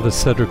 I'm Father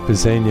Cedric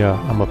Bizania.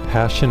 I'm a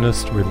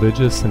Passionist,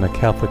 religious, and a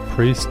Catholic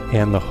priest,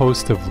 and the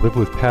host of Live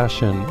with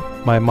Passion.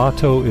 My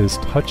motto is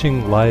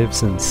touching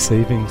lives and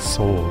saving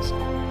souls.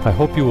 I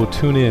hope you will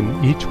tune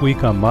in each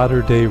week on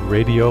Mater Dei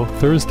Radio,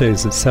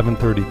 Thursdays at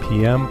 7:30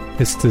 p.m.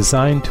 It's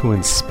designed to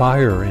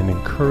inspire and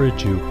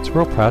encourage you. It's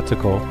real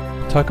practical.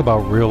 Talk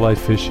about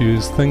real-life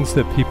issues, things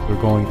that people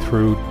are going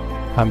through.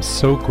 I'm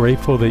so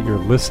grateful that you're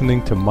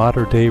listening to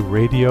Mater Dei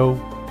Radio.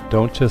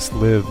 Don't just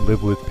live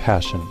with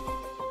passion.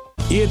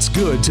 It's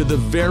good to the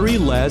very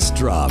last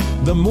drop.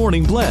 The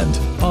Morning Blend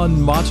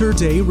on Mater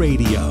Dei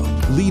Radio,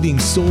 leading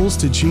souls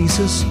to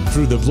Jesus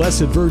through the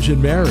Blessed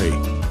Virgin Mary.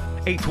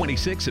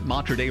 826 at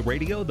Mater Dei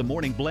Radio, The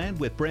Morning Blend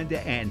with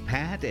Brenda and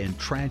Pat, and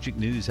tragic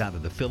news out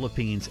of the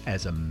Philippines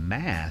as a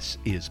mass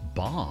is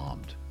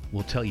bombed.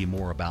 We'll tell you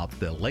more about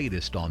the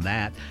latest on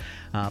that.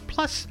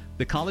 Plus,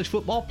 the college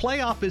football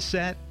playoff is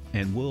set,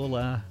 and we'll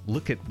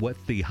look at what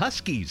the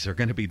Huskies are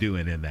going to be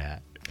doing in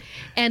that.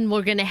 And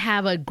we're going to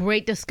have a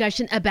great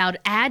discussion about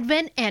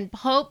Advent and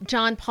Pope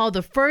John Paul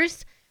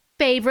I's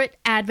favorite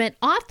Advent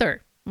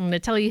author. I'm going to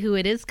tell you who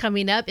it is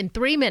coming up in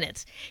 3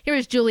 minutes. Here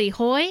is Julie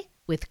Hoy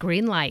with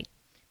Green Light.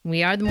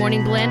 We are the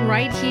Morning Blend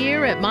right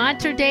here at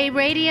Mater Dei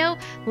Radio,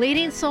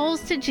 leading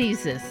souls to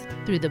Jesus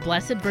through the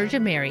Blessed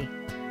Virgin Mary.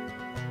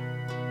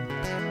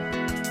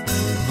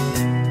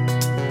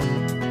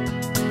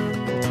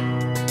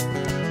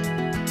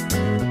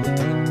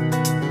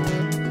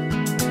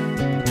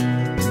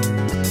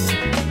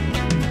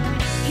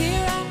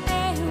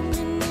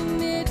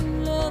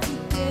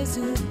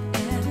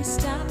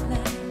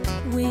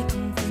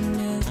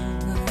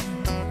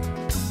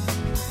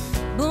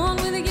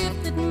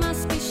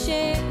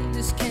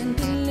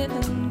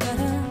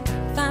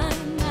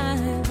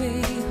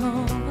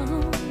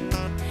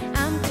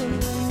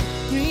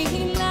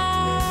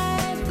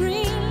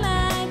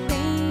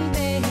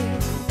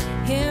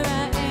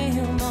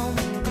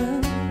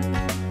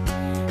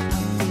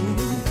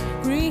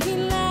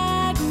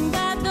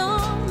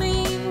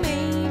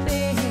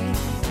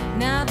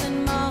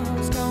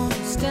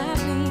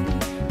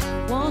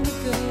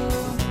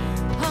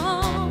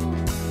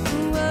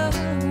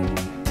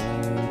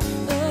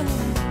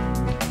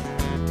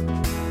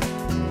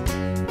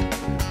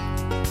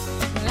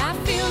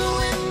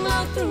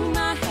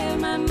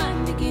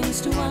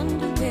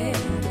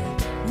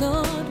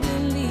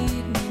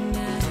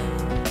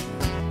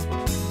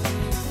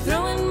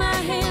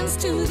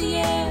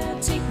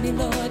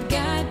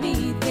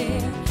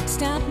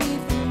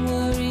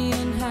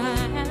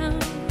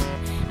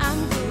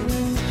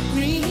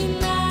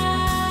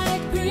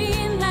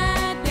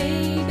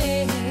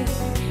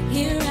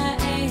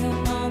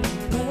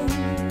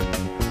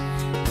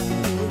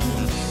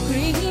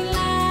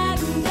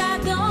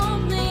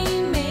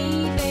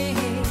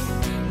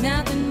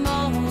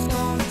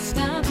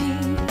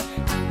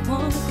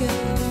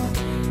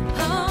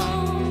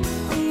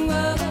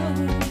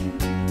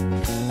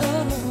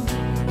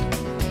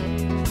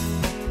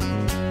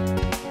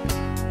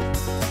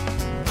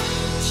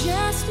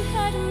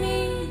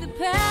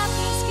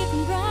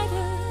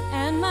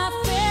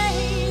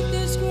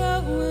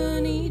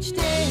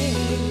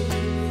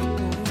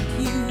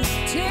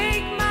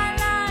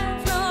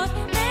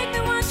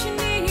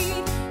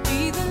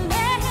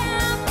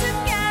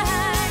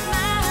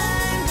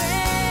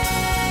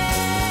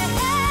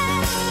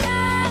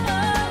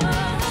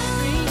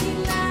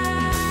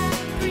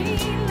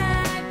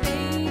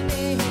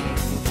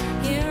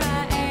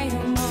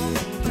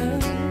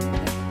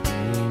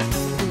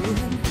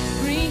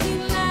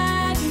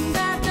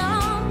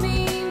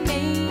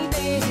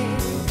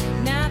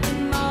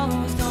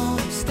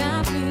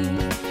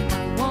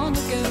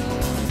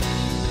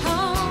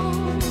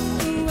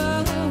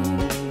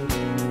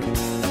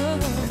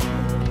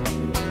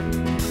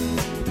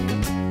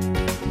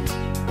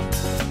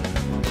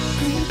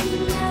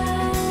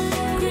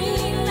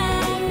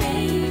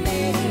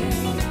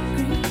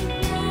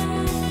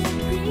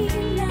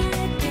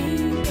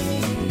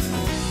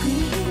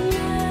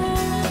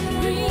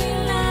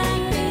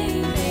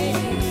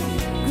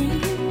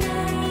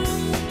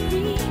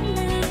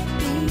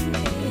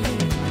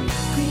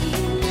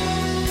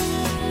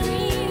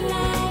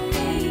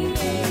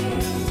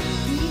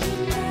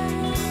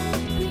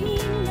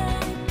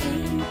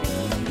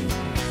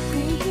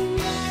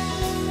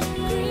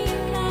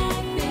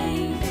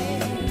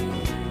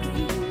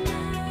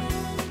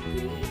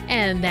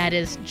 And that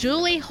is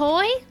Julie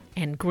Hoy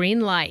and Green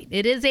Light.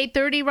 It is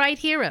 8:30 right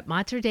here at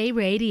Mater Dei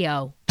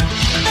Radio.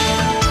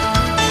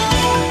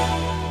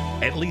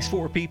 At least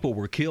 4 people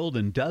were killed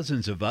and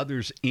dozens of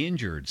others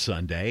injured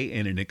Sunday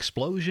in an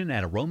explosion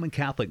at a Roman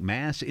Catholic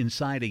Mass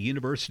inside a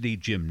university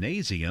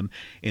gymnasium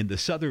in the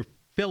southern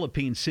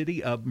Philippine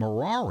city of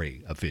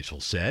Marawi,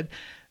 officials said.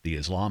 The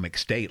Islamic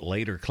State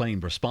later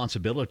claimed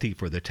responsibility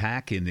for the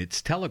attack in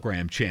its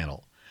Telegram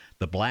channel.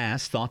 The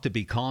blast, thought to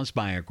be caused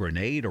by a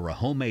grenade or a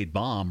homemade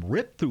bomb,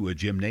 ripped through a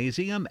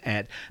gymnasium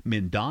at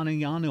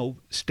Mindanao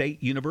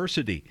State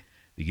University.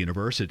 The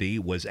university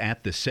was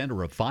at the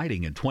center of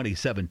fighting in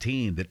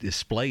 2017 that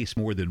displaced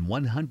more than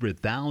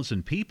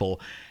 100,000 people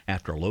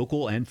after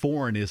local and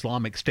foreign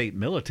Islamic State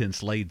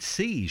militants laid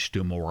siege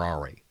to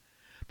Marawi.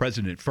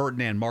 President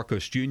Ferdinand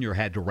Marcos Jr.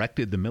 had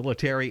directed the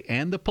military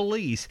and the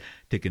police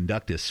to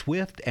conduct a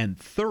swift and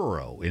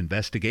thorough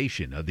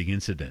investigation of the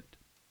incident.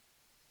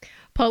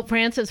 Pope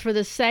Francis, for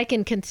the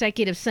second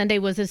consecutive Sunday,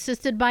 was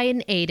assisted by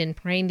an aide in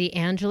praying the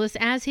Angelus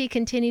as he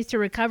continues to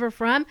recover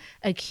from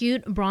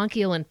acute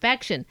bronchial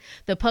infection.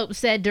 The Pope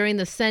said during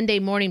the Sunday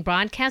morning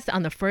broadcast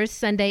on the first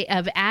Sunday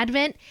of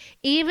Advent,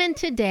 "Even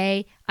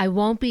today, I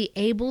won't be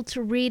able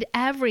to read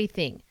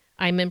everything.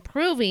 I'm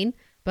improving,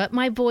 but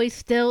my voice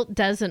still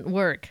doesn't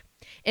work.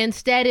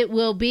 Instead, it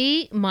will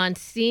be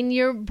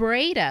Monsignor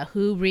Breda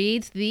who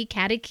reads the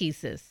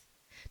catechesis."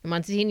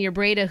 Monsignor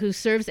Breda, who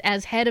serves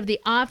as head of the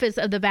office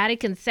of the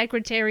Vatican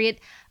Secretariat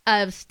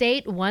of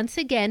State, once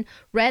again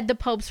read the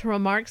Pope's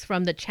remarks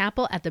from the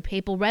chapel at the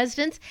papal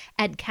residence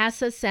at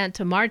Casa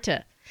Santa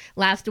Marta.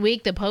 Last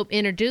week, the Pope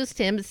introduced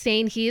him,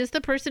 saying he is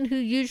the person who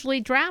usually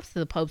drafts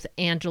the Pope's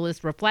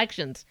Angelus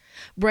reflections.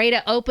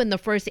 Breda opened the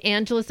first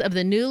Angelus of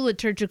the new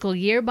liturgical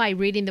year by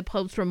reading the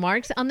Pope's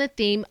remarks on the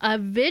theme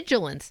of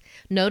vigilance,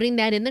 noting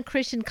that in the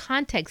Christian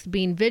context,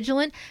 being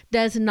vigilant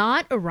does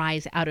not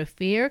arise out of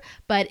fear,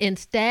 but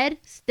instead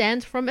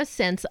stems from a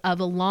sense of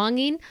a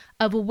longing,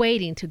 of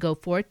waiting to go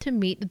forth to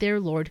meet their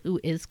Lord who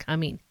is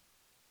coming.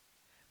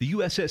 The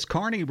USS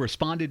Carney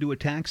responded to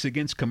attacks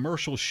against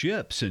commercial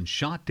ships and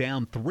shot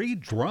down 3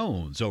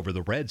 drones over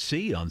the Red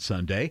Sea on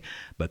Sunday,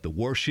 but the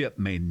warship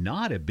may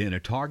not have been a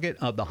target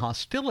of the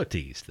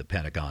hostilities, the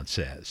Pentagon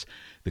says.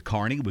 The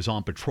Carney was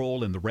on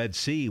patrol in the Red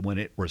Sea when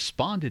it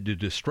responded to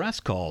distress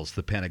calls,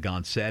 the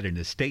Pentagon said in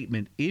a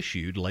statement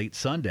issued late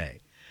Sunday.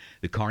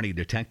 The Carney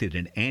detected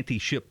an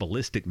anti-ship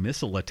ballistic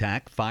missile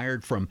attack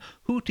fired from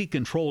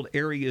Houthi-controlled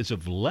areas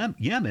of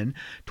Yemen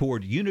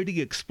toward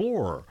Unity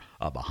Explorer,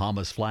 a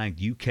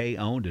Bahamas-flagged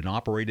UK-owned and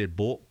operated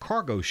bulk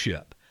cargo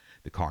ship.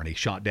 The Carney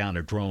shot down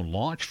a drone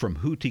launched from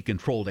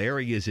Houthi-controlled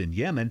areas in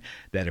Yemen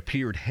that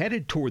appeared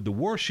headed toward the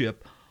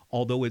warship,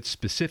 although its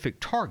specific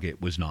target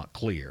was not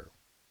clear.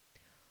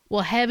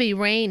 Well, heavy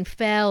rain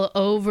fell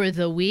over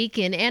the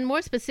weekend and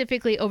more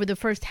specifically over the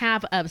first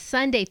half of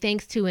Sunday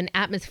thanks to an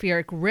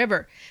atmospheric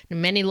river.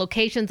 In many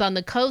locations on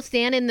the coast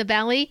and in the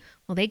valley,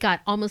 well, they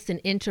got almost an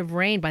inch of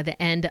rain by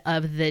the end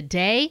of the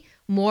day.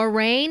 More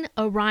rain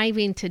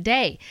arriving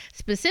today.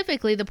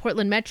 Specifically, the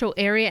Portland metro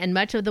area and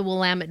much of the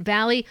Willamette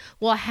Valley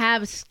will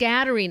have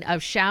scattering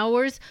of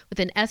showers with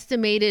an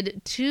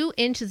estimated 2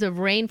 inches of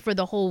rain for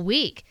the whole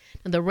week.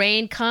 The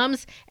rain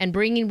comes and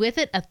bringing with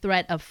it a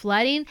threat of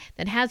flooding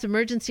that has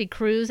emergency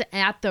crews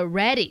at the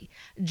ready.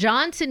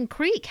 Johnson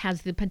Creek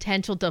has the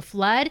potential to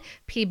flood.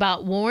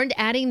 PBOT warned,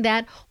 adding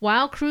that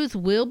while crews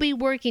will be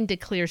working to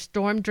clear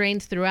storm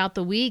drains throughout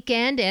the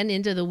weekend and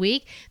into the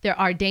week, there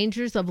are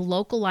dangers of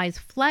localized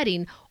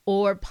flooding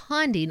or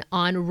ponding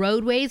on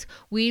roadways.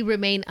 We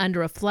remain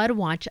under a flood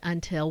watch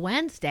until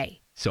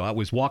Wednesday. So I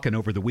was walking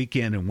over the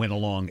weekend and went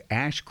along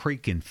Ash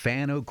Creek and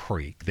Fano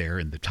Creek there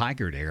in the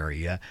Tigard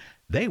area.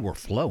 They were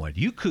flowing.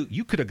 You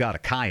could have got a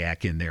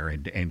kayak in there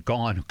and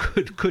gone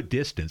good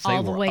distance.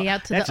 All the way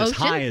out to the ocean? That's as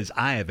high as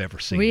I have ever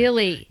seen.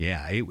 Really?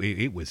 Yeah,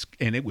 it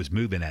was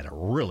moving at a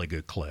really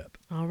good clip.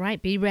 All right,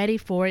 be ready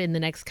for it in the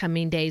next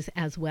coming days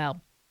as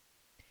well.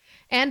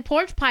 And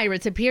porch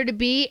pirates appear to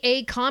be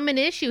a common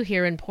issue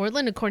here in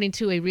Portland, according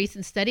to a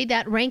recent study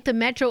that ranked the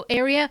metro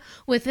area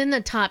within the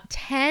top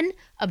 10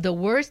 of the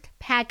worst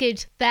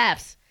package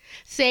thefts.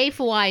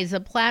 SafeWise, a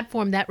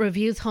platform that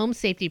reviews home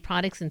safety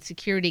products and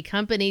security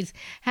companies,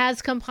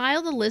 has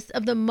compiled a list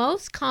of the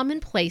most common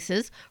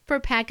places for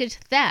package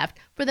theft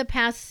for the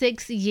past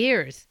 6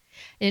 years.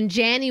 In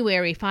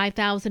January,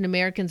 5,000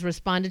 Americans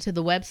responded to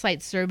the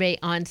website survey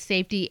on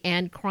safety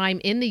and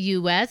crime in the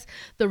U.S.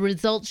 The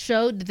results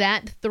showed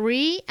that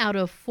 3 out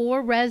of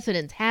 4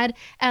 residents had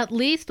at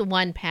least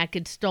one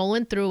package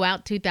stolen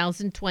throughout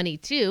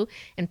 2022,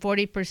 and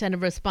 40%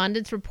 of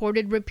respondents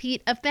reported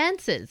repeat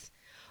offenses.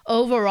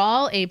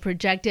 Overall, a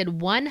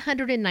projected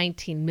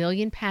 119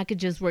 million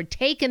packages were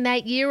taken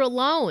that year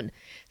alone.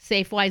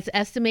 SafeWise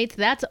estimates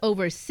that's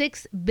over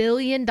 $6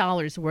 billion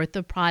worth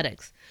of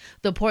products.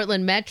 The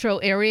Portland metro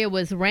area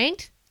was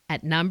ranked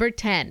At number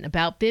 10,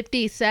 about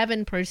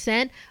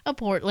 57% of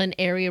Portland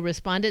area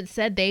respondents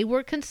said they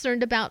were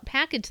concerned about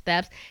package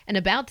thefts, and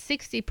about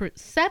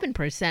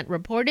 67%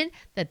 reported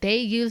that they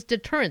used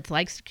deterrents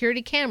like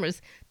security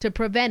cameras to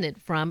prevent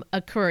it from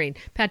occurring.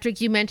 Patrick,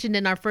 you mentioned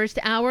in our first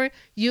hour,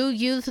 you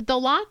use the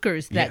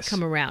lockers that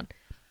come around.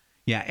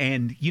 Yeah,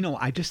 and,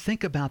 I just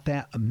think about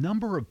that. A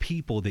number of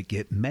people that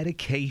get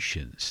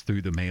medications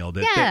through the mail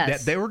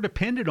that they were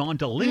dependent on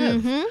to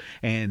live,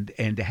 and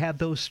to have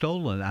those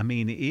stolen. I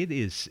mean,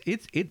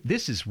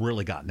 this has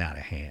really gotten out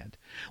of hand.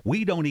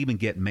 We don't even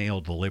get mail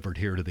delivered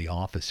here to the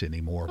office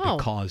anymore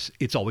because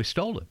it's always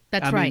stolen.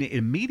 That's right. I mean,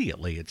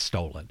 immediately it's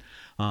stolen.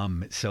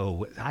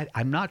 So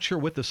I'm not sure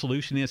what the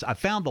solution is. I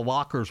found the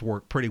lockers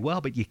work pretty well,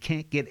 but you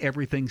can't get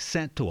everything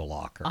sent to a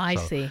locker. I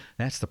see.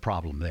 That's the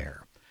problem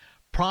there.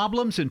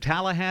 Problems in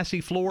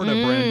Tallahassee, Florida,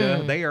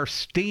 Brenda. They are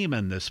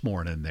steaming this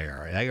morning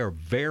there. They are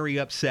very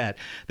upset.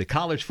 The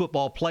college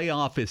football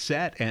playoff is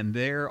set, and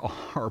there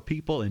are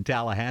people in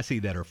Tallahassee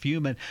that are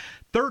fuming.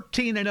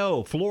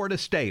 13-0, Florida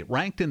State,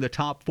 ranked in the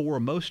top 4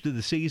 most of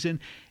the season,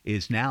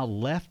 is now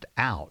left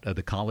out of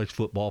the college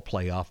football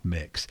playoff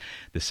mix.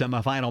 The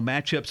semifinal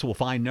matchups will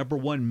find number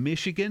 1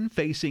 Michigan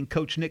facing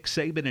Coach Nick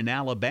Saban in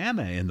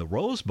Alabama in the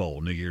Rose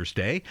Bowl New Year's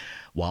Day,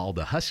 while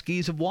the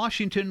Huskies of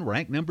Washington,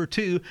 ranked number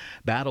 2,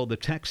 battle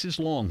the Texas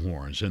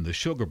Longhorns in the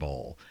Sugar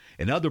Bowl.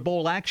 In other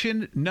bowl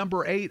action,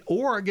 number 8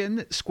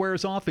 Oregon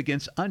squares off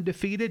against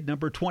undefeated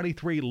number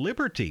 23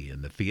 Liberty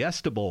in the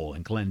Fiesta Bowl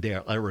in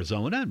Glendale,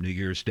 Arizona, New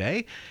Year's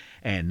Day.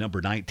 And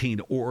number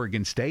 19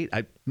 Oregon State,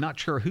 I'm not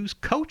sure who's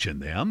coaching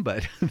them,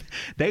 but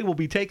they will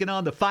be taking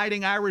on the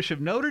Fighting Irish of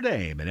Notre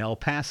Dame in El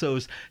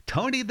Paso's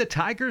Tony the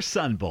Tiger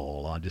Sun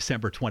Bowl on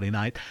December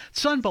 29th.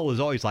 Sun Bowl is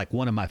always like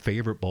one of my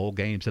favorite bowl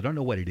games. I don't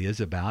know what it is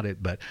about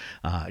it, but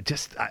I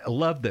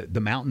love the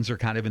mountains are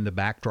kind of in the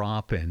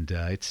backdrop, and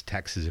it's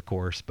Texas, of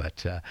course,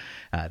 but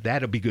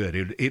that'll be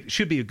good. It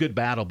should be a good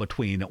battle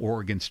between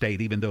Oregon State,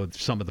 even though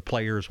some of the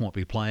players won't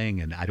be playing,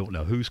 and I don't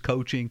know who's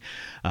coaching.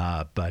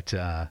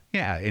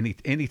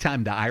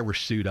 Anytime the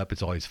Irish suit up,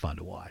 it's always fun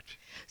to watch.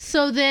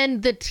 So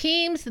then the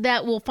teams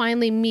that will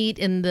finally meet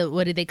in the,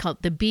 what do they call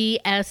it, the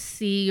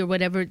BSC or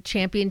whatever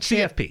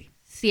championship?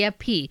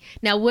 CFP.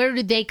 Now, where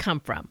do they come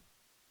from?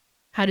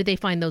 How do they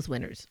find those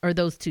winners or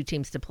those 2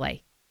 teams to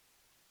play?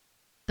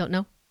 Don't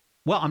know?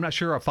 Well, I'm not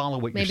sure I follow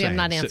what you're saying.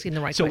 Maybe I'm not asking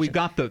the right question. So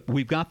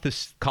we've got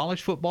this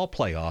college football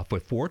playoff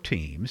with 4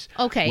 teams,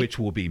 which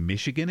will be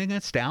Michigan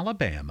against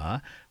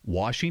Alabama,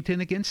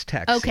 Washington against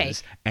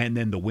Texas, and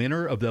then the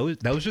winner of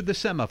those are the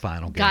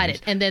semifinal games. Got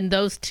it. And then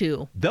those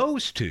 2.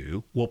 Those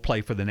 2 will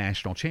play for the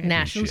national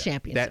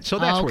championship. That's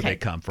where they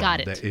come from.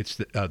 Got it.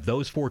 It's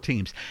those 4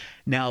 teams.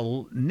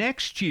 Now,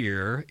 next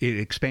year, it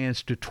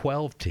expands to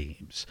 12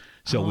 teams.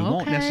 So we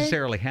won't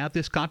necessarily have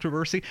this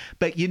controversy,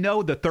 but the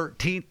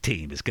 13th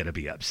team is going to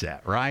be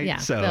upset, right? Yeah.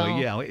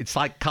 So, it's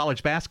like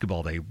college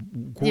basketball. They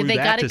grew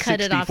that to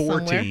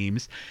 64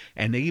 teams,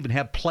 and they even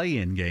have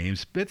play-in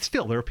games, but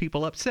still, there are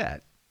people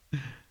upset.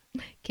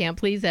 Can't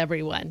please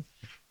everyone.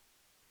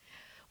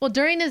 Well,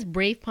 during his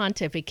brief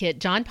pontificate,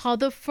 John Paul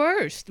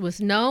I was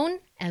known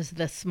as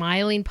the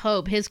Smiling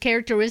Pope. His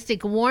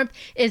characteristic warmth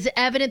is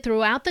evident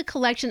throughout the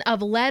collection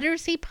of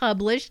letters he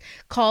published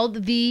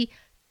called the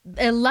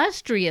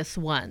Illustrious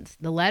Ones.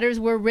 The letters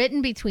were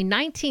written between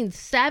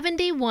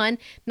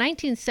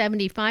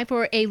 1975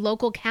 for a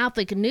local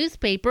Catholic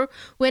newspaper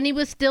when he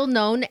was still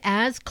known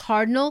as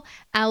Cardinal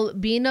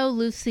Albino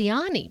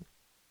Luciani.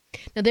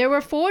 Now, there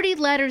were 40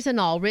 letters in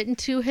all written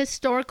to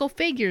historical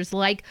figures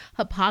like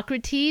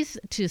Hippocrates,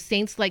 to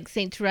saints like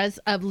St. Therese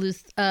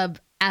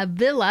of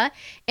Avila,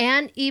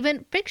 and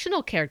even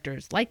fictional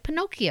characters like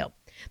Pinocchio.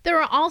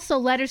 There are also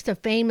letters to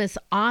famous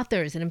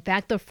authors, and in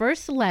fact, the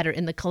first letter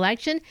in the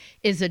collection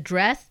is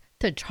addressed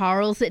to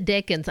Charles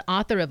Dickens,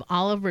 author of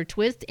Oliver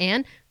Twist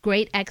and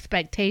Great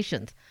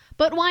Expectations.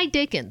 But why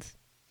Dickens?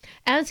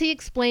 As he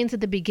explains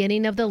at the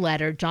beginning of the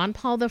letter, John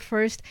Paul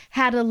I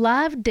had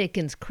loved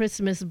Dickens'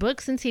 Christmas book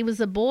since he was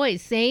a boy,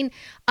 saying,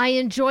 "I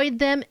enjoyed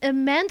them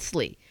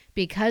immensely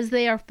because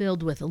they are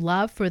filled with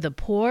love for the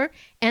poor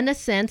and a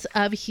sense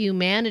of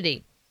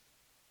humanity."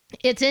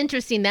 It's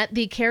interesting that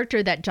the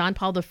character that John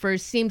Paul I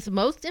seems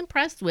most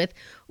impressed with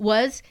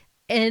was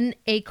in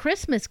A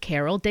Christmas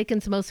Carol,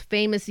 Dickens' most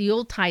famous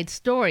Yuletide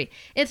story.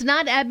 It's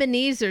not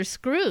Ebenezer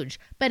Scrooge,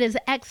 but his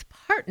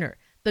ex-partner,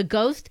 the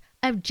ghost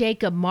of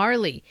Jacob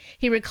Marley.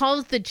 He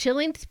recalls the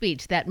chilling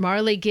speech that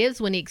Marley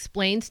gives when he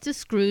explains to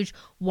Scrooge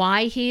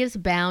why he is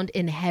bound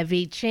in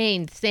heavy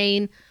chains,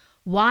 saying,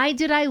 "Why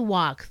did I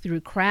walk through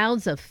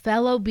crowds of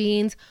fellow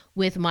beings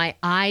with my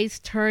eyes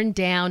turned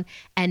down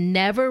and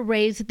never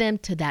raise them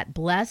to that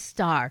blessed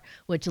star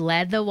which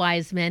led the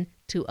wise men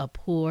to a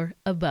poor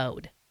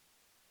abode?"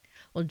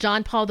 Well,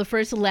 John Paul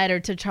I's letter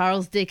to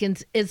Charles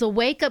Dickens is a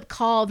wake-up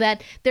call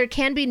that there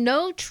can be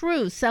no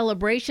true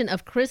celebration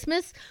of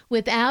Christmas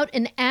without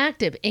an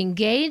active,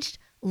 engaged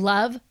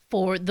love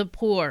for the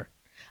poor.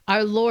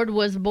 Our Lord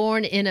was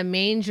born in a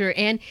manger,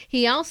 and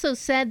he also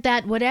said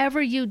that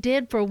whatever you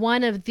did for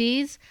one of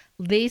these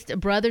least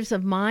brothers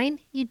of mine,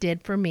 you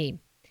did for me.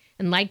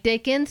 And like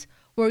Dickens,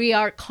 we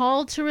are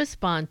called to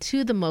respond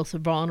to the most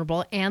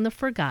vulnerable and the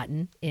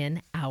forgotten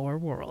in our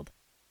world.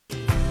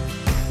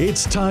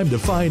 It's time to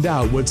find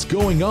out what's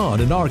going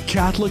on in our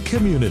Catholic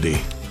community.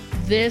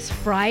 This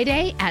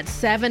Friday at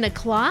 7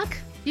 o'clock,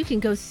 you can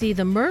go see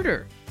The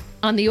Murder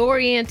on the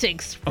Orient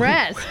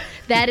Express.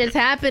 That is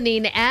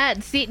happening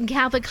at Seton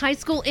Catholic High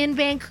School in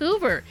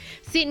Vancouver.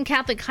 Seton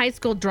Catholic High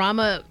School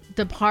Drama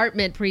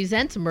Department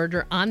presents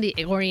Murder on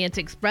the Orient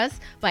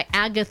Express by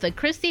Agatha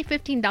Christie.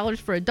 $15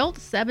 for adults,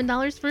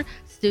 $7 for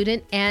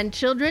student and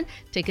children.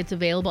 Tickets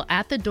available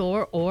at the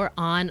door or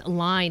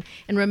online.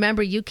 And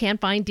remember, you can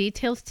find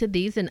details to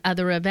these and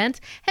other events.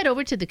 Head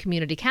over to the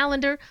community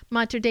calendar,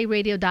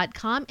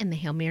 materdeiradio.com, and the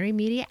Hail Mary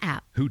Media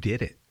app. Who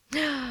did it?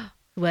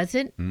 Was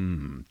it?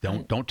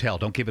 Don't tell.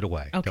 Don't give it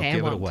away. Okay, don't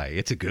give it away.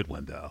 It's a good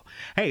one, though.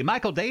 Hey,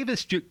 Michael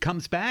Davis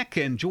comes back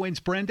and joins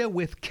Brenda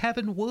with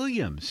Kevin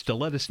Williams to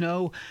let us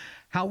know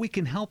how we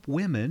can help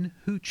women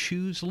who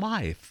choose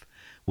life.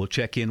 We'll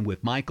check in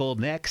with Michael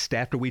next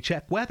after we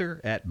check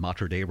weather at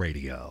Mater Dei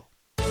Radio.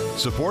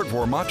 Support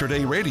for Mater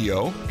Dei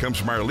Radio comes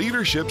from our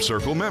Leadership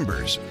Circle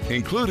members,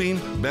 including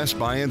Best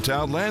Buy in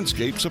Town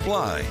Landscape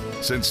Supply.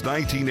 Since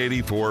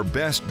 1984,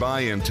 Best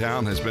Buy in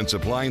Town has been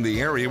supplying the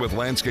area with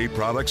landscape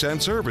products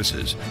and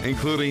services,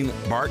 including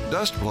bark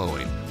dust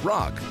blowing,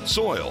 rock,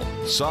 soil,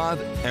 sod,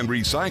 and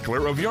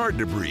recycler of yard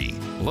debris.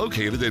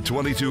 Located at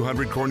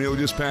 2200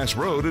 Cornelius Pass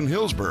Road in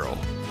Hillsboro.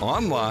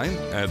 Online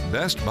at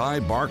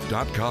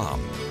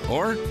bestbuybark.com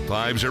or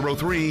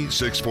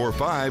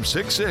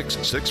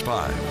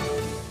 503-645-6665.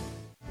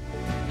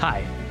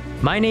 Hi,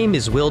 my name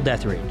is Will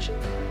Deathridge.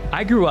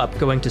 I grew up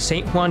going to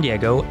St. Juan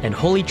Diego and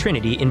Holy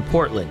Trinity in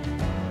Portland,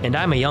 and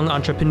I'm a young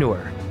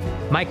entrepreneur.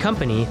 My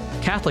company,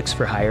 Catholics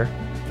for Hire,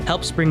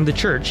 helps bring the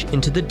church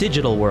into the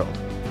digital world.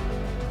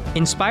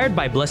 Inspired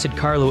by Blessed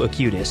Carlo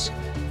Acutis,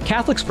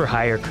 Catholics for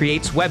Hire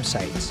creates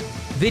websites,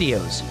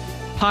 videos,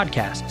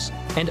 podcasts,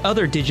 and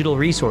other digital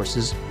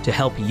resources to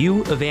help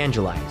you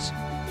evangelize.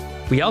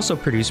 We also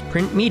produce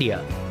print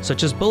media,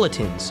 such as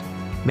bulletins,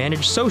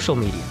 manage social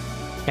media,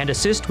 and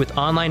assist with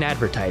online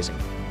advertising.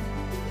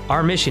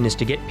 Our mission is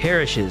to get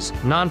parishes,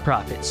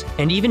 nonprofits,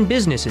 and even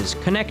businesses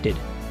connected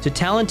to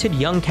talented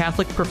young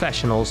Catholic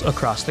professionals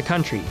across the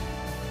country.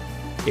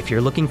 If you're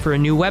looking for a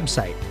new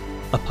website,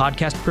 a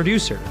podcast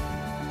producer,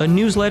 a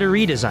newsletter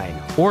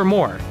redesign, or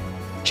more,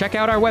 check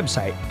out our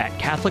website at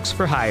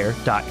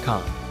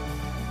catholicsforhire.com.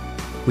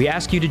 We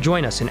ask you to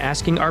join us in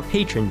asking our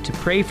patron to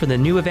pray for the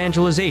new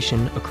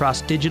evangelization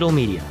across digital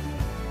media.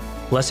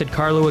 Blessed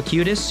Carlo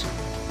Acutis,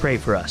 pray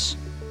for us.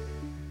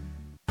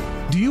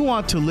 Do you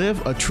want to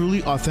live a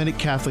truly authentic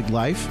Catholic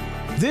life?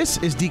 This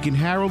is Deacon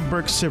Harold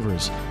Burke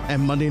Sivers,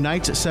 and Monday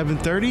nights at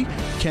 7:30,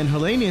 Ken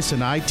Hellenius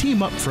and I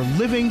team up for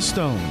Living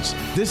Stones.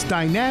 This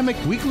dynamic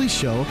weekly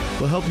show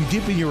will help you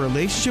deepen your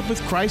relationship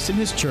with Christ and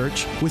His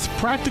church with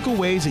practical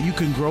ways that you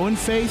can grow in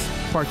faith,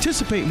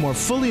 participate more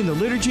fully in the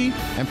liturgy,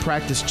 and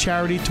practice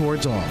charity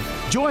towards all.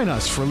 Join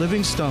us for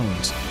Living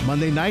Stones,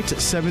 Monday nights at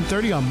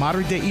 7:30 on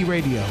Mater Dei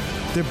Radio,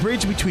 the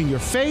bridge between your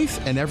faith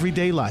and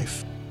everyday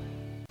life.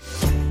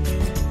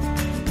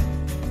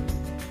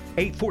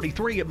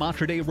 8:43 at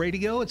Mater Dei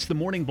Radio. It's the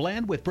Morning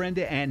Blend with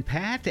Brenda and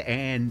Pat,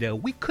 and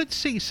we could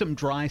see some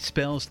dry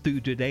spells through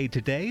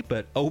today,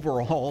 but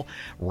overall,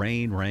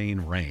 rain.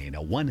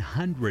 A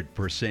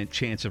 100%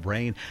 chance of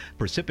rain.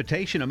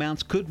 Precipitation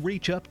amounts could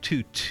reach up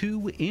to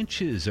 2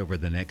 inches over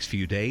the next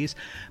few days,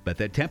 but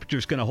that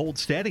temperature's going to hold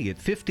steady at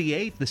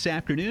 58 this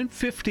afternoon,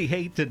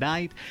 58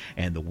 tonight,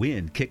 and the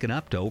wind kicking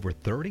up to over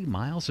 30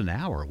 miles an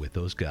hour with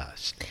those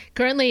gusts.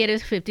 Currently, it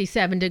is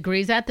 57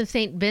 degrees at the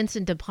St.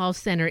 Vincent de Paul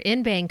Center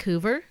in Vancouver.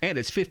 And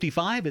it's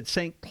 55 at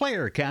St.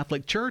 Clair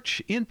Catholic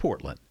Church in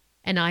Portland.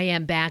 And I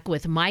am back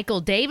with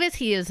Michael Davis.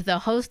 He is the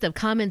host of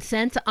Common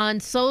Sense on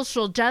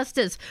Social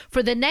Justice.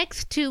 For the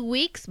next 2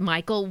 weeks,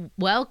 Michael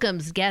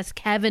welcomes guest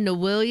Kevin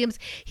Williams.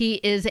 He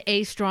is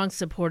a strong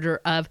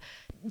supporter of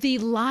the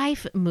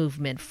life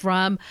movement,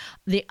 from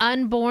the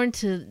unborn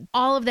to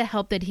all of the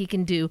help that he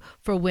can do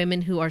for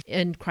women who are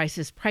in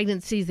crisis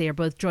pregnancies. They are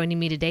both joining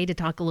me today to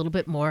talk a little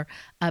bit more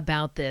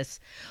about this.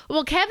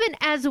 Well, Kevin,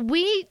 as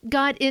we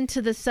got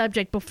into the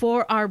subject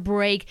before our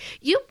break,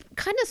 you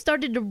kind of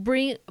started to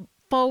bring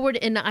forward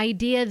an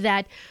idea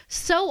that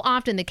so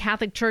often the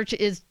Catholic Church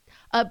is,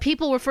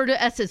 people refer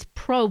to us as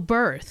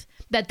pro-birth.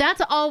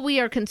 That's all we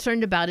are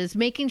concerned about, is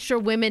making sure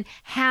women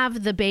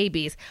have the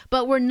babies,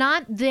 but we're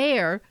not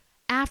there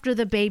after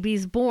the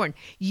baby's born.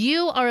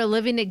 You are a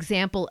living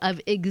example of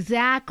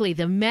exactly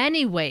the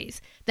many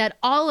ways that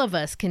all of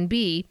us can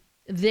be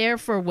there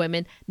for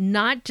women,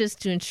 not just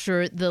to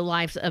ensure the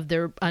lives of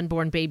their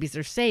unborn babies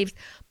are saved,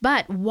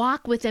 but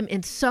walk with them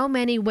in so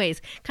many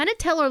ways. Kind of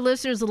tell our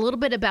listeners a little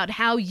bit about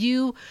how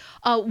you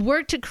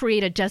work to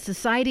create a just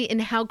society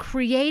and how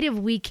creative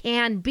we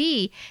can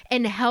be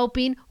in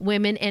helping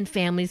women and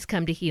families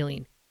come to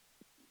healing.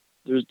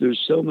 There's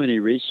so many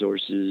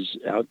resources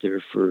out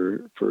there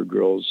for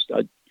girls.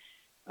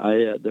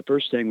 The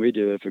first thing we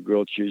do if a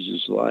girl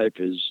chooses life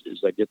is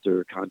I get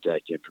their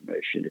contact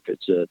information. If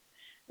it's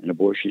an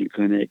abortion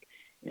clinic,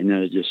 and then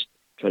I just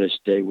try to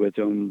stay with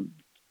them,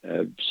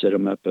 set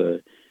them up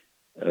a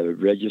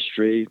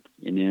registry,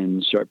 and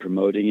then start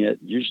promoting it.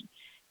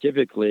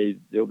 Typically,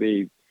 there'll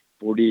be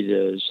 40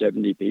 to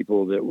 70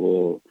 people that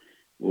will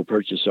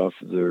purchase off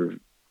of their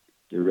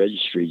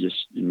registry,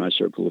 just in my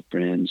circle of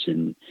friends,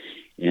 and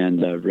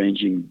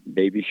arranging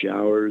baby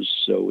showers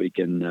so we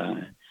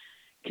can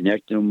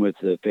connect them with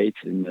the faith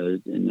in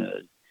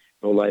the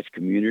pro-life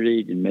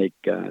community and make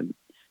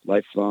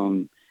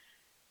lifelong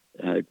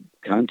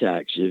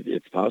contacts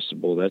if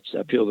possible.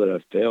 I feel that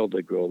I've failed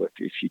a girl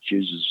if she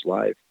chooses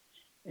life,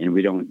 and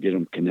we don't get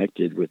them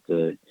connected with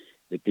the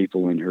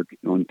people in her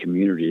own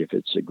community. If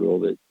it's a girl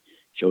that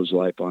chose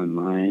life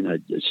online, I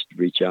just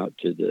reach out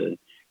to the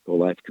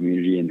pro-life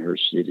community in her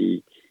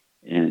city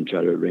and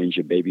try to arrange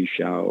a baby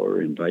shower,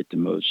 invite the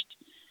most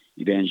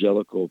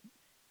evangelical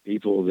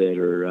people that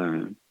are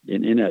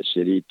in that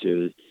city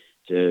to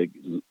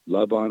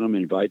love on them,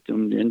 invite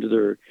them into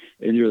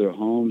their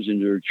homes,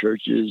 into their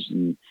churches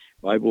and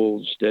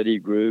Bible study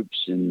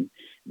groups. And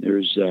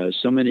there's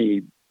so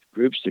many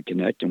groups to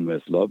connect them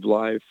with. Love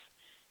Life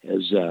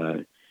has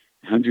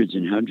hundreds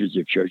and hundreds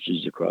of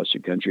churches across the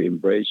country.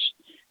 Embrace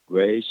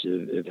Grace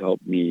have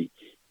helped me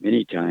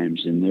many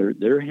times, and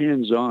they're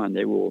hands-on.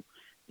 They will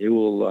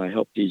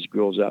help these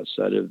girls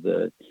outside of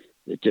the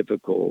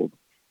typical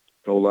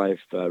pro-life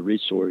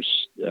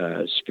resource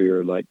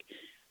sphere, like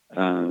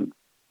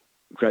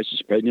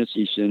crisis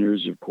pregnancy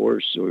centers, of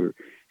course, or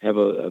have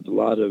a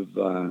lot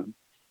of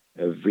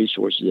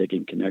resources that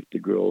can connect the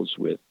girls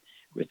with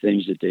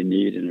things that they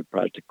need in a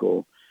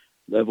practical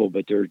level.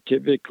 But they're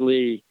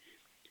typically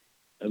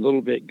a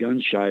little bit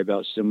gun shy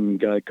about some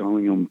guy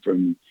calling them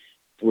from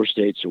 4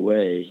 states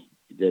away,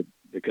 that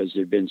because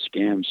they've been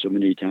scammed so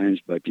many times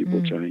by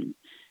people trying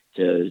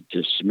to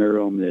smear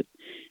them, that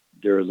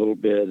they're a little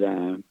bit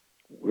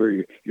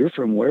where you're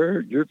from,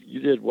 where you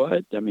did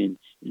what? I mean,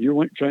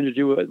 you're trying to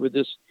do what with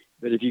this,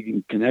 but if you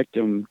can connect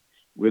them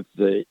with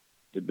the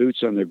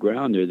boots on the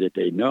ground there that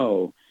they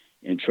know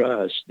and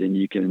trust, then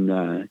you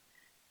can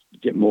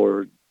get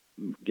more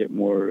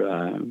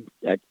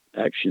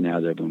action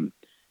out of them.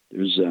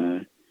 There's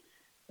a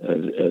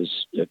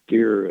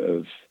fear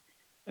of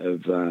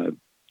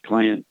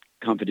client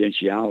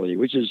confidentiality,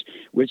 which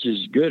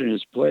is good in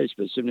its place,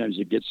 but sometimes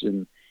it gets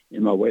in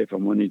my way. If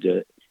I'm wanting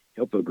to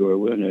help a girl,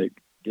 when I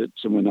get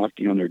someone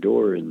knocking on their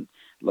door and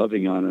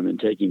loving on them and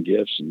taking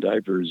gifts and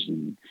diapers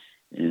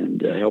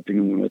and helping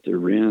them with their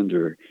rent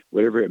or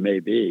whatever it may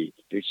be,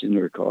 fixing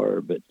their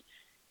car, but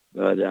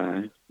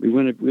we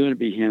want to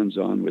be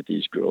hands-on with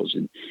these girls.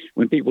 And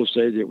when people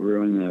say that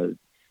we're in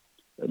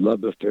a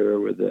love affair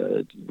with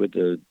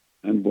a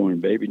unborn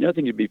baby,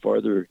 nothing could be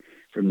farther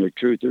from the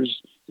truth.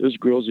 There's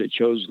girls that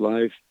chose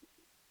life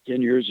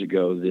 10 years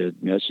ago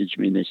that message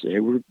me and they say, hey,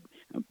 we're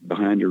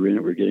behind the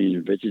rent, we're getting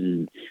evicted,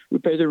 and we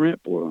pay the rent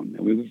for them.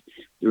 And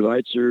their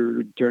lights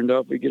are turned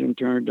off, we get them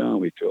turned on,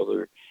 we fill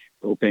their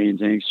propane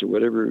tanks or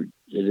whatever it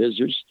is.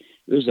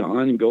 There's an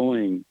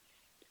ongoing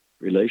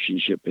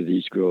relationship with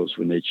these girls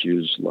when they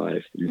choose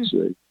life. It's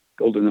a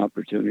golden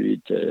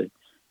opportunity to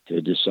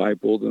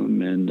disciple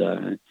them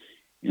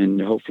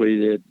and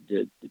hopefully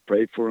that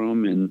pray for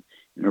them, and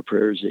our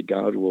prayers that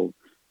God will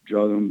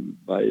draw them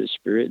by His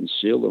Spirit and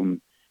seal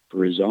them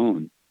for His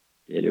own.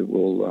 That it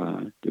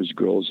will. There's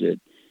girls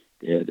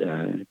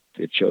that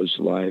chose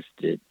life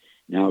that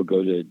now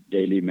go to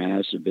daily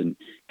mass, have been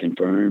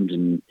confirmed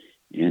and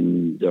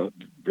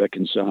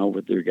reconcile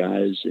with their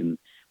guys, and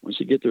once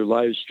they get their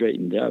lives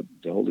straightened up,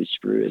 the Holy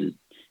Spirit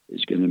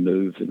is going to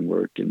move and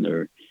work in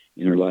their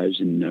lives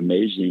in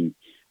amazing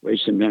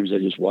ways. Sometimes I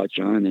just watch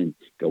on and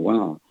go,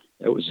 wow.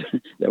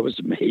 That was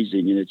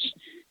amazing, and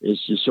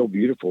it's just so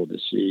beautiful to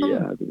see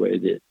the way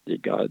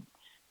that God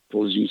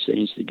pulls these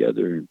things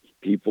together,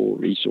 people,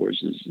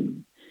 resources,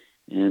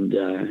 and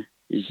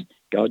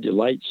God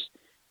delights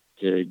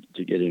to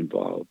get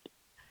involved.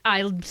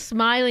 I'm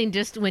smiling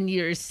just when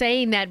you're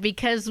saying that,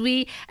 because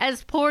we,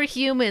 as poor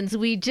humans,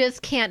 we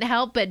just can't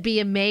help but be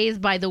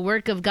amazed by the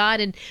work of God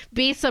and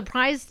be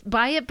surprised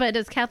by it. But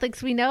as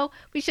Catholics, we know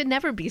we should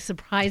never be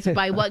surprised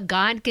by what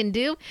God can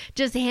do.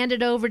 Just hand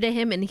it over to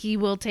Him and He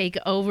will take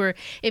over.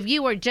 If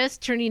you are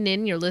just tuning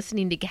in, you're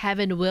listening to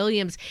Kevin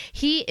Williams.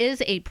 He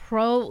is a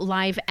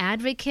pro-life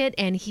advocate,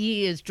 and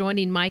he is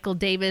joining Michael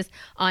Davis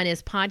on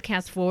his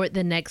podcast for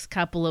the next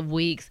couple of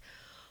weeks.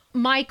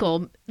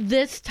 Michael,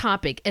 this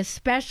topic,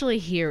 especially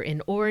here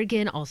in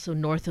Oregon, also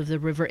north of the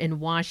river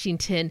in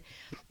Washington,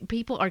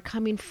 people are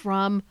coming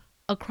from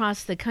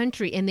across the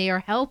country and they are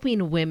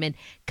helping women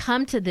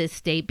come to this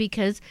state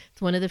because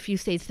it's one of the few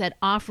states that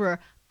offer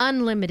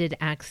unlimited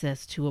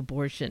access to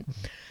abortion.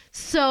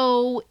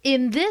 So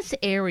in this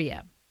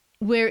area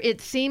where it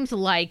seems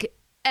like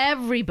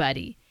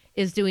everybody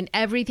is doing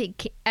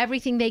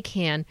everything they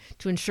can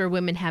to ensure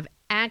women have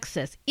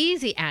access,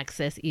 easy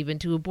access even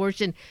to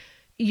abortion,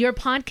 your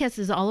podcast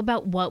is all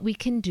about what we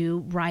can do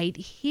right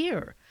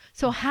here.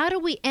 So how do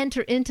we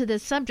enter into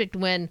this subject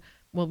when,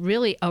 well,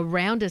 really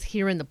around us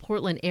here in the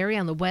Portland area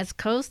on the West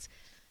Coast,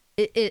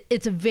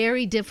 it's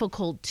very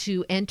difficult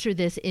to enter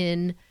this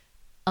in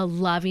a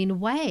loving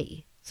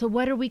way? So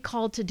what are we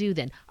called to do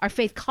then? Our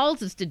faith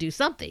calls us to do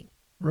something.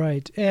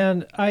 Right.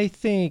 And I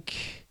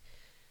think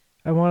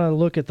I want to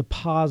look at the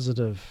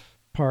positive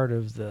part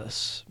of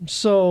this.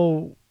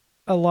 So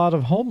a lot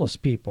of homeless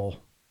people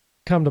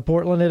come to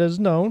Portland. It is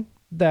known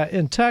that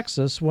in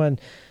Texas, when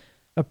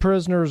a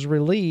prisoner is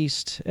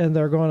released and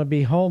they're going to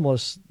be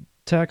homeless,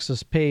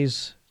 Texas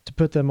pays to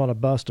put them on a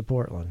bus to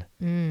Portland.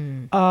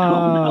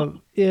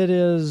 It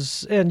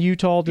is, and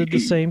Utah did the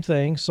same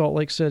thing. Salt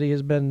Lake City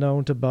has been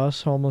known to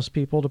bus homeless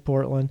people to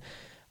Portland.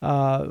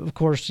 Of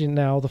course,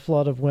 now the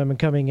flood of women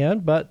coming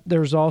in, but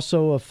there's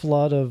also a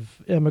flood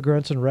of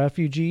immigrants and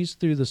refugees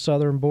through the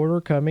southern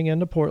border coming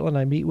into Portland.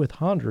 I meet with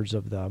hundreds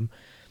of them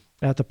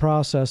at the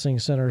processing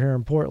center here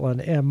in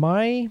Portland, and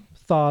my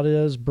thought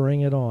is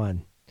bring it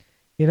on.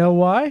 You know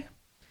why?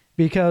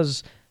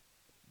 Because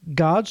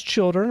God's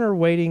children are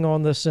waiting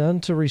on this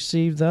end to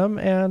receive them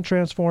and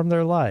transform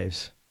their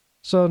lives.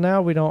 So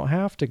now we don't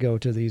have to go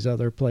to these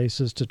other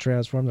places to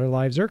transform their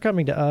lives. They're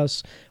coming to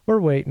us. We're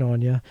waiting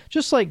on you.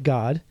 Just like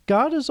God.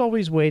 God is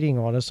always waiting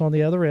on us. On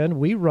the other end,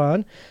 we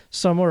run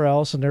somewhere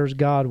else, and there's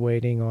God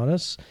waiting on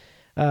us.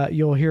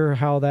 You'll hear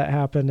how that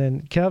happened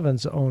in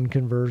Kevin's own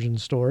conversion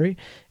story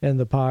in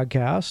the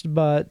podcast.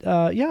 But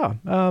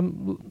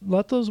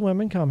let those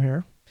women come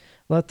here.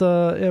 Let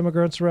the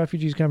immigrants,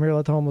 refugees come here.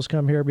 Let the homeless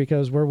come here,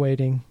 because we're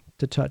waiting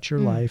to touch your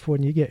life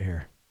when you get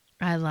here.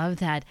 I love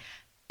that.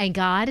 And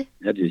God,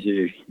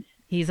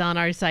 He's on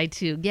our side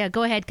too. Yeah,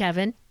 go ahead,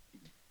 Kevin.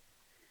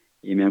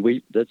 Yeah, man,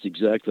 that's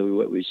exactly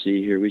what we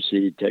see here. We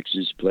see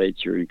Texas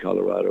plates here in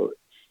Colorado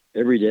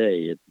every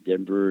day at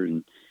Denver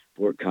and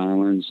Fort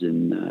Collins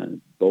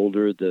and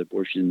Boulder, the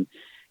abortion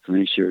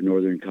clinics here in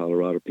northern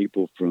Colorado.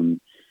 People from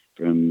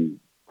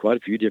quite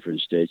a few different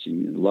states,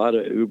 and a lot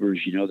of Ubers,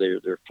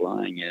 they're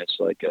flying. It's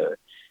like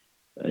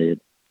a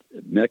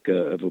mecca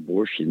of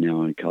abortion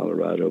now in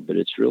Colorado, but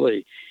it's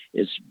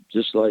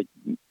just like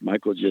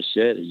Michael just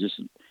said, it's just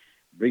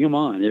bring them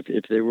on. If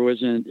they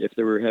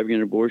were having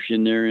an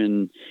abortion there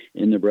in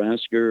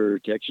Nebraska or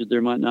Texas,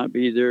 there might not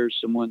be there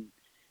someone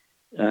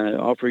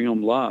offering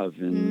them love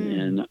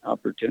and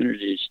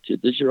opportunities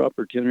these are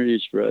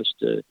opportunities for us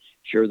to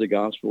share the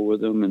gospel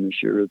with them and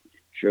share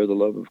the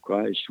love of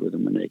Christ with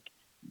them, and they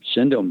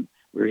send them.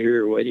 We're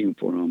here waiting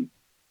for them.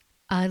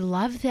 I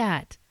love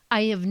that.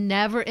 I have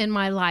never in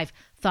my life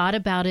thought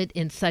about it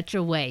in such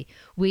a way.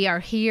 We are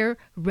here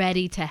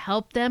ready to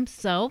help them.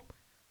 So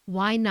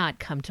why not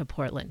come to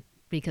Portland?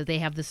 Because they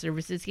have the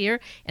services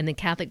here and the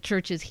Catholic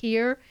Church is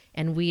here,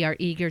 and we are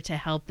eager to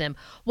help them.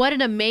 What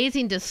an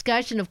amazing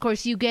discussion. Of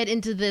course, you get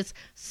into this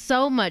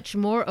so much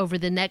more over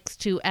the next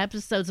 2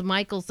 episodes,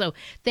 Michael. So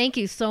thank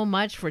you so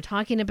much for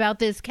talking about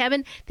this.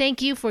 Kevin,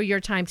 thank you for your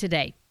time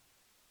today.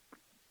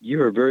 You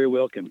are very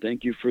welcome.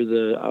 Thank you for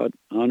the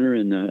honor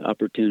and the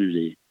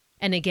opportunity.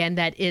 And again,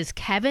 that is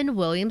Kevin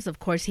Williams. Of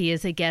course, he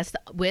is a guest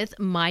with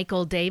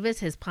Michael Davis.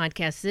 His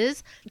podcast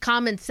is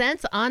Common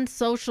Sense on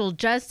Social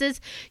Justice.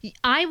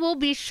 I will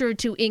be sure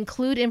to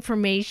include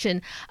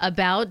information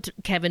about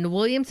Kevin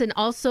Williams and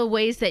also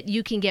ways that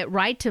you can get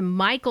right to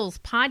Michael's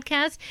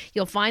podcast.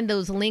 You'll find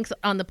those links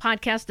on the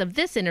podcast of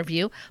this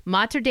interview,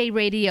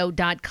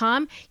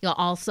 materdeiradio.com. You'll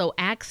also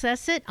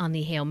access it on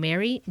the Hail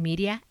Mary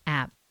Media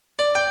app.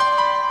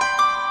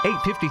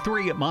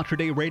 8:53 at Mater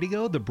Dei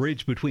Radio, the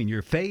bridge between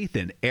your faith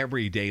and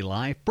everyday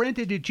life.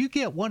 Brenda, did you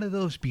get one of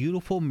those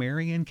beautiful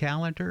Marian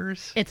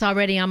calendars? It's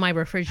already on my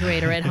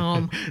refrigerator at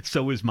home.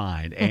 So is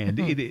mine.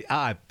 And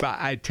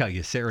I tell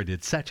you, Sarah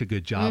did such a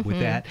good job with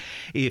that.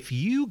 If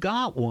you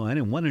got one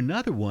and want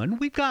another one,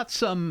 we've got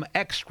some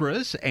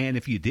extras. And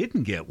if you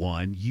didn't get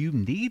one, you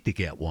need to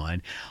get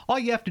one. All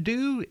you have to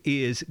do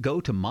is go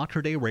to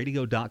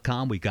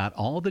materdeiradio.com. We got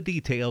all the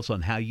details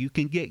on how you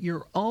can get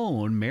your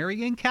own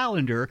Marian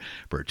calendar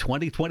for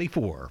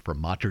 2024 from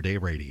Mater Dei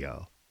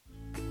Radio.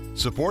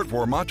 Support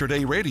for Mater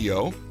Dei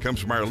Radio comes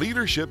from our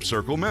Leadership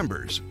Circle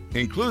members,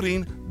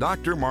 including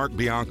Dr. Mark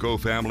Bianco,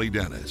 family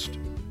dentist.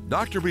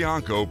 Dr.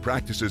 Bianco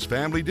practices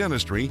family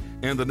dentistry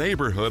in the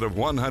neighborhood of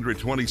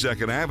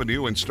 122nd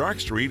Avenue and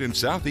Stark Street in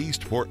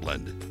Southeast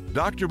Portland.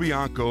 Dr.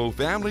 Bianco,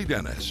 family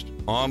dentist,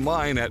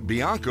 online at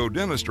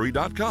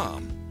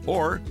biancodentistry.com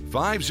or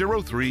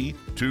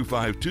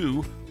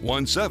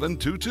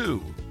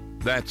 503-252-1722.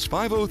 That's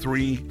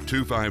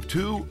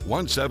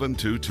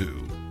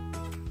 503-252-1722.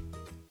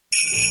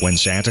 When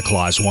Santa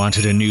Claus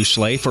wanted a new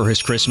sleigh for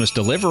his Christmas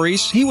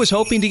deliveries, he was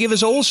hoping to give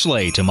his old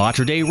sleigh to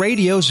Mater Dei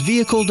Radio's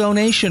vehicle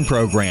donation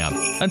program.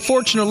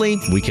 Unfortunately,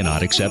 we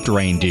cannot accept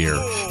reindeer.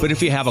 But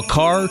if you have a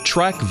car,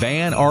 truck,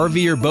 van,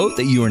 RV, or boat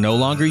that you are no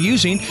longer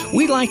using,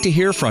 we'd like to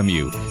hear from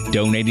you.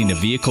 Donating a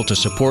vehicle to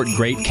support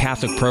great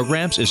Catholic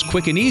programs is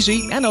quick and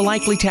easy and a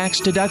likely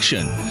tax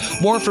deduction.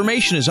 More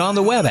information is on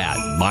the web at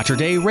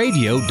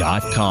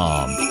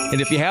materdeiradio.com.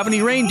 And if you have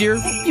any reindeer,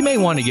 you may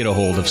want to get a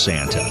hold of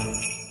Santa.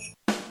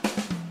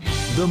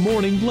 The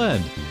Morning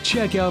Blend.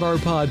 Check out our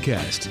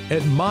podcast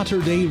at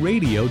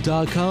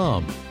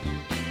materdeiradio.com.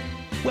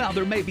 Well,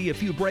 there may be a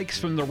few breaks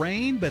from the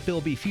rain, but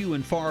they'll be few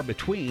and far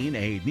between.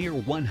 A near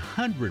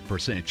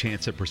 100%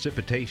 chance of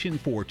precipitation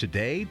for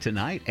today,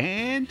 tonight,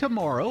 and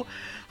tomorrow.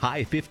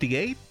 High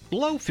 58,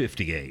 low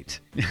 58.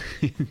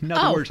 In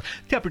other words,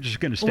 temperature's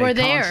going to stay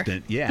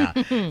constant. Yeah.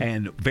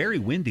 And very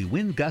windy.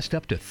 Wind gust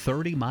up to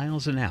 30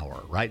 miles an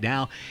hour. Right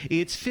now,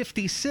 it's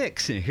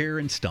 56 here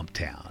in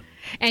Stumptown.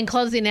 And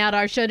closing out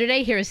our show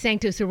today, here is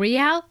Sanctus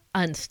Real,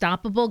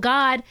 Unstoppable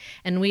God.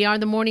 And we are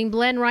the Morning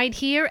Blend right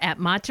here at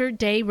Mater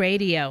Dei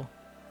Radio.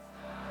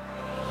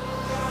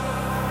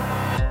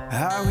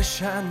 I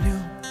wish I knew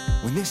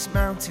when this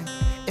mountain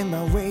in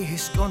my way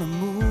is gonna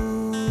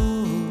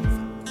move.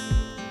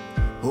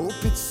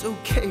 Hope it's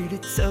okay to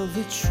tell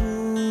the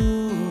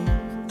truth.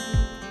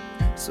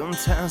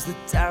 Sometimes the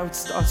doubt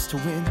starts to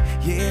win.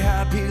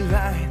 Yeah, I'd be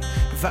lying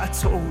if I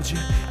told you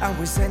I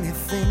was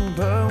anything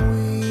but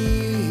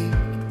weak.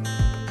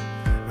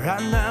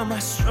 Right now my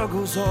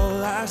struggle's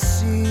all I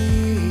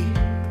see.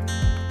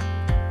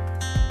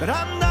 But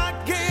I'm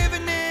not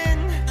giving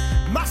in.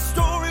 My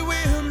story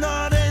will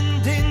not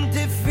end in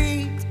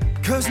defeat.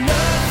 'Cause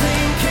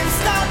nothing can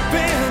stop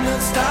an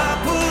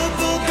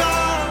unstoppable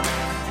God.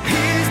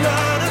 He's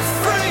not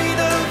afraid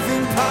of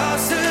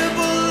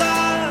impossible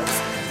odds.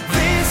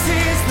 This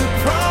is the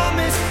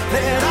promise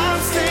that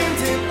I'm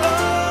standing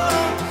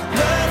on.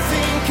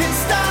 Nothing can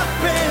stop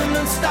an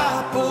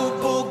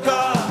unstoppable God.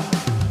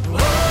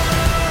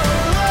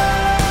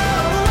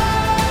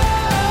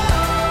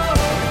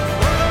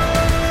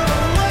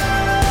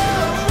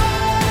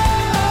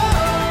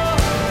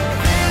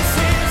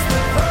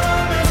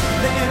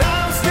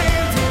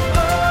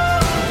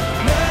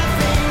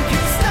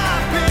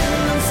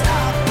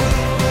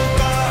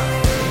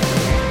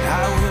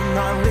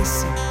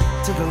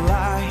 To the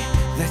lie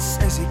that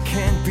says it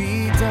can't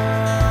be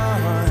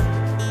done.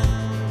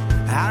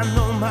 I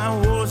know my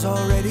war's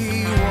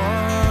already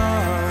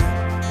won,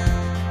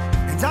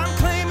 and I'm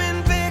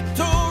claiming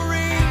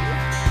victory,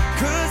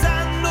 'cause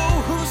I know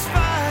who's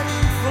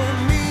fighting for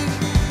me.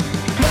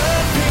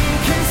 Nothing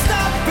can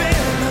stop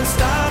an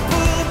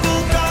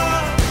unstoppable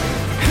God.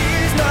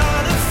 He's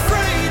not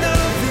afraid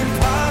of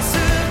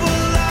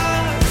impossible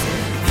odds.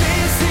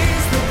 This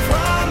is the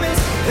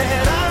promise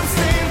that I'm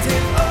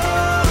standing on.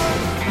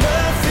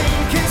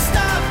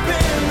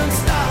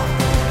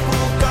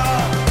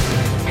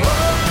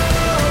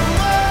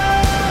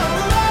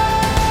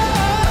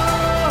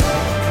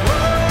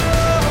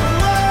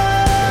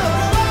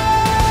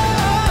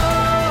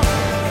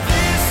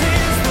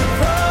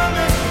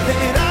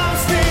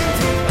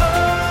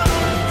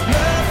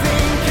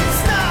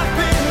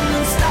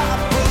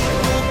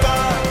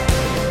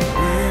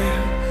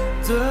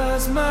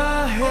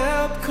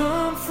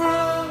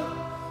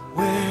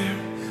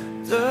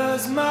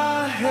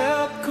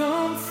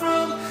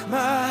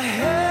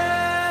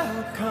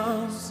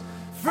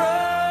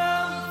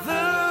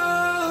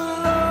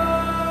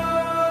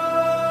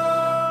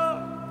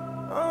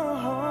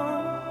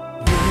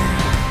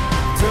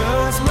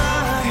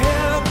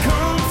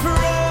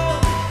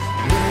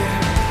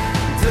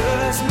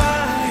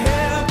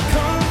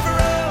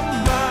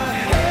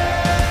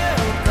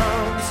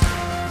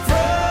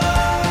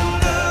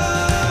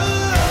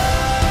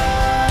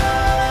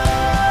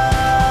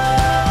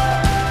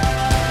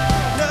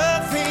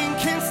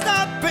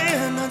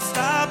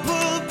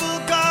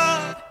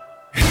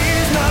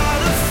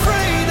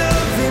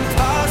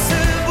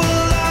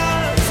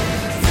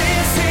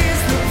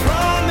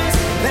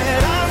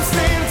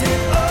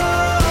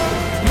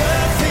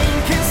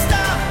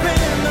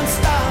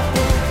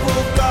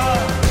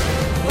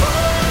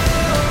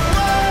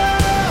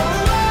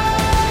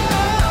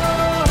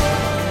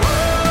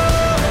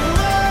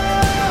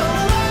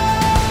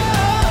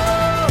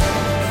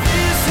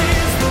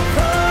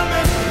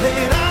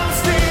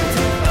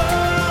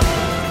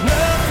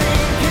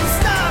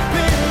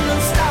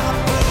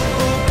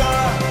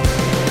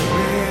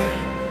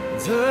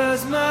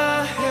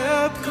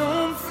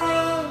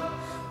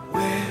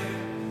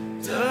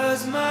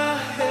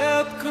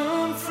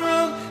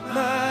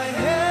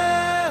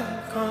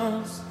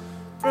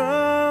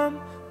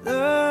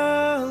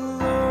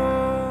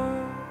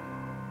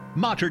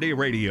 Mater Dei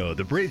Radio,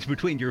 the bridge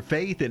between your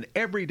faith and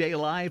everyday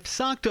life.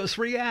 Sanctus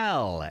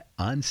Real,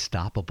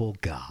 Unstoppable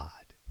God.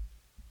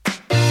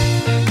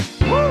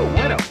 Woo,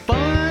 what a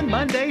fun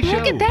Monday show.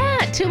 Look at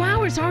that. 2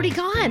 hours already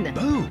gone.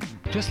 Boom,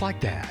 just like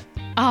that.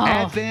 Oh.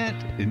 Advent,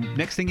 and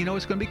next thing you know,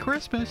 it's going to be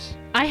Christmas.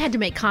 I had to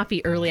make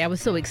coffee early. I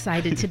was so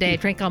excited today. I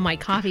drank all my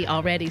coffee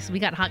already, so we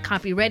got hot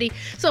coffee ready.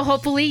 So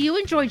hopefully you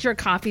enjoyed your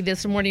coffee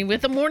this morning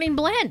with a morning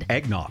blend.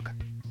 Eggnog.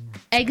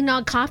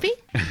 Eggnog coffee?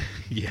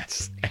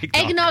 Yes.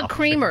 Eggnog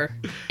creamer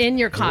in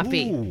your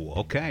coffee. Ooh,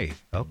 okay.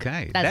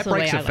 That's that the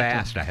breaks way a I like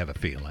fast, I have a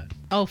feeling.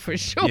 Oh, for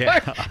sure.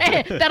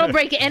 Yeah. That'll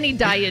break any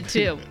diet,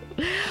 too.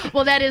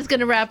 Well, that is going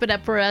to wrap it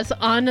up for us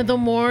on the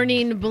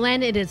Morning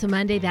Blend. It is a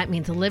Monday. That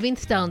means Living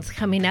Stones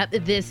coming up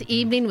this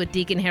evening with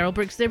Deacon Harold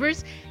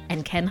Brooks-Sivers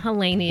and Ken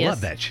Hallenius.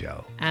 Love that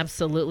show.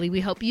 Absolutely. We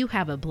hope you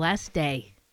have a blessed day.